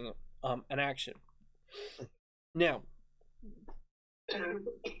causing an action. Now,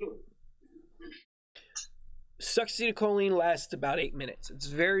 succinylcholine lasts about 8 minutes. It's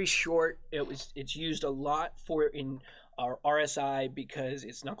very short. It's used a lot in our RSI because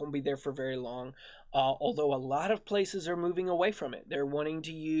it's not going to be there for very long. Although a lot of places are moving away from it. They're wanting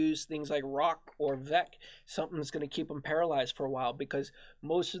to use things like ROC or VEC, something that's going to keep them paralyzed for a while, because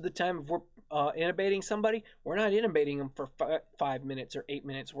most of the time if we're intubating somebody, we're not intubating them for 5 minutes or 8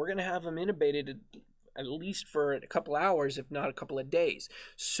 minutes. We're going to have them intubated at least for a couple hours, if not a couple of days.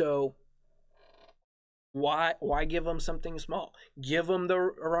 So why give them something small? Give them the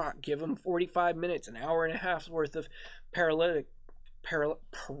ROC. Give them 45 minutes, an hour and a half worth of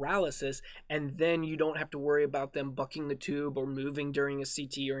paralysis, and then you don't have to worry about them bucking the tube or moving during a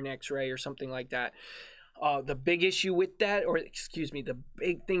CT or an X-ray or something like that. The big issue with that, the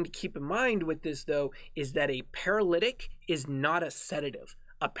big thing to keep in mind with this, though, is that a paralytic is not a sedative.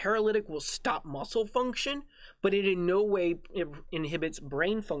 A paralytic will stop muscle function, but it in no way inhibits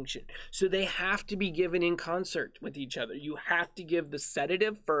brain function. So they have to be given in concert with each other. You have to give the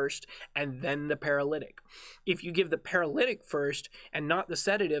sedative first and then the paralytic. If you give the paralytic first and not the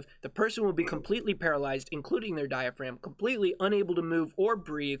sedative, the person will be completely paralyzed, including their diaphragm, completely unable to move or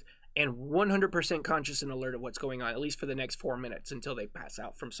breathe, and 100% conscious and alert of what's going on, at least for the next 4 minutes until they pass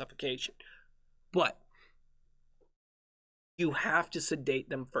out from suffocation. But you have to sedate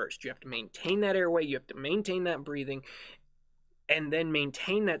them first. You have to maintain that airway, you have to maintain that breathing, and then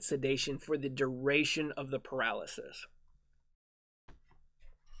maintain that sedation for the duration of the paralysis.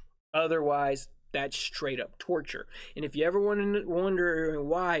 Otherwise, that's straight up torture. And if you ever wonder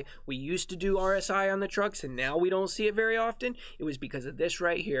why we used to do RSI on the trucks and now we don't see it very often, it was because of this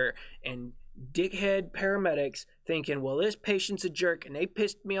right here. And dickhead paramedics thinking, well, this patient's a jerk and they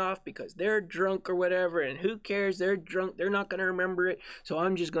pissed me off because they're drunk or whatever, and who cares, they're drunk, they're not going to remember it, so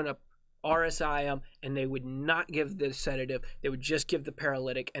I'm just going to RSI them. And they would not give the sedative, they would just give the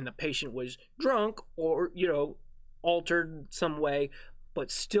paralytic, and the patient was drunk or altered some way,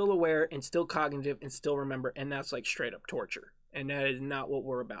 but still aware and still cognitive and still remember, and that's like straight up torture. And that is not what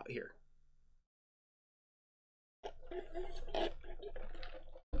we're about here.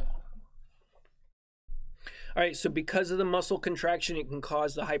 All right, so because of the muscle contraction, it can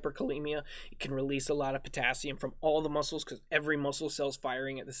cause the hyperkalemia. It can release a lot of potassium from all the muscles because every muscle cell's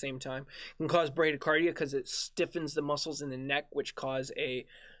firing at the same time. It can cause bradycardia because it stiffens the muscles in the neck, which cause a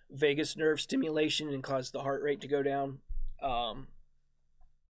vagus nerve stimulation and cause the heart rate to go down.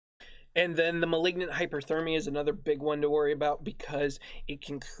 And then the malignant hyperthermia is another big one to worry about because it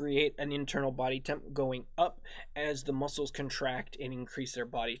can create an internal body temp going up as the muscles contract and increase their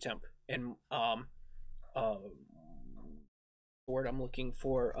body temp. And word I'm looking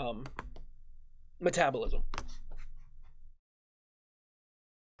for, metabolism.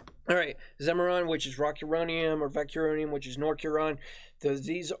 All right, Zemuron, which is rocuronium, or vecuronium, which is norcuron.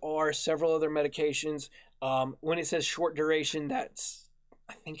 These are several other medications. When it says short duration, that's,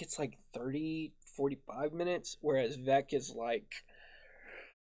 I think it's like 30, 45 minutes, whereas Vec is like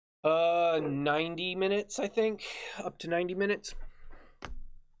 90 minutes, I think, up to 90 minutes.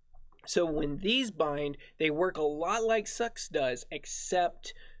 So when these bind, they work a lot like Sux does,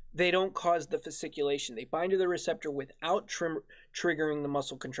 except they don't cause the fasciculation. They bind to the receptor without triggering the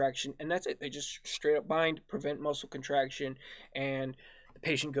muscle contraction, and that's it. They just straight up bind, prevent muscle contraction, and the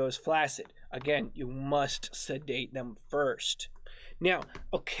patient goes flaccid. Again, you must sedate them first. Now,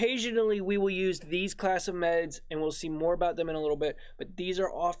 occasionally we will use these class of meds, and we'll see more about them in a little bit, but these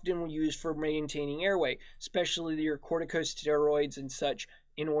are often used for maintaining airway, especially your corticosteroids and such,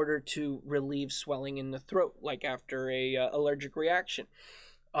 in order to relieve swelling in the throat, like after a allergic reaction.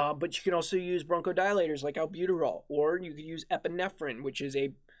 But you can also use bronchodilators like albuterol, or you could use epinephrine, which is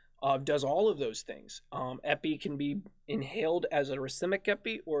does all of those things. Epi can be inhaled as a racemic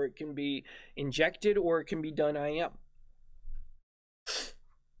epi, or it can be injected, or it can be done IM.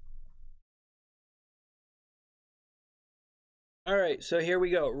 All right, so here we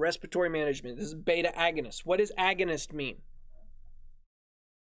go. Respiratory management. This is beta agonist. What does agonist mean?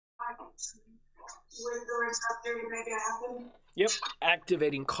 With the receptor to make it happen. Yep,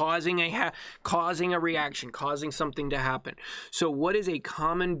 activating, causing a reaction, causing something to happen. So what is a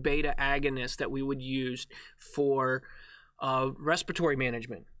common beta agonist that we would use for respiratory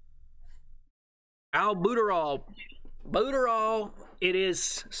management? Albuterol. Buterol, it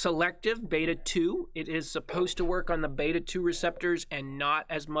is selective, beta 2. It is supposed to work on the beta 2 receptors and not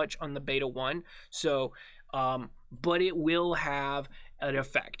as much on the beta 1. So, but it will have an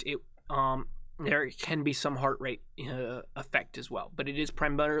effect. There can be some heart rate effect as well, but it is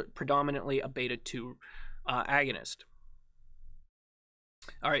predominantly a beta 2 agonist.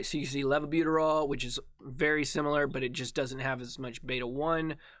 All right, so you see levobuterol, which is very similar, but it just doesn't have as much beta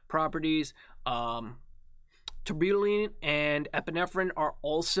 1 properties. Terbutaline and epinephrine are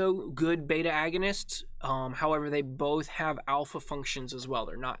also good beta agonists. However, they both have alpha functions as well.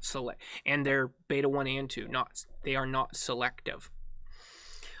 They're not select, and they're beta 1 and 2. They are not selective.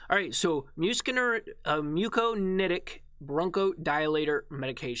 All right, so muconitic bronchodilator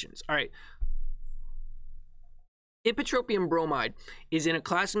medications. All right. Ipratropium bromide is in a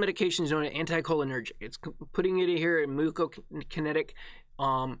class of medications known as anticholinergic. It's putting it here in mucokinetic,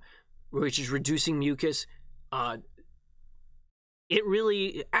 which is reducing mucus. It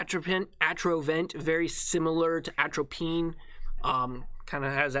really atrovent, very similar to atropine, kind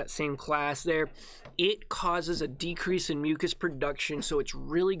of has that same class there. It causes a decrease in mucus production, so it's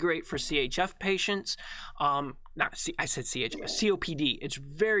really great for CHF patients. I said CHF, COPD. It's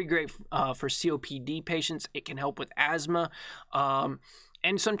very great for COPD patients. It can help with asthma, and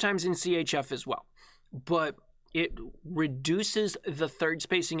sometimes in CHF as well. But it reduces the third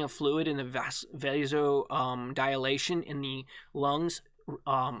spacing of fluid in the vasodilation in the lungs,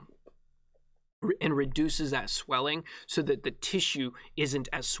 and reduces that swelling so that the tissue isn't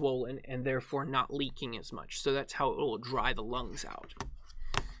as swollen and therefore not leaking as much. So that's how it will dry the lungs out.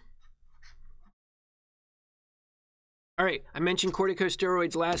 All right, I mentioned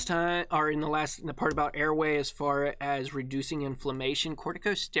corticosteroids last time, or in the part about airway as far as reducing inflammation.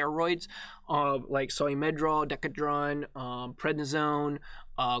 Corticosteroids like Solumedrol, Decadron, prednisone,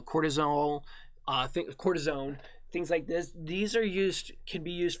 cortisone, things like this. These can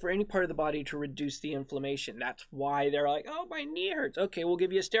be used for any part of the body to reduce the inflammation. That's why they're like, oh, my knee hurts. Okay, we'll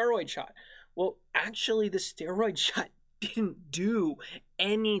give you a steroid shot. Well, actually, the steroid shot didn't do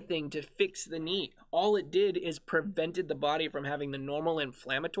anything to fix the knee. All it did is prevented the body from having the normal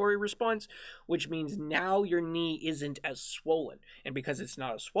inflammatory response, which means now your knee isn't as swollen. And because it's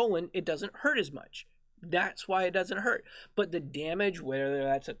not as swollen, it doesn't hurt as much. That's why it doesn't hurt. But the damage, whether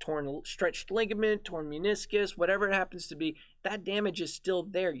that's a stretched ligament, torn meniscus, whatever it happens to be, that damage is still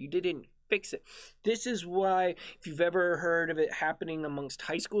there. You didn't fix it. This is why, if you've ever heard of it happening amongst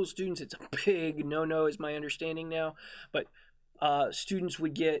high school students, it's a big no-no, is my understanding now. But students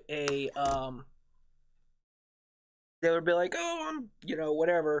would get a, they would be like, oh, I'm,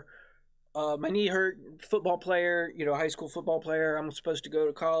 whatever. My knee hurt, football player, high school football player. I'm supposed to go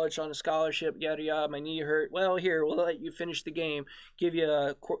to college on a scholarship, yada, yada. My knee hurt. Well, here, we'll let you finish the game. Give you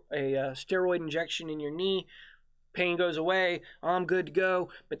a steroid injection in your knee. Pain goes away. I'm good to go.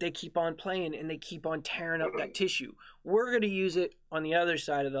 But they keep on playing, and they keep on tearing up that tissue. We're going to use it on the other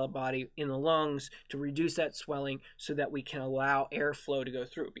side of the body, in the lungs, to reduce that swelling so that we can allow airflow to go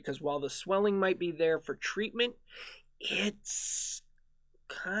through. Because while the swelling might be there for treatment, it's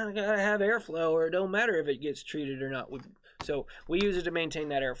kind of got to have airflow, or it don't matter if it gets treated or not. So we use it to maintain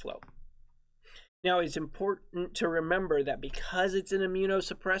that airflow. Now, it's important to remember that because it's an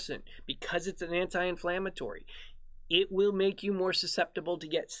immunosuppressant, because it's an anti-inflammatory, it will make you more susceptible to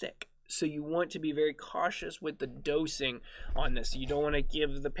get sick. So you want to be very cautious with the dosing on this. You don't want to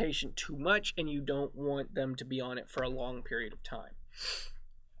give the patient too much, and you don't want them to be on it for a long period of time.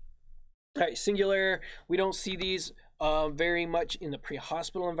 All right, singular, we don't see these very much in the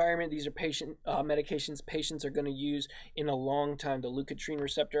pre-hospital environment. These are medications patients are going to use in a long time. The leukotriene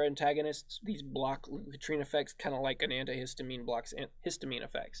receptor antagonists, these block leukotriene effects, kind of like an antihistamine blocks histamine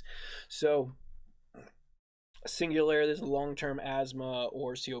effects. So singular, there's long-term asthma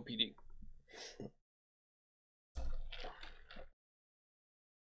or COPD.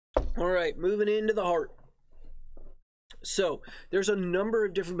 All right, moving into the heart. So there's a number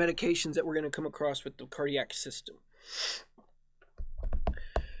of different medications that we're going to come across with the cardiac system.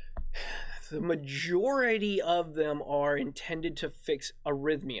 The majority of them are intended to fix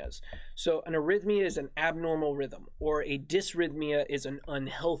arrhythmias. So an arrhythmia is an abnormal rhythm, or a dysrhythmia is an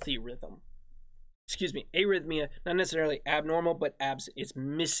unhealthy rhythm. Excuse me, arrhythmia, not necessarily abnormal, but it's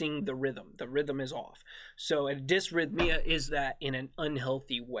missing the rhythm. The rhythm is off. So a dysrhythmia is that in an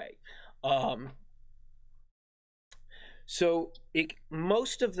unhealthy way. So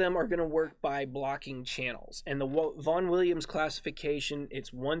most of them are going to work by blocking channels. And the Von Williams classification,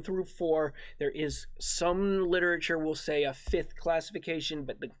 it's 1 through 4. There is some literature will say a 5th classification,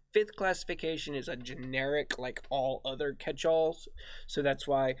 but the 5th classification is a generic, like all other catch-alls. So that's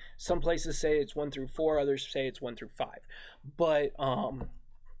why some places say it's 1 through 4, others say it's 1 through 5. But Von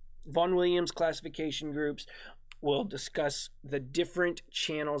Williams classification groups will discuss the different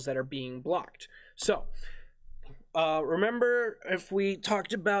channels that are being blocked. So remember, if we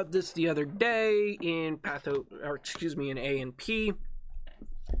talked about this the other day in in A and P.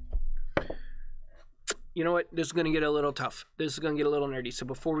 You know what? This is going to get a little tough. This is going to get a little nerdy. So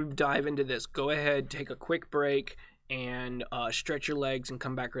before we dive into this, go ahead, take a quick break, and stretch your legs and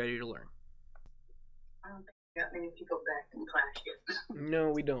come back ready to learn. I don't think we got many people back in class yet. No,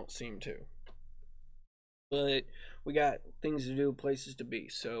 we don't seem to. But we got things to do, places to be.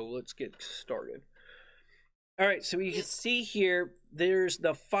 So let's get started. All right, so you can see here, there's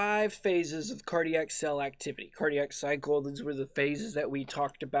the 5 phases of cardiac cell activity. Cardiac cycle, these were the phases that we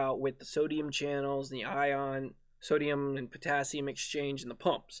talked about with the sodium channels, the sodium and potassium exchange, and the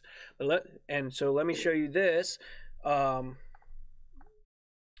pumps. So let me show you this.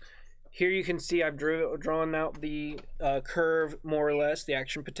 Here you can see I've drawn out the curve, more or less, the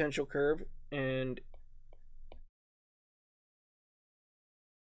action potential curve, and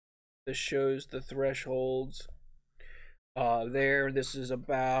this shows the thresholds. This is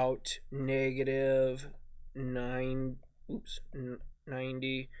about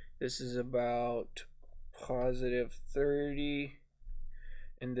 -90. This is about +30,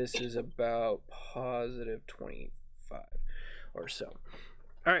 and this is about +25 or so.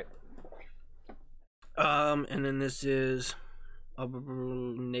 All right. And then this is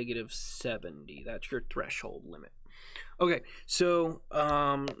 -70. That's your threshold limit. Okay, so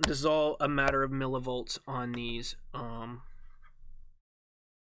this is all a matter of millivolts on these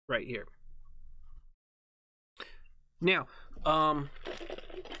right here. Now,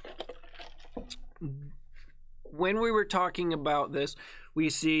 when we were talking about this, we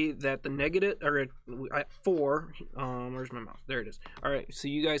see that the negative, or at 4, where's my mouse? There it is. All right, so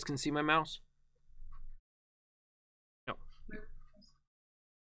you guys can see my mouse? No.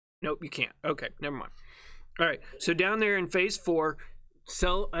 Nope, you can't. Okay, never mind. All right, so down there in phase 4,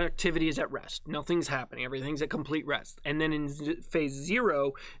 cell activity is at rest. Nothing's happening. Everything's at complete rest. And then in phase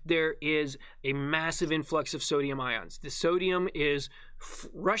 0, there is a massive influx of sodium ions. The sodium is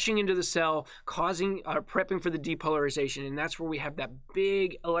rushing into the cell, prepping for the depolarization, and that's where we have that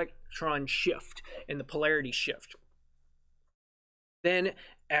big electron shift and the polarity shift. Then,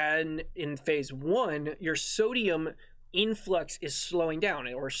 and in phase 1, your sodium influx is slowing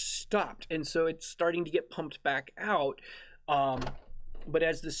down or stopped, and so it's starting to get pumped back out. But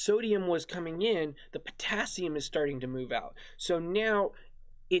as the sodium was coming in, the potassium is starting to move out. So now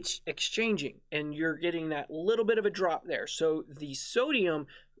it's exchanging, and you're getting that little bit of a drop there. So the sodium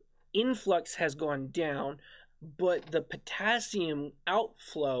influx has gone down, but the potassium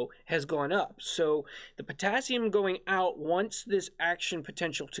outflow has gone up. So the potassium going out wants this action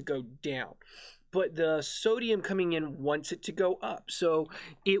potential to go down, but the sodium coming in wants it to go up. So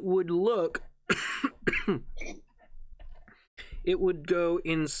it would look, it would go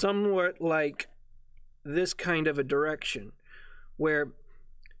in somewhat like this kind of a direction, where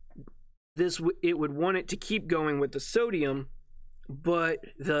it would want it to keep going with the sodium, but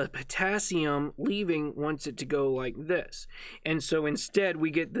the potassium leaving wants it to go like this. And so instead we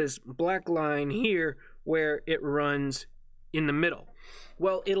get this black line here where it runs in the middle.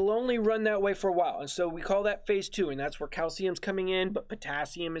 Well, it'll only run that way for a while, and so we call that phase 2, and that's where calcium's coming in, but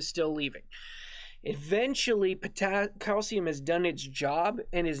potassium is still leaving. Eventually, calcium has done its job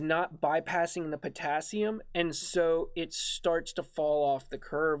and is not bypassing the potassium, and so it starts to fall off the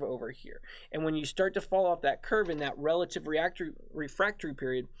curve over here. And when you start to fall off that curve in that relative refractory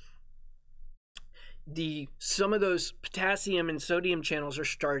period, some of those potassium and sodium channels are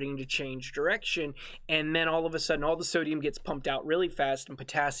starting to change direction, and then all of a sudden all the sodium gets pumped out really fast and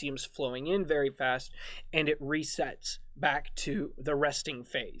potassium's flowing in very fast, and it resets back to the resting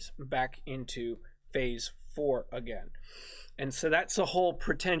phase, back into phase 4 again. And so that's the whole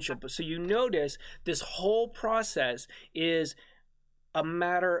potential. But so you notice this whole process is a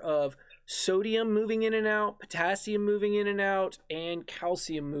matter of sodium moving in and out, potassium moving in and out, and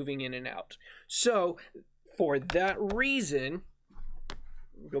calcium moving in and out. So for that reason,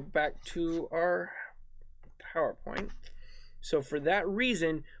 go back to our PowerPoint. So for that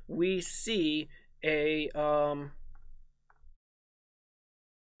reason, we see a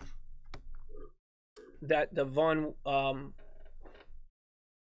that the von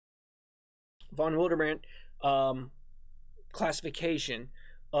Wildebrandt classification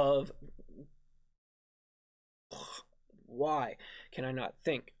of, why can I not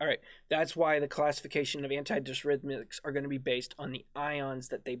think? All right, that's why the classification of antidysrhythmics are going to be based on the ions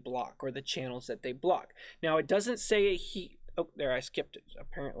that they block, or the channels that they block. Now, it doesn't say oh, there, I skipped it.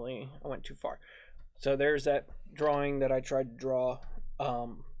 Apparently, I went too far. So there's that drawing that I tried to draw,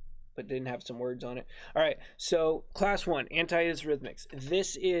 but didn't have some words on it. All right, so class 1, antidysrhythmics.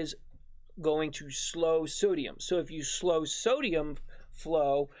 This is going to slow sodium. So if you slow sodium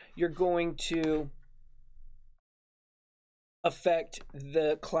flow, you're going to affect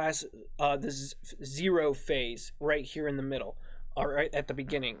the class, this 0 phase right here in the middle, all right, at the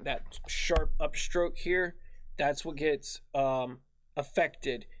beginning. That sharp upstroke here, that's what gets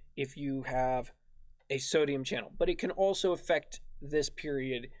affected if you have a sodium channel. But it can also affect this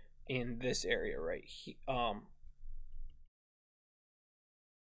period in this area right here,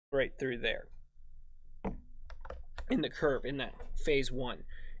 right through there in the curve, in that phase 1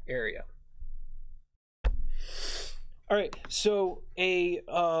 area. All right, so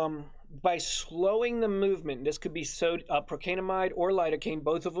by slowing the movement, this could be procainamide or lidocaine,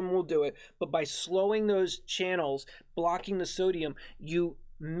 both of them will do it, but by slowing those channels, blocking the sodium, you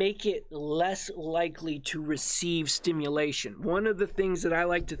make it less likely to receive stimulation. One of the things that I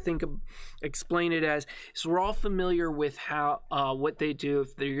like to explain it as is, we're all familiar with how what they do. If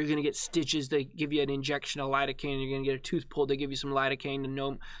you're going to get stitches, they give you an injection of lidocaine. You're going to get a tooth pulled, they give you some lidocaine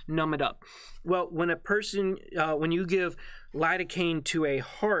to numb it up. Well, when a person, when you give lidocaine to a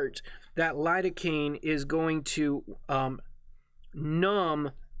heart, that lidocaine is going to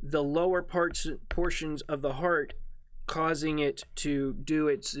numb the lower portions of the heart, causing it to do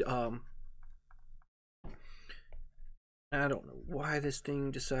its I don't know why this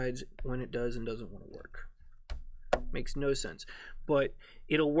thing decides when it does and doesn't want to work. Makes no sense. But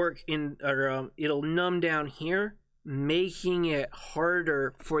it'll work in, or it'll numb down here, making it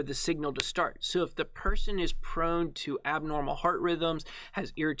harder for the signal to start. So if the person is prone to abnormal heart rhythms,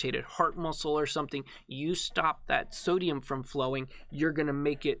 has irritated heart muscle or something, you stop that sodium from flowing, you're going to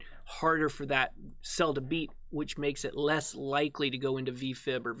make it harder for that cell to beat, which makes it less likely to go into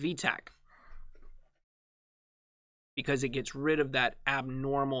VFib or VTAC, because it gets rid of that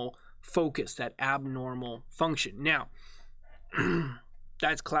abnormal focus, that abnormal function. Now,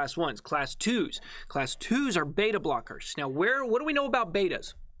 that's class 1s. Class 2s. Class 2s are beta blockers. Now, what do we know about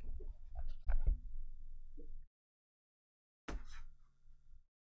betas?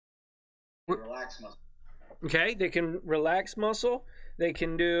 Relax muscle. Okay, they can relax muscle. They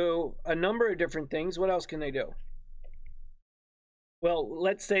can do a number of different things. What else can they do? Well,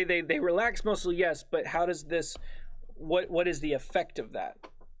 let's say they relax muscle, yes, but how does this what is the effect of that?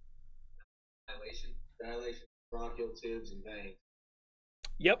 Dilation, bronchial tubes and veins.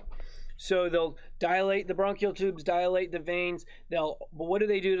 Yep. So they'll dilate the bronchial tubes, dilate the veins. But what do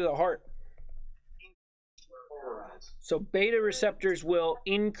they do to the heart? So beta receptors will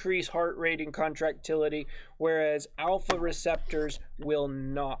increase heart rate and contractility, whereas alpha receptors will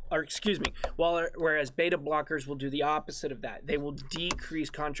not, or excuse me, whereas beta blockers will do the opposite of that. They will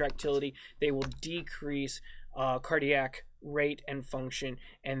decrease contractility, they will decrease cardiac rate and function,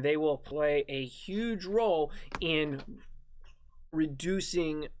 and they will play a huge role in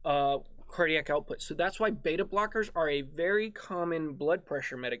reducing cardiac output. So that's why beta blockers are a very common blood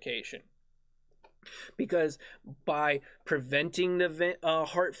pressure medication, because by preventing the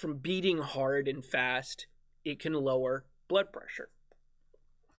heart from beating hard and fast, it can lower blood pressure,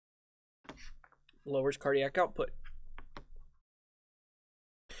 lowers cardiac output.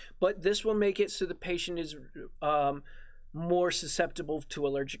 But this will make it so the patient is more susceptible to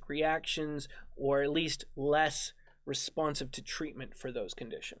allergic reactions, or at least less responsive to treatment for those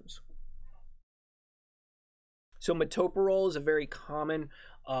conditions. So metoprolol is a very common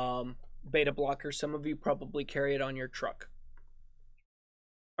beta blocker. Some of you probably carry it on your truck.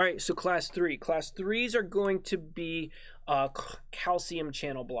 All right, so class 3. Class 3s are going to be calcium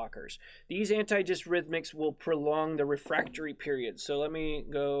channel blockers. These antidysrhythmics will prolong the refractory period. So let me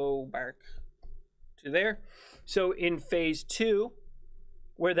go back to there. So in phase 2,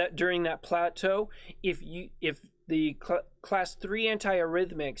 where that during that plateau, if the class 3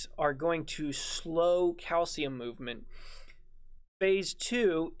 antiarrhythmics are going to slow calcium movement, phase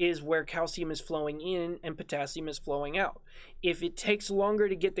 2 is where calcium is flowing in and potassium is flowing out. If it takes longer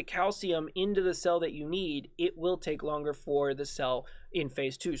to get the calcium into the cell that you need, it will take longer for the cell in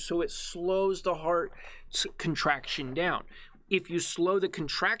phase 2. So it slows the heart contraction down. If you slow the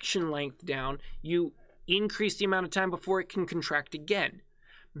contraction length down, you increase the amount of time before it can contract again,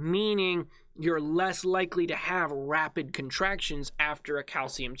 meaning you're less likely to have rapid contractions after a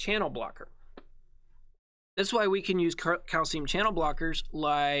calcium channel blocker. That's why we can use calcium channel blockers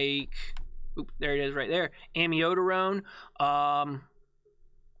like, there it is right there, amiodarone.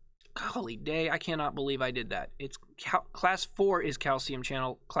 Golly day, I cannot believe I did that. It's class 4 is calcium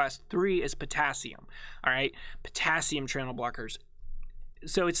channel, class 3 is potassium. All right, potassium channel blockers.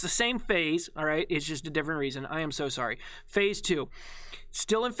 So it's the same phase, all right? It's just a different reason. I am so sorry. Phase 2.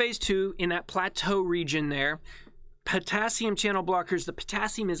 Still in phase 2, in that plateau region there, potassium channel blockers, the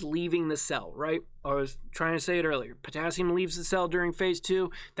potassium is leaving the cell, right? I was trying to say it earlier. Potassium leaves the cell during phase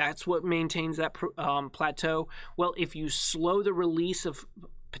 2. That's what maintains that plateau. Well, if you slow the release of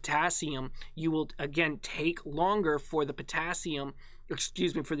potassium, you will, again, take longer for the potassium,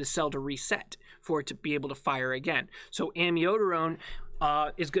 excuse me, for the cell to reset, for it to be able to fire again. So amiodarone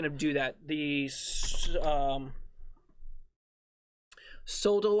is going to do that. The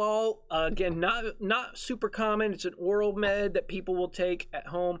sotalol, again, not super common. It's an oral med that people will take at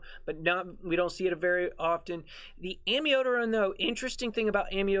home, but we don't see it very often. The amiodarone, though, interesting thing about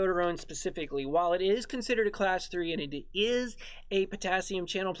amiodarone specifically, while it is considered a class 3 and it is a potassium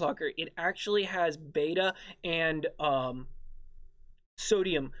channel blocker, it actually has beta and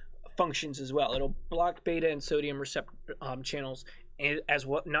sodium functions as well. It'll block beta and sodium receptor channels as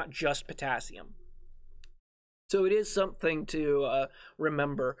well, not just potassium. So it is something to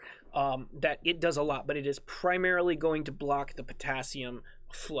remember that it does a lot, but it is primarily going to block the potassium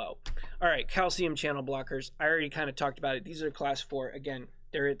flow. All right, calcium channel blockers. I already kind of talked about it. These are class 4. Again,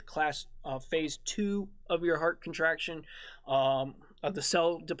 they're at class phase 2 of your heart contraction, of the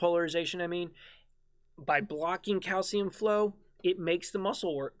cell depolarization, I mean. By blocking calcium flow, it makes the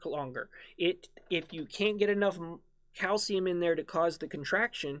muscle work longer. If you can't get enough calcium in there to cause the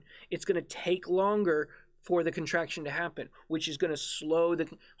contraction, it's going to take longer for the contraction to happen, which is going to slow the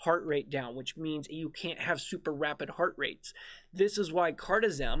heart rate down, which means you can't have super rapid heart rates. This is why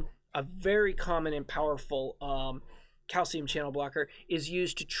cardizem, a very common and powerful calcium channel blocker, is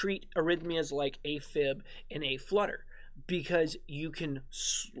used to treat arrhythmias like AFib and aflutter, because you can,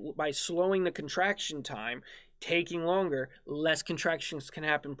 by slowing the contraction time, taking longer, less contractions can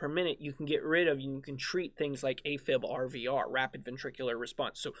happen per minute, you can get rid of, you can treat things like AFib RVR, rapid ventricular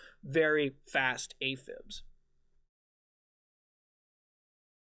response, so very fast AFibs.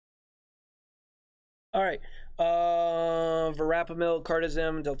 All right, verapamil,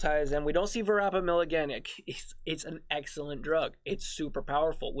 cardizem, diltiazem. We don't see verapamil again. It's an excellent drug. It's super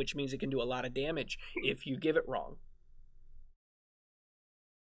powerful, which means it can do a lot of damage if you give it wrong.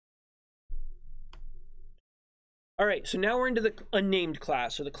 All right, so now we're into the unnamed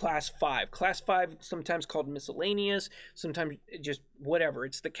class, or the class 5. Class 5, sometimes called miscellaneous, sometimes just whatever.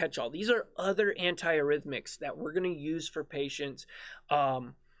 It's the catch-all. These are other antiarrhythmics that we're going to use for patients, but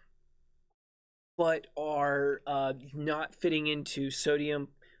are not fitting into sodium,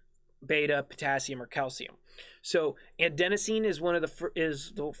 beta, potassium, or calcium. So adenosine is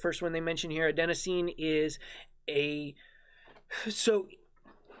is the first one they mention here. Adenosine is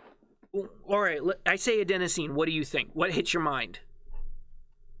all right, I say adenosine. What do you think? What hits your mind?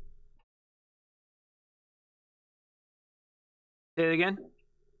 Say it again.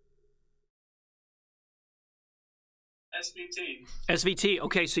 SVT. SVT.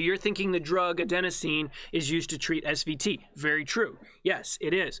 Okay, so you're thinking the drug adenosine is used to treat SVT. Very true. Yes,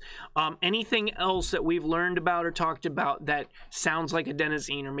 it is. Anything else that we've learned about or talked about that sounds like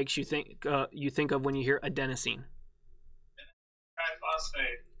adenosine or makes you think of when you hear adenosine?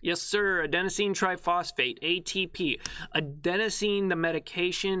 Triphosphate. Yes, sir. Adenosine triphosphate, ATP. Adenosine, the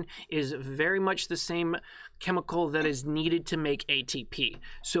medication, is very much the same chemical that is needed to make ATP.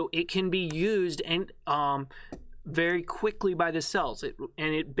 So it can be used and very quickly by the cells.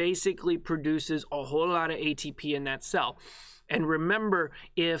 It basically produces a whole lot of ATP in that cell. And remember,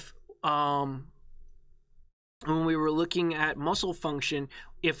 if when we were looking at muscle function,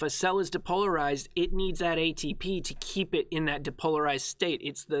 if a cell is depolarized, it needs that ATP to keep it in that depolarized state.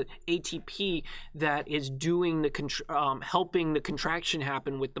 It's the ATP that is doing the helping the contraction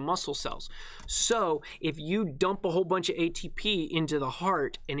happen with the muscle cells. So if you dump a whole bunch of ATP into the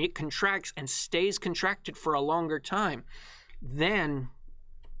heart and it contracts and stays contracted for a longer time, then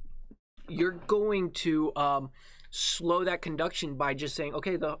you're going to slow that conduction by just saying,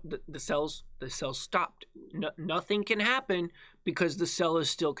 okay, the cells stopped. Nothing can happen because the cell is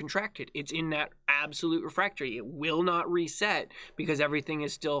still contracted. It's in that absolute refractory. It will not reset because everything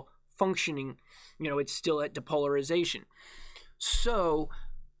is still functioning. It's still at depolarization. So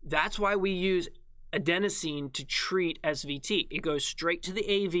that's why we use adenosine to treat SVT. It goes straight to the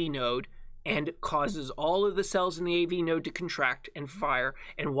AV node and causes all of the cells in the AV node to contract and fire.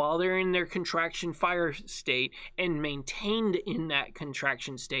 And while they're in their contraction fire state and maintained in that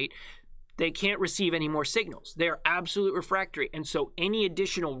contraction state, they can't receive any more signals. They're absolute refractory. And so any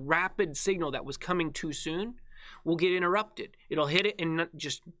additional rapid signal that was coming too soon will get interrupted. It'll hit it and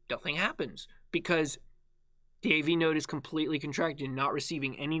just nothing happens because the AV node is completely contracted and not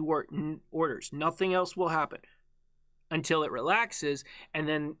receiving any orders. Nothing else will happen until it relaxes, and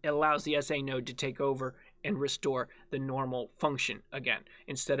then it allows the SA node to take over and restore the normal function again.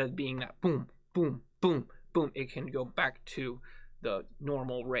 Instead of being that boom, boom, boom, boom, it can go back to the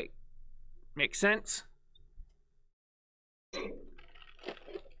normal rate. Make sense? Am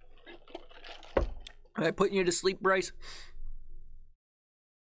I putting you to sleep, Bryce?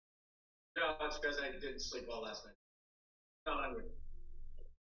 No, that's because I didn't sleep well last night. No,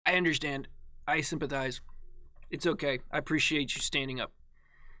 I understand. I sympathize. It's okay. I appreciate you standing up.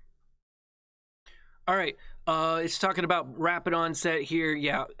 All right. It's talking about rapid onset here.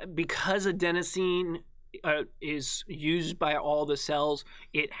 Yeah, because adenosine is used by all the cells,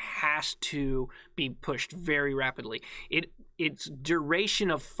 it has to be pushed very rapidly. Its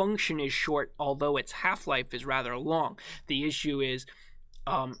duration of function is short, although its half-life is rather long. The issue is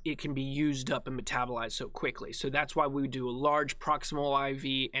it can be used up and metabolized so quickly. So that's why we do a large proximal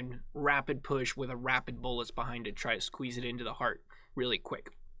IV and rapid push with a rapid bolus behind it, try to squeeze it into the heart really quick.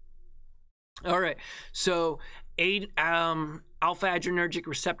 All right, so alpha adrenergic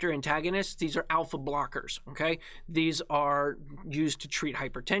receptor antagonists, these are alpha blockers, okay? These are used to treat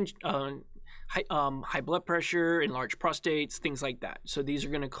hypertension, high blood pressure, enlarged prostates, things like that. So these are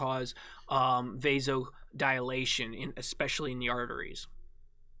going to cause vasodilation, especially in the arteries.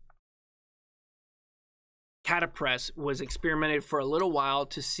 Catapress was experimented for a little while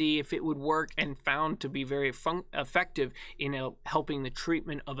to see if it would work and found to be very effective in helping the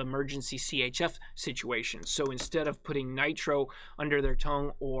treatment of emergency CHF situations. So instead of putting nitro under their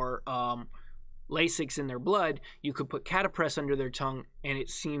tongue or Lasix in their blood, you could put Catapress under their tongue, and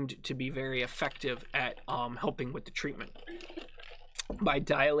it seemed to be very effective at helping with the treatment by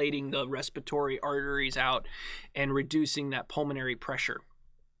dilating the respiratory arteries out and reducing that pulmonary pressure,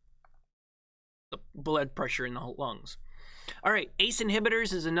 the blood pressure in the lungs. All right, ACE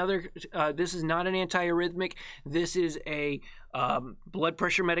inhibitors is another, this is not an antiarrhythmic. This is a blood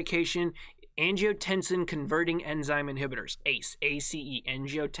pressure medication, angiotensin converting enzyme inhibitors, ACE, ACE,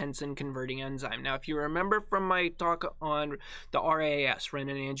 angiotensin converting enzyme. Now, if you remember from my talk on the RAAS,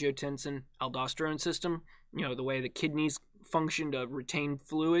 renin-angiotensin aldosterone system, the way the kidneys function to retain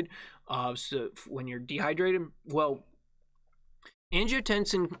fluid so when you're dehydrated, well,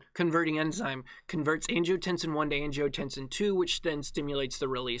 Angiotensin converting enzyme converts angiotensin 1 to angiotensin 2, which then stimulates the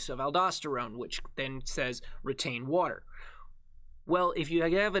release of aldosterone, which then says retain water. Well, if you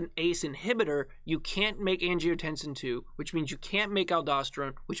have an ACE inhibitor, you can't make angiotensin 2, which means you can't make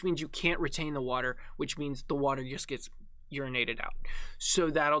aldosterone, which means you can't retain the water, which means the water just gets urinated out. So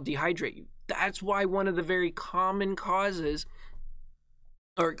that'll dehydrate you. That's why one of the very common causes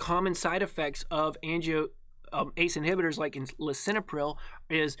or common side effects of ACE inhibitors like lisinopril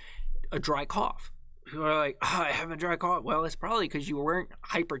is a dry cough. People are like, oh, I have a dry cough. Well, it's probably because you weren't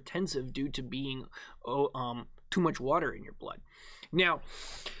hypertensive due to being too much water in your blood. Now,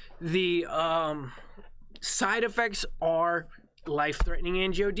 the side effects are life-threatening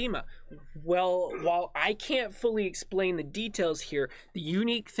angioedema. Well, while I can't fully explain the details here, the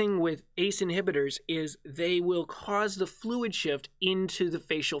unique thing with ACE inhibitors is they will cause the fluid shift into the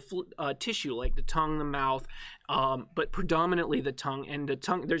facial tissue, like the tongue, the mouth, but predominantly the tongue. And the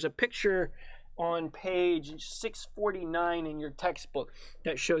tongue, there's a picture on page 649 in your textbook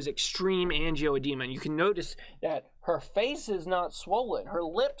that shows extreme angioedema. And you can notice that her face is not swollen. Her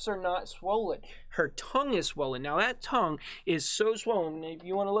lips are not swollen. Her tongue is swollen. Now that tongue is so swollen, if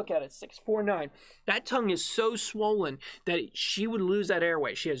you want to look at it, 649, that tongue is so swollen that she would lose that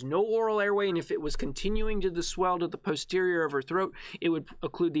airway. She has no oral airway, and if it was continuing to the swell to the posterior of her throat, it would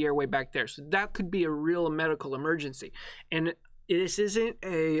occlude the airway back there. So that could be a real medical emergency. And this isn't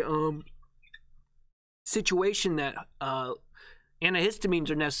a situation that antihistamines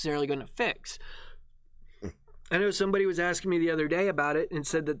are necessarily going to fix. I know somebody was asking me the other day about it and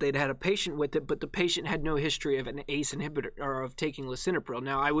said that they'd had a patient with it, but the patient had no history of an ACE inhibitor or of taking lisinopril.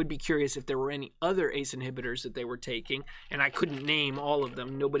 Now, I would be curious if there were any other ACE inhibitors that they were taking, and I couldn't name all of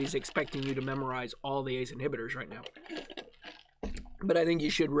them. Nobody's expecting you to memorize all the ACE inhibitors right now. But I think you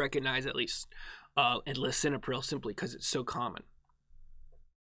should recognize at least lisinopril simply because it's so common.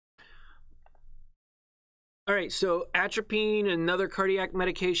 All right, so atropine, another cardiac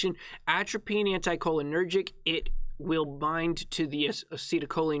medication. Atropine, anticholinergic, it will bind to the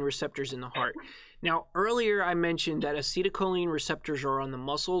acetylcholine receptors in the heart. Now, earlier I mentioned that acetylcholine receptors are on the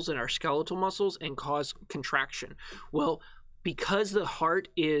muscles and our skeletal muscles and cause contraction. Well, because the heart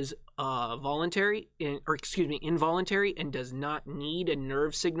is involuntary and does not need a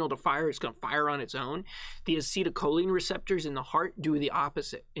nerve signal to fire, it's going to fire on its own, the acetylcholine receptors in the heart do the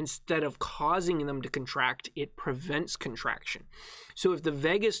opposite. Instead of causing them to contract, it prevents contraction. So if the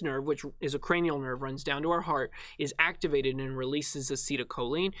vagus nerve, which is a cranial nerve, runs down to our heart, is activated and releases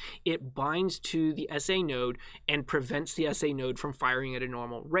acetylcholine, it binds to the SA node and prevents the SA node from firing at a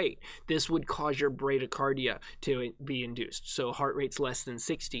normal rate. This would cause your bradycardia to be induced, so heart rate's less than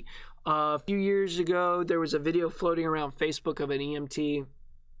 60. A few years ago, there was a video floating around Facebook of an EMT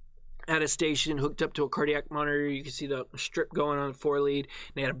at a station hooked up to a cardiac monitor. You can see the strip going on the forelead.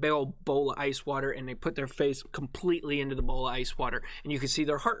 They had a big old bowl of ice water, and they put their face completely into the bowl of ice water, and you can see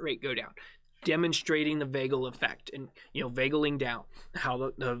their heart rate go down, demonstrating the vagal effect and, vagaling down,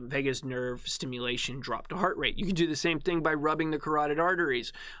 how the vagus nerve stimulation dropped the heart rate. You can do the same thing by rubbing the carotid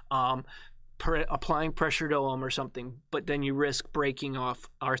arteries, applying pressure to them or something, but then you risk breaking off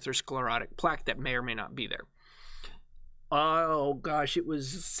atherosclerotic plaque that may or may not be there. Oh gosh, it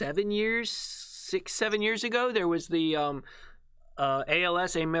was 7 years ago, there was the ALS,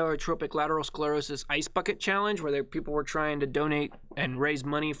 amyotrophic lateral sclerosis ice bucket challenge, where people were trying to donate and raise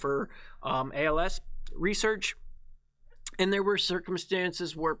money for ALS research. And there were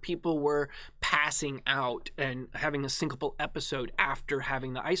circumstances where people were passing out and having a syncopal episode after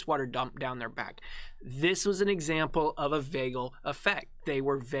having the ice water dumped down their back. This was an example of a vagal effect. They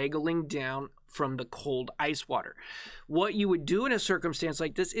were vagaling down from the cold ice water. What you would do in a circumstance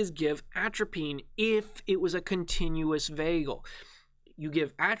like this is give atropine if it was a continuous vagal. You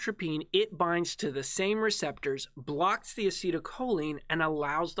give atropine, it binds to the same receptors, blocks the acetylcholine, and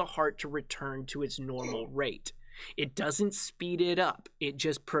allows the heart to return to its normal rate. It doesn't speed it up. It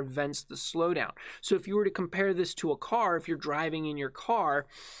just prevents the slowdown. So if you were to compare this to a car, if you're driving in your car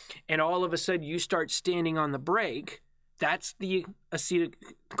and all of a sudden you start standing on the brake, that's the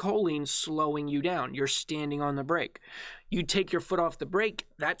acetylcholine slowing you down. You're standing on the brake. You take your foot off the brake,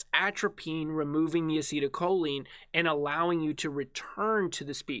 that's atropine removing the acetylcholine and allowing you to return to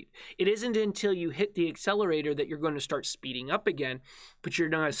the speed. It isn't until you hit the accelerator that you're going to start speeding up again, but you're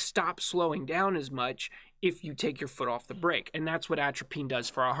going to stop slowing down as much if you take your foot off the brake. And that's what atropine does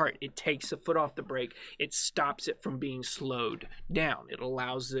for our heart. It takes the foot off the brake. It stops it from being slowed down. It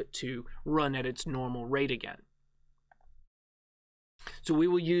allows it to run at its normal rate again. So we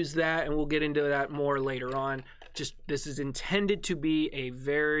will use that, and we'll get into that more later on. Just this is intended to be a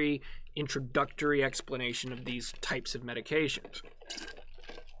very introductory explanation of these types of medications.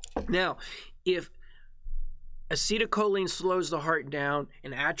 Now, if acetylcholine slows the heart down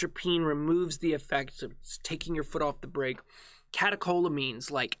and atropine removes the effects of taking your foot off the brake, catecholamines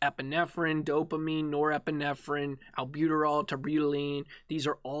like epinephrine, dopamine, norepinephrine, albuterol, terbutaline, these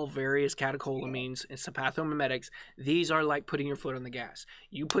are all various catecholamines and sympathomimetics. These are like putting your foot on the gas.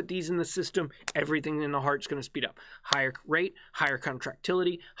 You put these in the system, everything in the heart's going to speed up. Higher rate, higher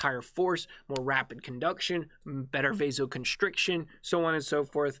contractility, higher force, more rapid conduction, better vasoconstriction, so on and so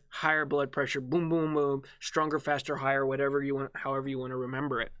forth, higher blood pressure, boom, boom, boom, stronger, faster, higher, whatever you want, however you want to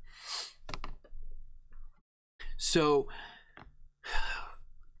remember it. So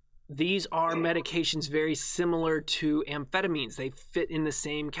these are medications very similar to amphetamines. They fit in the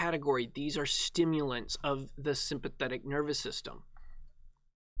same category. These are stimulants of the sympathetic nervous system.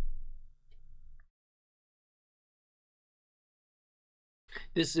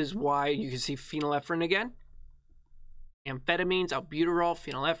 This is why you can see phenylephrine again. Amphetamines, albuterol,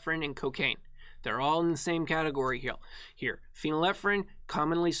 phenylephrine, and cocaine. They're all in the same category here. Phenylephrine,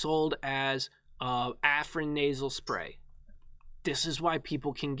 commonly sold as Afrin nasal spray. This is why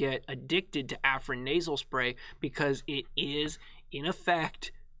people can get addicted to Afrin nasal spray, because it is, in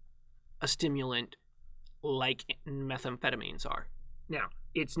effect, a stimulant like methamphetamines are. Now,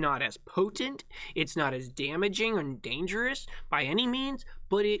 it's not as potent, it's not as damaging and dangerous by any means,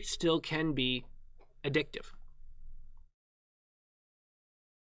 but it still can be addictive.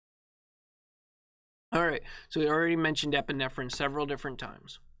 All right, so we already mentioned epinephrine several different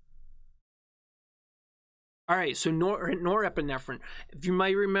times. All right, so norepinephrine. If you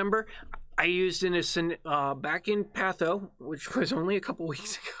might remember, I used back in Patho, which was only a couple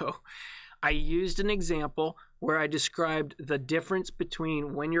weeks ago, I used an example where I described the difference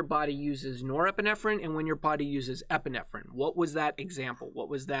between when your body uses norepinephrine and when your body uses epinephrine. What was that example? What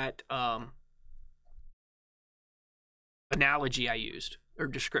was that analogy I used, or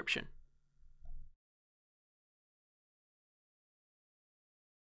description?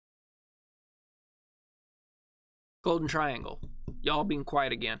 Golden triangle. Y'all being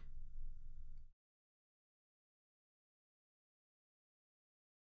quiet again.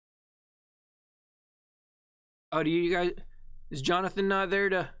 Oh, do you guys... Is Jonathan not there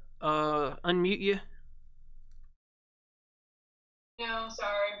to unmute you? No,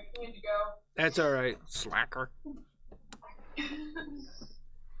 sorry. I need to go. That's all right, slacker.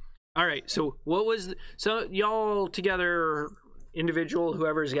 All right, so what was... So y'all together... Individual,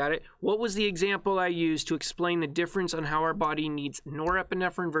 whoever's got it, what was the example I used to explain the difference on how our body needs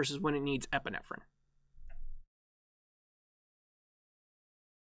norepinephrine versus when it needs epinephrine?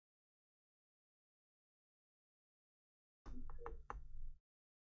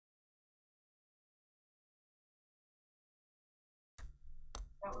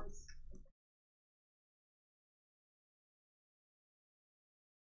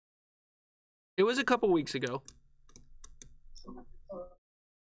 It was a couple weeks ago.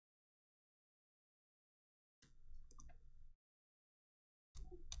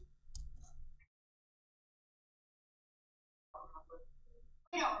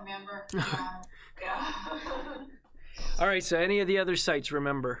 I don't remember. Yeah. All right, so any of the other sites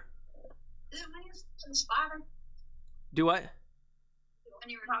remember? Is it when you said the spider? Do what? When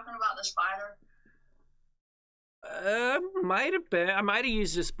you were talking about the spider? Might have been. I might have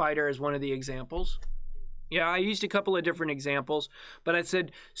used a spider as one of the examples. Yeah, I used a couple of different examples, but I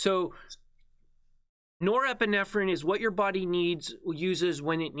said, so norepinephrine is what your body uses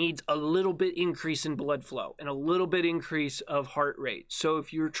when it needs a little bit increase in blood flow and a little bit increase of heart rate. So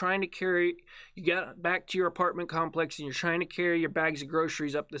if you're trying to you got back to your apartment complex and you're trying to carry your bags of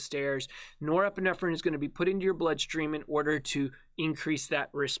groceries up the stairs, norepinephrine is going to be put into your bloodstream in order to increase that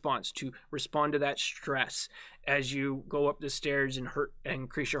response, to respond to that stress as you go up the stairs and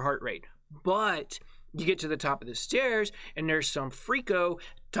increase your heart rate. But you get to the top of the stairs and there's some freako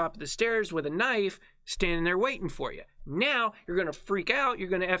top of the stairs with a knife standing there waiting for you. Now you're going to freak out, you're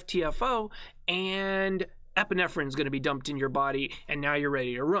going to FTFO, and epinephrine is going to be dumped in your body, and now you're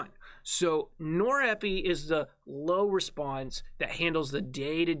ready to run. So norepi is the low response that handles the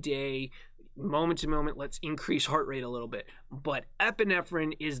day-to-day, moment-to-moment, let's increase heart rate a little bit. But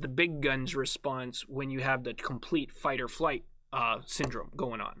epinephrine is the big guns response when you have the complete fight-or-flight syndrome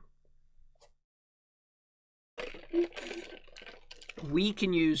going on. We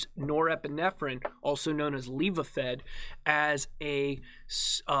can use norepinephrine, also known as Levophed, as a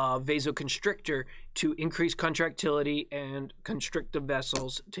vasoconstrictor to increase contractility and constrict the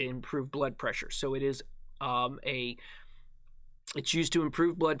vessels to improve blood pressure. So it is it's used to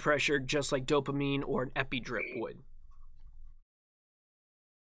improve blood pressure just like dopamine or an epidrip would.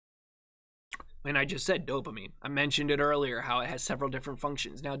 and I just said dopamine. I mentioned it earlier, how it has several different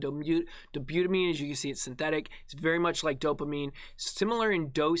functions. Now, dobutamine, as you can see, it's synthetic. It's very much like dopamine, similar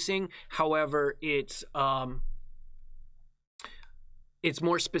in dosing. However, it's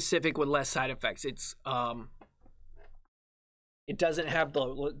more specific with less side effects. It doesn't have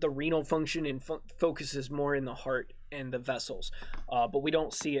the renal function and focuses more in the heart and the vessels, but we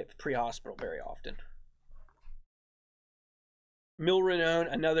don't see it pre-hospital very often.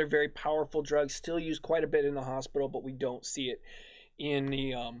 Milrinone, another very powerful drug, still used quite a bit in the hospital, but we don't see it in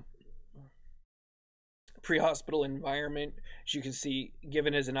the pre-hospital environment. As you can see,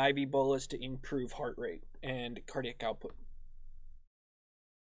 given as an IV bolus to improve heart rate and cardiac output.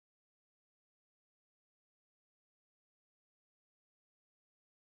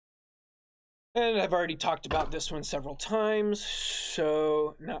 And I've already talked about this one several times,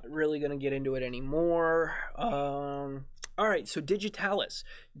 so not really going to get into it anymore. All right, so digitalis.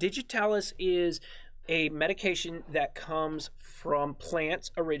 Digitalis is a medication that comes from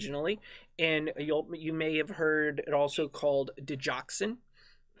plants originally, and you may have heard it also called digoxin.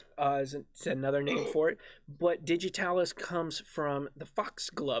 It's another name for it, but digitalis comes from the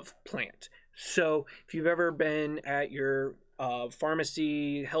foxglove plant. So if you've ever been at your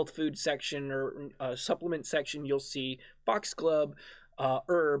pharmacy, health food section, or supplement section, you'll see foxglove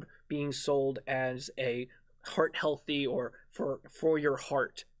herb being sold as a heart healthy or for your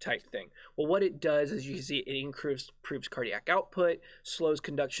heart type thing. Well, what it does is, you can see, it improves cardiac output, slows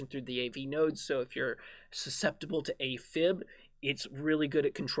conduction through the AV nodes. So if you're susceptible to AFib, it's really good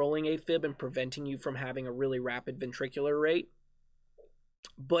at controlling AFib and preventing you from having a really rapid ventricular rate.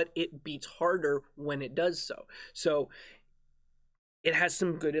 But it beats harder when it does so. So it has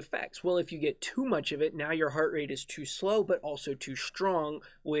some good effects. Well, if you get too much of it, now your heart rate is too slow, but also too strong,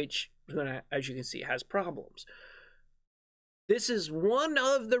 which, as you can see, has problems. This is one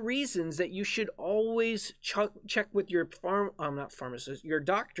of the reasons that you should always check with your your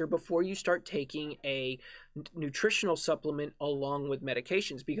doctor before you start taking a nutritional supplement along with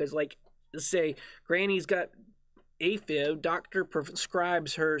medications. Because, like, say, Granny's got AFib, doctor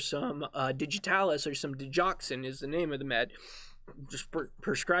prescribes her some digitalis, or some digoxin is the name of the med. Just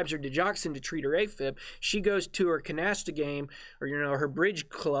prescribes her digoxin to treat her AFib. She goes to her canasta game, or her bridge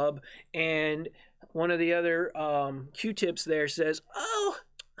club, and one of the other Q-tips there says, "Oh,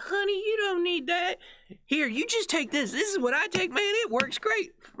 honey, you don't need that. Here, you just take this. This is what I take, man. It works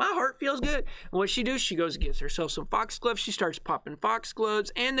great. My heart feels good." And what she does, she goes and gets herself some foxgloves. She starts popping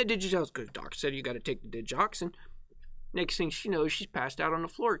foxgloves and the digitalis, because doctor said you got to take the digoxin. Next thing she knows, she's passed out on the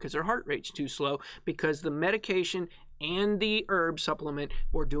floor because her heart rate's too slow, because the medication and the herb supplement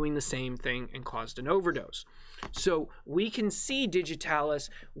were doing the same thing and caused an overdose. So we can see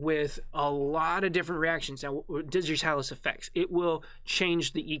digitalis with a lot of different reactions. Now, digitalis effects, it will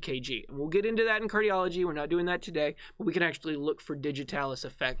change the EKG. And we'll get into that in cardiology. We're not doing that today, but we can actually look for digitalis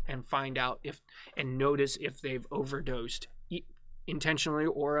effect and find out and notice if they've overdosed intentionally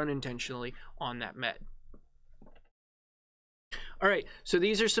or unintentionally on that med. All right, so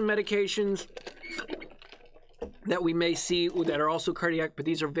these are some medications that we may see that are also cardiac, but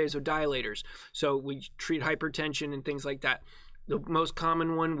these are vasodilators. So we treat hypertension and things like that. The most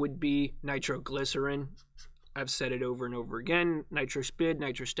common one would be nitroglycerin. I've said it over and over again. Nitrospid,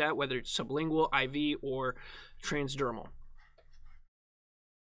 nitrostat, whether it's sublingual, IV, or transdermal.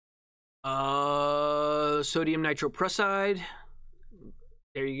 Sodium nitroprusside.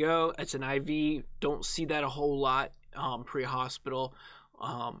 There you go. It's an IV. Don't see that a whole lot pre-hospital.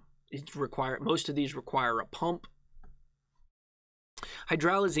 Most of these require a pump.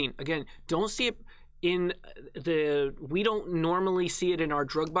 Hydralazine, again, don't see it we don't normally see it in our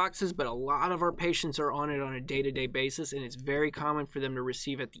drug boxes, but a lot of our patients are on it on a day-to-day basis, and it's very common for them to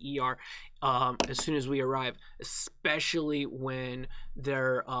receive at the ER as soon as we arrive, especially when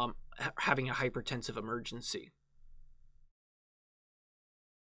they're having a hypertensive emergency.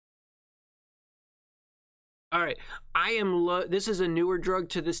 All right, this is a newer drug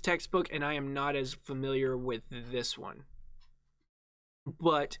to this textbook, and I am not as familiar with this one.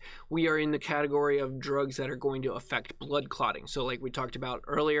 But we are in the category of drugs that are going to affect blood clotting. So like we talked about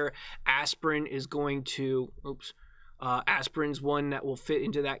earlier, aspirin is going to, aspirin's one that will fit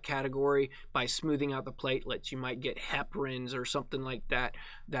into that category by smoothing out the platelets. You might get heparins or something like that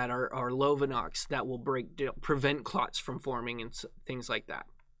are Lovenox that will prevent clots from forming and things like that.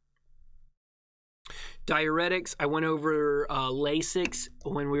 Diuretics, I went over Lasix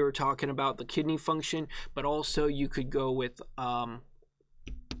when we were talking about the kidney function, but also you could go with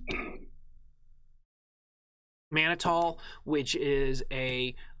mannitol, which is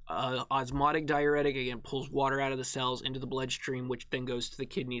a Osmotic diuretic, again, pulls water out of the cells into the bloodstream, which then goes to the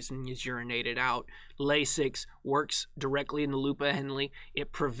kidneys and is urinated out. Lasix works directly in the loop of Henle.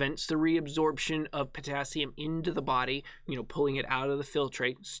 It prevents the reabsorption of potassium into the body, pulling it out of the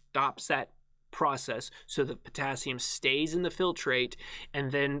filtrate, stops that process so that potassium stays in the filtrate,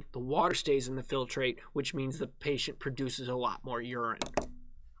 and then the water stays in the filtrate, which means the patient produces a lot more urine.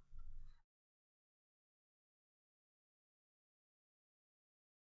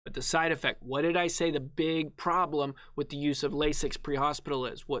 But the side effect, what did I say the big problem with the use of Lasix pre-hospital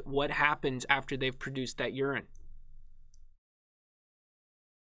is? What happens after they've produced that urine?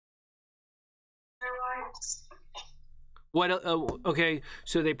 What? Okay,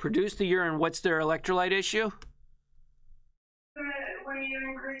 so they produce the urine. What's their electrolyte issue? When you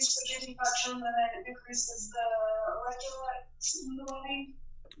increase the kidney function, then it decreases the electrolytes in the body.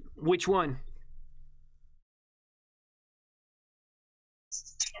 Which one?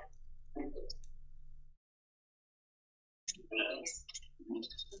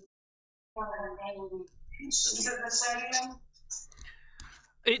 Is it the sodium?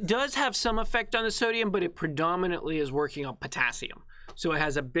 It does have some effect on the sodium, but it predominantly is working on potassium. So it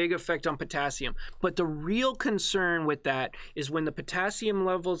has a big effect on potassium. But the real concern with that is when the potassium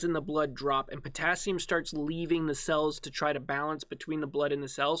levels in the blood drop and potassium starts leaving the cells to try to balance between the blood and the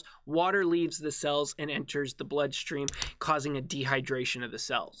cells, water leaves the cells and enters the bloodstream, causing a dehydration of the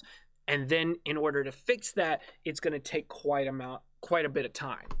cells. And then in order to fix that, it's going to take quite a bit of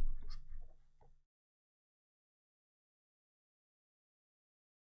time.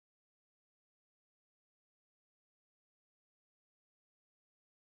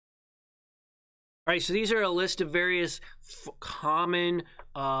 All right, so these are a list of various common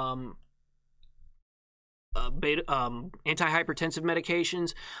antihypertensive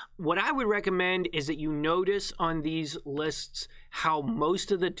medications. What I would recommend is that you notice on these lists how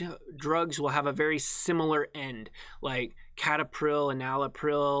most of the drugs will have a very similar end, like captopril,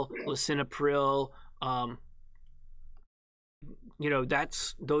 enalapril, lisinopril.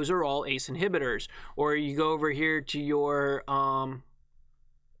 Those are all ACE inhibitors. Or you go over here to your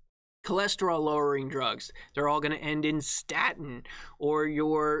cholesterol lowering drugs. They're all going to end in statin, or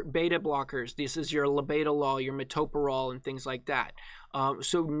your beta blockers. This is your labetalol, your metoprolol, and things like that.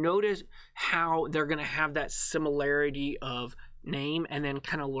 So notice how they're going to have that similarity of name, and then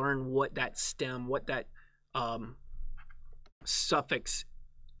kind of learn what that suffix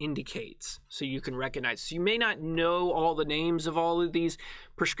indicates, so you can recognize. So you may not know all the names of all of these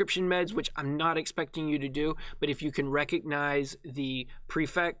prescription meds, which I'm not expecting you to do, but if you can recognize the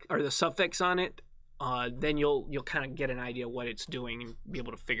prefix or the suffix on it, then you'll kind of get an idea what it's doing and be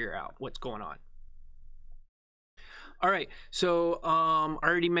able to figure out what's going on. All right, so I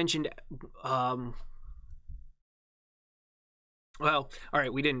already mentioned well, all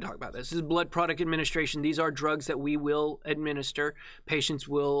right, we didn't talk about this. This is blood product administration. These are drugs that we will administer. Patients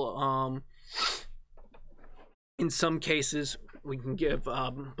will, in some cases, we can give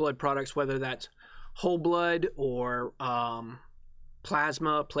blood products, whether that's whole blood or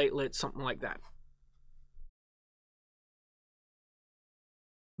plasma, platelets, something like that.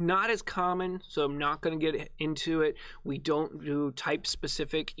 Not as common, so I'm not going to get into it. We don't do type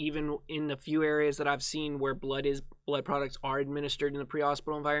specific, even in the few areas that I've seen where blood products are administered in the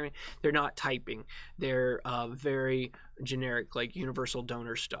pre-hospital environment. They're not typing. They're very generic, like universal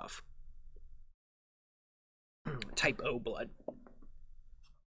donor stuff. Type O blood.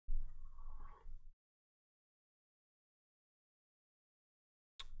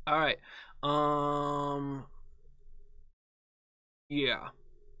 All right. Yeah.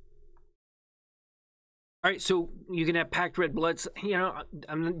 All right, so you can have packed red blood.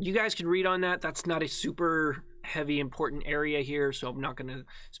 You guys can read on that. That's not a super heavy, important area here, so I'm not going to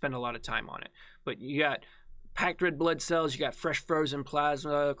spend a lot of time on it. But you got packed red blood cells, you got fresh frozen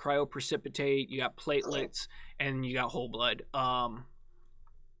plasma, cryoprecipitate, you got platelets, and you got whole blood.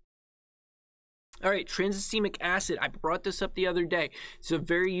 All right, transacemic acid. I brought this up the other day. It's a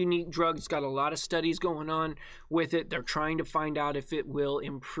very unique drug. It's got a lot of studies going on with it. They're trying to find out if it will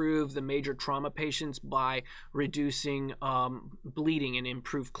improve the major trauma patients by reducing bleeding and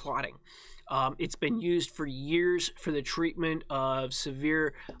improve clotting. It's been used for years for the treatment of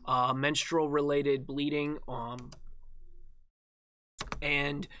severe menstrual-related bleeding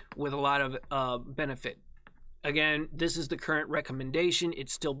and with a lot of benefit. Again, this is the current recommendation.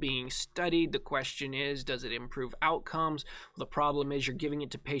 It's still being studied. The question is, does it improve outcomes? Well, the problem is you're giving it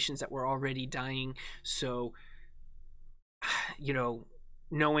to patients that were already dying. So,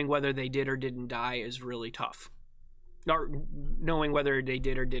 knowing whether they did or didn't die is really tough. Or knowing whether they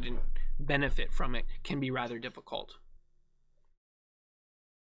did or didn't benefit from it can be rather difficult.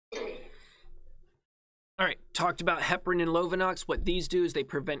 All right, talked about heparin and Lovenox. What these do is they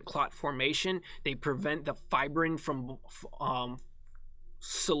prevent clot formation. They prevent the fibrin from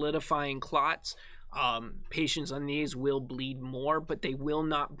solidifying clots. Patients on these will bleed more, but they will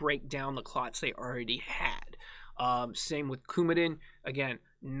not break down the clots they already had. Same with Coumadin. Again,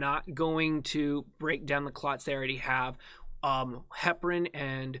 not going to break down the clots they already have. Heparin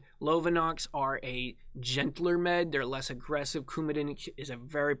and Lovenox are a gentler med. They're less aggressive. Coumadin is a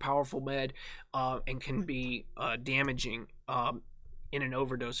very powerful med and can be damaging in an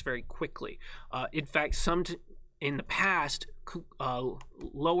overdose very quickly. In fact, in the past,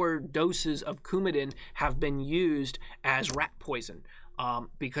 lower doses of Coumadin have been used as rat poison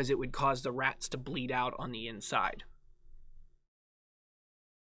because it would cause the rats to bleed out on the inside.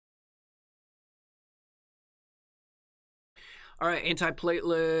 All right,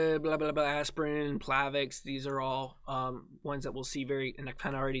 antiplatelet, blah, blah, blah, aspirin, Plavix. These are all ones that we'll see and I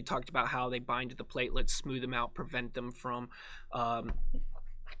kind of already talked about how they bind to the platelets, smooth them out, prevent them from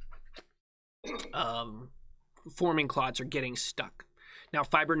forming clots or getting stuck. Now,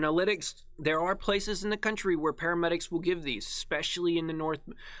 fibrinolytics, there are places in the country where paramedics will give these, especially in the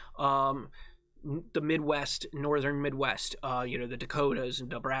the Midwest, northern Midwest, the Dakotas and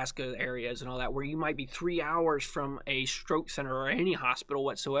Nebraska areas and all that, where you might be 3 hours from a stroke center or any hospital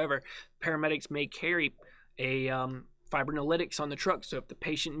whatsoever. Paramedics may carry a fibrinolytics on the truck. So if the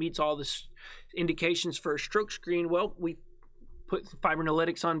patient meets all the indications for a stroke screen, well, we put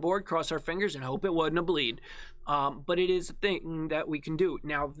fibrinolytics on board, cross our fingers, and hope it wasn't a bleed. But it is a thing that we can do.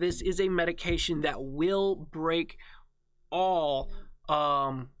 Now, this is a medication that will break all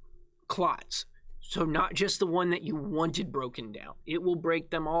clots. So not just the one that you wanted broken down. It will break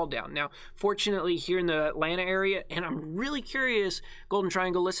them all down. Now, fortunately, here in the Atlanta area, and I'm really curious, Golden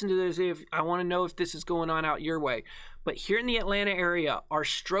Triangle, listen to this. I want to know if this is going on out your way. But here in the Atlanta area, our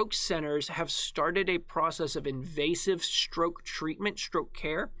stroke centers have started a process of invasive stroke treatment, stroke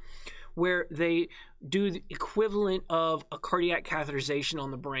care, where they do the equivalent of a cardiac catheterization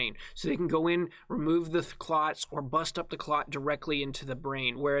on the brain. So they can go in, remove the clots, or bust up the clot directly into the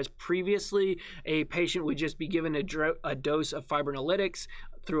brain. Whereas previously, a patient would just be given a dose of fibrinolytics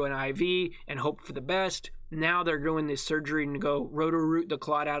through an IV and hope for the best. Now they're doing this surgery and go roto-root the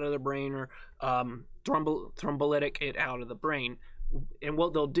clot out of the brain or thrombolytic it out of the brain. And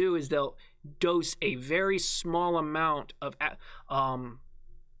what they'll do is they'll dose a very small amount of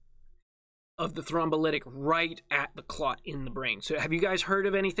the thrombolytic right at the clot in the brain. So have you guys heard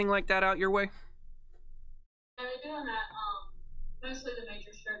of anything like that out your way? Yeah, they're doing that mostly the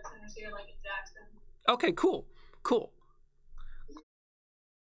major stroke centers here, like in Jackson. Okay, cool.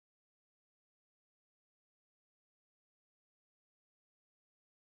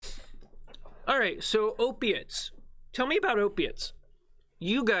 All right, so opiates. Tell me about opiates.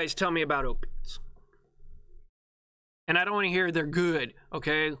 You guys tell me about opiates. And I don't want to hear they're good,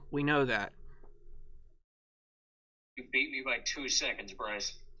 okay? We know that. You beat me by 2 seconds,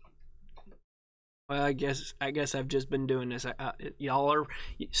 Bryce. Well, I guess I've just been doing this.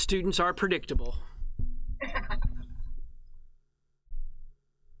 Students are predictable.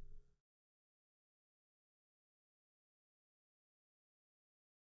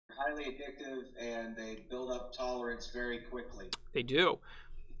 Highly addictive, and they build up tolerance very quickly. They do.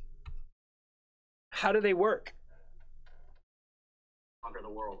 How do they work? Conquer the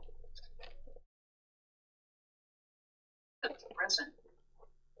world. Depressant.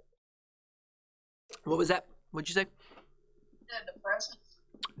 What was that? What'd you say? Depressant.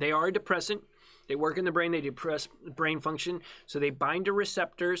 They are a depressant. They work in the brain. They depress brain function. So they bind to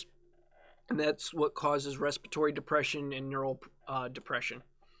receptors, and that's what causes respiratory depression and neural depression.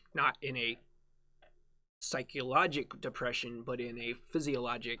 Not in a psychologic depression, but in a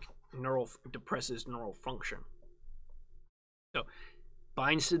physiologic depresses neural function. So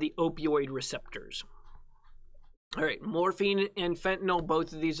binds to the opioid receptors. All right, morphine and fentanyl,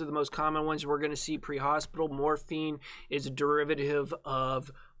 both of these are the most common ones we're going to see pre-hospital. Morphine is a derivative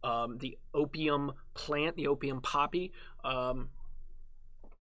of the opium plant, the opium poppy,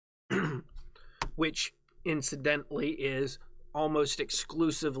 which incidentally is almost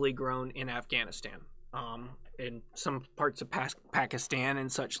exclusively grown in Afghanistan, in some parts of Pakistan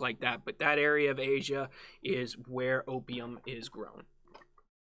and such like that. But that area of Asia is where opium is grown.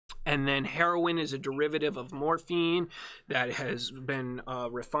 And then heroin is a derivative of morphine that has been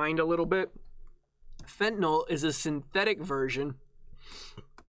refined a little bit. Fentanyl is a synthetic version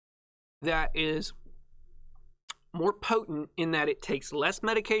that is more potent in that it takes less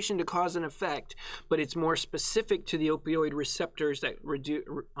medication to cause an effect, but it's more specific to the opioid receptors that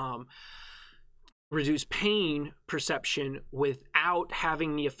reduce pain perception without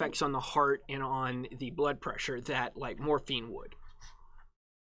having the effects on the heart and on the blood pressure that like morphine would.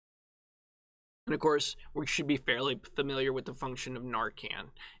 And of course, we should be fairly familiar with the function of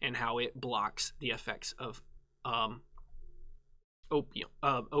Narcan and how it blocks the effects of opiates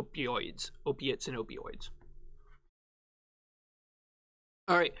and opioids.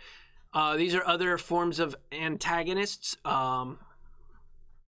 All right, these are other forms of antagonists that'll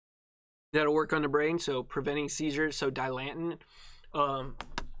work on the brain. So preventing seizures. So Dilantin,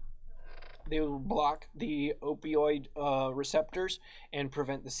 they will block the opioid receptors and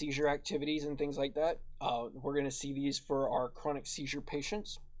prevent the seizure activities and things like that. We're going to see these for our chronic seizure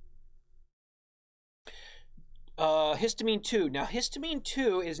patients. Histamine 2. Now, histamine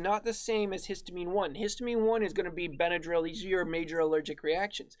 2 is not the same as histamine 1. Histamine 1 is going to be Benadryl. These are your major allergic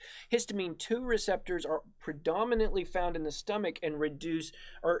reactions. Histamine 2 receptors are predominantly found in the stomach and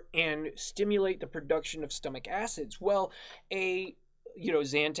and stimulate the production of stomach acids. Well,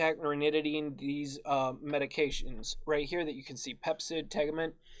 Zantac, ranitidine, these medications right here that you can see, Pepcid,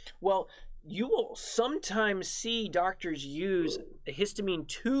 Tegament. Well, you will sometimes see doctors use histamine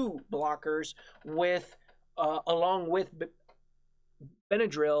 2 blockers with along with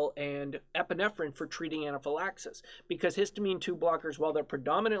Benadryl and epinephrine for treating anaphylaxis, because histamine 2 blockers, while they're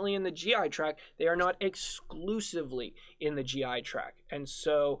predominantly in the GI tract, they are not exclusively in the GI tract. And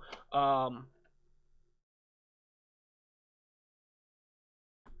so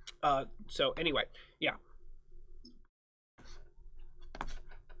anyway, yeah.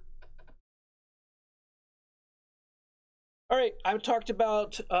 All right, I talked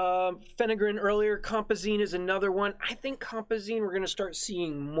about phenigrin earlier. Compazine is another one. I think compazine we're going to start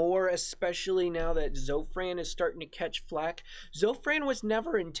seeing more, especially now that Zofran is starting to catch flack. Zofran was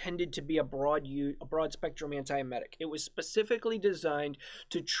never intended to be a broad spectrum antiemetic. It was specifically designed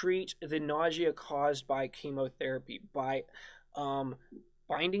to treat the nausea caused by chemotherapy, by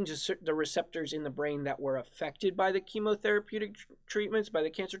binding to the receptors in the brain that were affected by the chemotherapeutic treatments, by the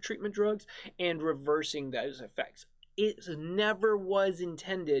cancer treatment drugs, and reversing those effects. It never was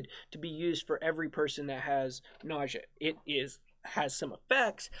intended to be used for every person that has nausea. It has some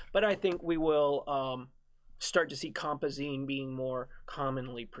effects, but I think we will start to see compazine being more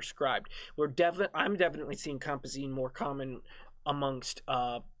commonly prescribed. I'm definitely seeing compazine more common amongst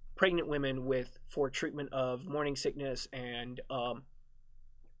pregnant women for treatment of morning sickness and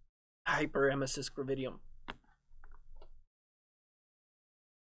hyperemesis gravidium.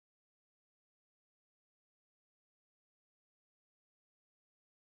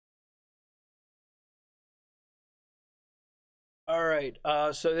 All right,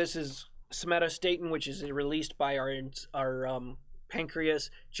 so this is somatostatin, which is released by our pancreas,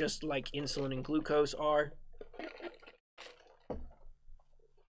 just like insulin and glucose are.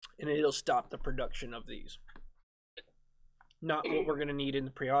 And it'll stop the production of these. Not what we're going to need in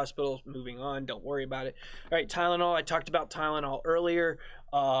the pre-hospital. Moving on, don't worry about it. All right, Tylenol. I talked about Tylenol earlier.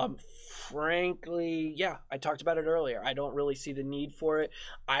 Frankly, yeah, I talked about it earlier. I don't really see the need for it.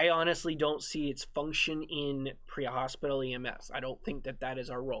 I honestly don't see its function in pre-hospital EMS. I don't think that is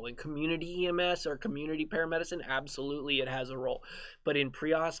our role. In community EMS or community paramedicine, absolutely it has a role. But in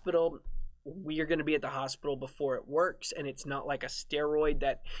pre-hospital, we are going to be at the hospital before it works, and it's not like a steroid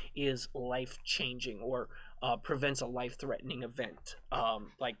that is life-changing or prevents a life-threatening event,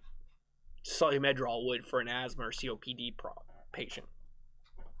 like Solumedrol would for an asthma or COPD patient.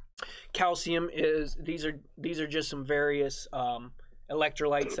 Calcium is these are just some various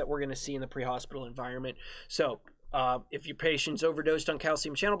electrolytes that we're going to see in the pre-hospital environment. So if your patient's overdosed on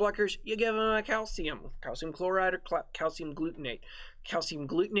calcium channel blockers, you give them a calcium chloride or calcium glutamate. Calcium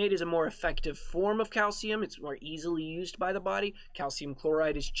glutamate is a more effective form of calcium. It's more easily used by the body. Calcium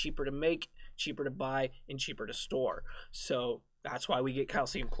chloride is cheaper to make, cheaper to buy, and cheaper to store. So that's why we get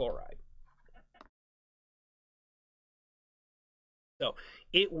calcium chloride. So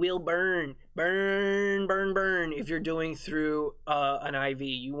it will burn if you're doing through an IV.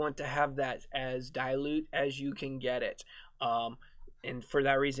 You want to have that as dilute as you can get it. And for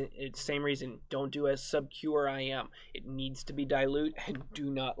that reason, same reason, don't do a sub-Q or IM. It needs to be dilute, and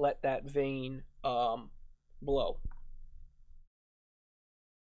do not let that vein blow.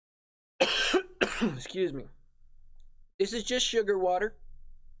 Excuse me. This is just sugar water,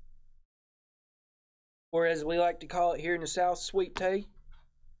 or as we like to call it here in the South, sweet tea.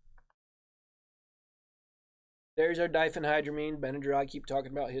 There's our diphenhydramine, Benadryl. I keep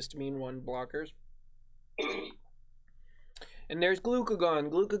talking about histamine 1 blockers. And there's glucagon.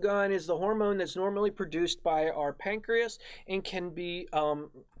 Glucagon is the hormone that's normally produced by our pancreas and can be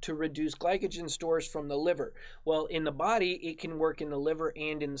to reduce glycogen stores from the liver. Well, in the body, it can work in the liver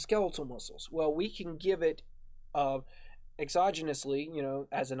and in the skeletal muscles. Well, we can give it exogenously,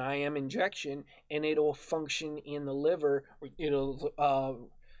 as an IM injection, and it'll function in the liver. It'll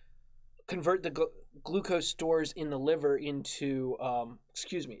convert the glucose stores in the liver into,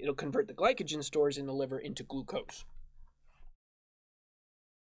 it'll convert the glycogen stores in the liver into glucose.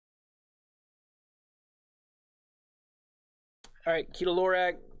 All right,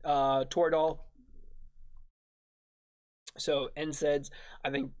 ketorolac, Toradol. So NSAIDs,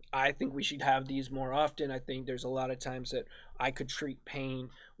 I think we should have these more often. I think there's a lot of times that I could treat pain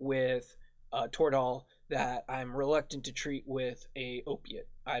with Toradol that I'm reluctant to treat with a opiate.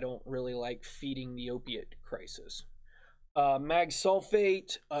 I don't really like feeding the opiate crisis. Mag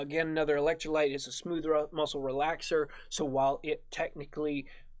sulfate, again, another electrolyte, is a smooth muscle relaxer. So while it technically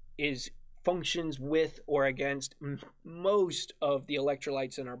functions with or against most of the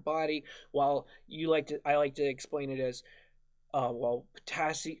electrolytes in our body, while I like to explain it as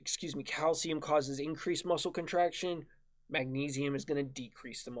calcium causes increased muscle contraction, magnesium is going to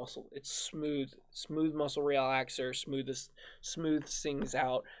decrease the muscle. It's smooth muscle relaxer, smooths things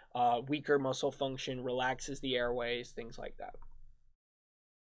out. Weaker muscle function relaxes the airways, things like that.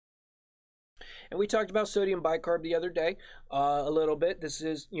 And we talked about sodium bicarb the other day a little bit. This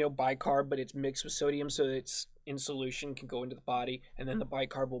is, bicarb, but it's mixed with sodium, so it's in solution, can go into the body, and then the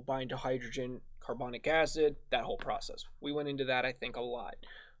bicarb will bind to hydrogen, carbonic acid, that whole process. We went into that, I think, a lot.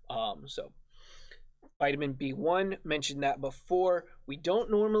 So vitamin B1, mentioned that before. We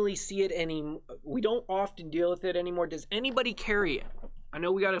don't normally see it we don't often deal with it anymore. Does anybody carry it? I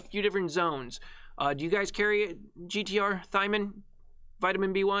know we got a few different zones. Do you guys carry it? GTR, thiamine,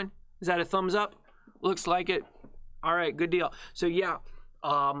 vitamin B1? Is that a thumbs up? Looks like it. All right, good deal. So yeah,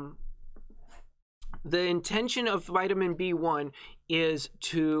 the intention of vitamin B1 is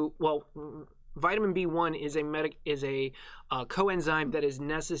vitamin B1 is a coenzyme that is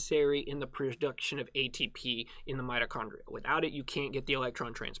necessary in the production of ATP in the mitochondria. Without it, you can't get the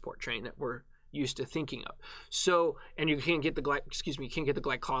electron transport chain that we're used to thinking of. So, and you can't get the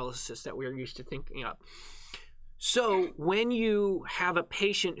glycolysis that we're used to thinking of. So when you have a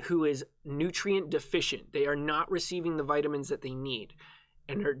patient who is nutrient deficient, they are not receiving the vitamins that they need,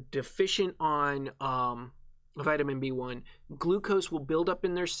 and they're deficient on vitamin B1, glucose will build up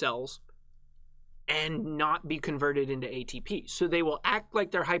in their cells and not be converted into ATP. So they will act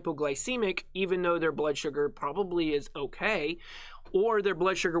like they're hypoglycemic, even though their blood sugar probably is okay, or their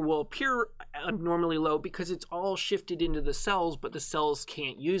blood sugar will appear abnormally low because it's all shifted into the cells, but the cells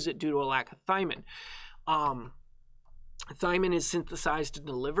can't use it due to a lack of thiamine. Thiamine is synthesized in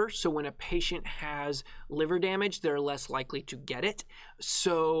the liver, so when a patient has liver damage, they're less likely to get it,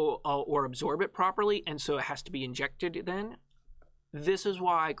 or absorb it properly, and so it has to be injected then. This is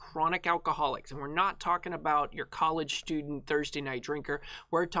why chronic alcoholics, and we're not talking about your college student Thursday night drinker,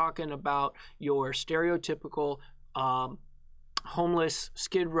 we're talking about your stereotypical homeless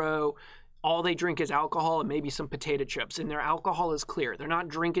Skid Row. All they drink is alcohol and maybe some potato chips, and their alcohol is clear. They're not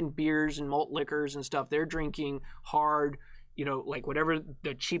drinking beers and malt liquors and stuff. They're drinking hard, like whatever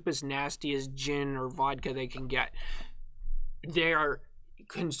the cheapest, nastiest gin or vodka they can get. They are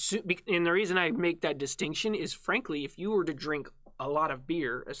and the reason I make that distinction is, frankly, if you were to drink a lot of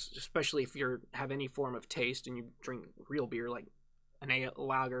beer, especially if you have any form of taste and you drink real beer like a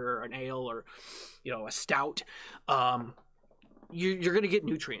lager or an ale or a stout, you're going to get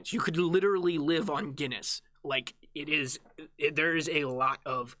nutrients. You could literally live on Guinness. Like, there is a lot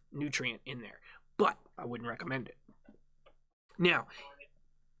of nutrient in there, but I wouldn't recommend it. Now,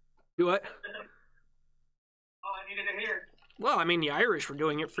 do what? All I needed to hear. Well, I mean, the Irish were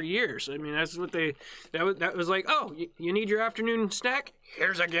doing it for years. I mean, that's what that was like, oh, you need your afternoon snack?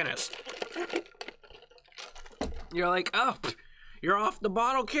 Here's a Guinness. You're like, oh, you're off the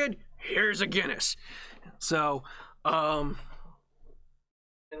bottle, kid? Here's a Guinness. So, well,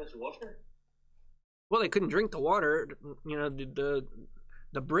 they couldn't drink the water. The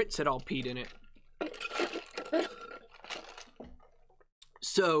Brits had all peed in it.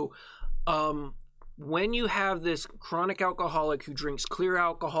 So, when you have this chronic alcoholic who drinks clear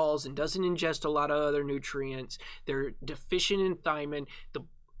alcohols and doesn't ingest a lot of other nutrients, they're deficient in thiamine. The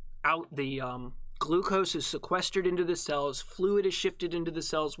glucose is sequestered into the cells, fluid is shifted into the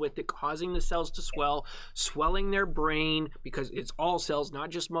cells with it, causing the cells to swelling their brain, because it's all cells,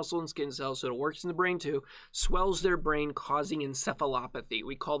 not just muscle and skin cells, so it works in the brain too, swells their brain, causing encephalopathy.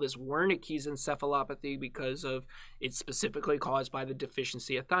 We call this Wernicke's encephalopathy because of it's specifically caused by the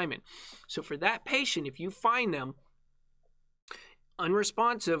deficiency of thiamine. So for that patient, if you find them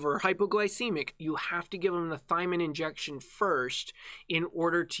unresponsive or hypoglycemic, you have to give them the thiamine injection first in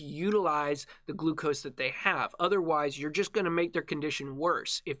order to utilize the glucose that they have. Otherwise, you're just going to make their condition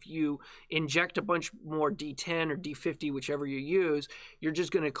worse. If you inject a bunch more D10 or D50, whichever you use, you're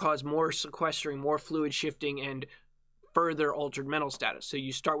just going to cause more sequestering, more fluid shifting, and further altered mental status. So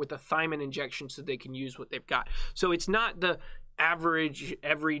you start with the thiamine injection so they can use what they've got. So it's not the average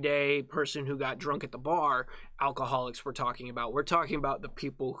everyday person who got drunk at the bar alcoholics we're talking about. We're talking about the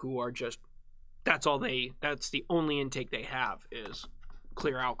people who are just, that's the only intake they have is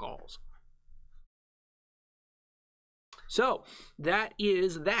clear alcohols. So that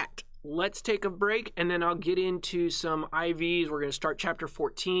is that. Let's take a break, and then I'll get into some IVs. We're going to start chapter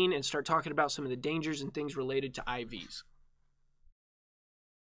 14 and start talking about some of the dangers and things related to IVs.